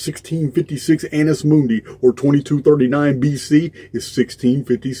year 1656 Annus Mundi, or 2239 BC, is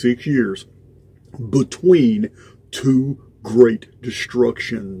 1656 years. between two great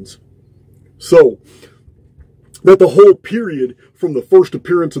destructions. So, that the whole period from the first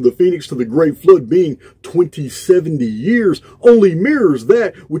appearance of the Phoenix to the Great Flood being 2070 years only mirrors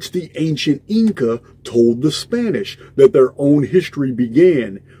that which the ancient Inca told the Spanish, that their own history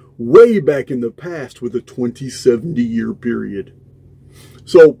began way back in the past with a 2070-year period.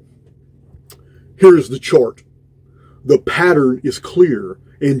 So, here's the chart. The pattern is clear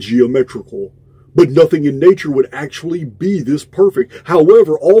and geometrical, but nothing in nature would actually be this perfect.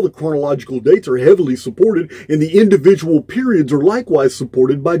 However, all the chronological dates are heavily supported, and the individual periods are likewise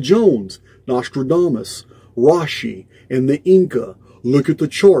supported by Jones, Nostradamus, Rashi, and the Inca. Look at the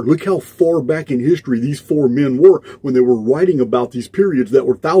chart. Look how far back in history these four men were when they were writing about these periods that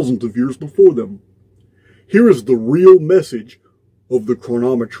were thousands of years before them. Here is the real message of the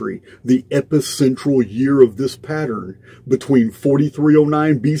chronometry, the epicentral year of this pattern, between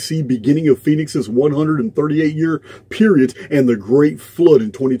 4309 BC, beginning of Phoenix's 138-year periods, and the Great Flood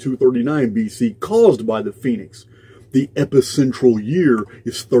in 2239 BC, caused by the Phoenix. The epicentral year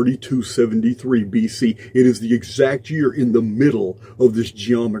is 3273 BC. It is the exact year in the middle of this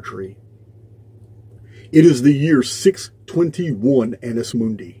geometry. It is the year 621 Annus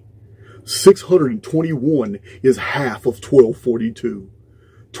Mundi. 621 is half of 1242.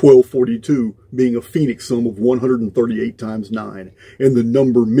 1242 being a Phoenix sum of 138 times 9, and the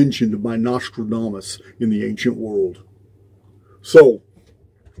number mentioned by Nostradamus in the ancient world. So,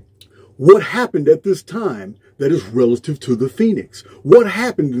 what happened at this time that is relative to the Phoenix? What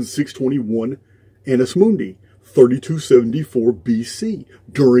happened in 621 Annus Mundi, 3274 BC,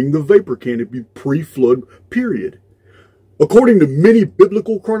 during the vapor canopy pre-flood period? According to many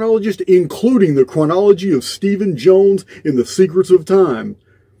biblical chronologists, including the chronology of Stephen Jones in The Secrets of Time,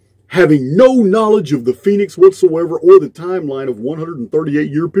 having no knowledge of the Phoenix whatsoever or the timeline of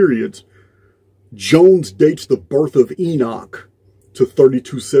 138-year periods, Jones dates the birth of Enoch to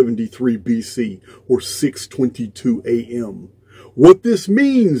 3273 BC, or 6:22 a.m. What this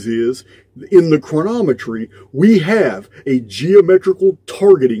means is, in the chronometry, we have a geometrical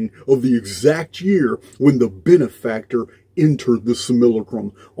targeting of the exact year when the benefactor entered the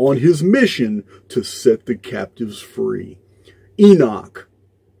simulacrum on his mission to set the captives free. Enoch,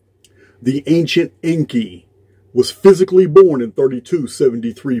 the ancient Enki, was physically born in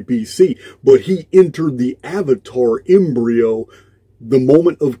 3273 BC, but he entered the avatar embryo, the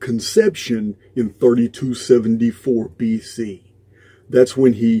moment of conception, in 3274 BC. That's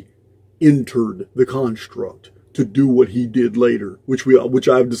when he entered the construct to do what he did later, which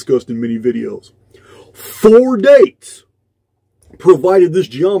I've discussed in many videos. 4 dates provided this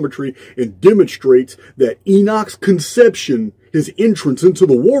geometry and demonstrates that Enoch's conception, his entrance into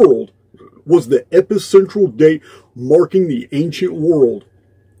the world, was the epicentral date marking the ancient world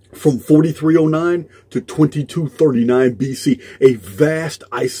from 4309 to 2239 BC, a vast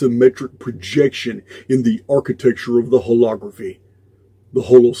isometric projection in the architecture of the holography, the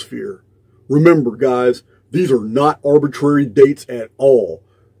holosphere. Remember, guys, these are not arbitrary dates at all,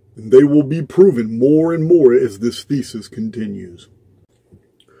 and they will be proven more and more as this thesis continues.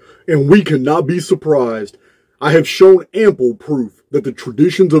 And we cannot be surprised. I have shown ample proof that the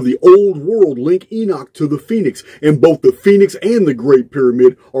traditions of the old world link Enoch to the Phoenix, and both the Phoenix and the Great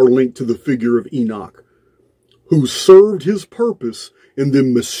Pyramid are linked to the figure of Enoch, who served his purpose and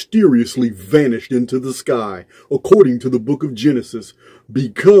then mysteriously vanished into the sky, according to the book of Genesis,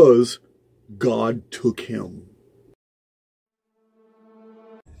 because God took him.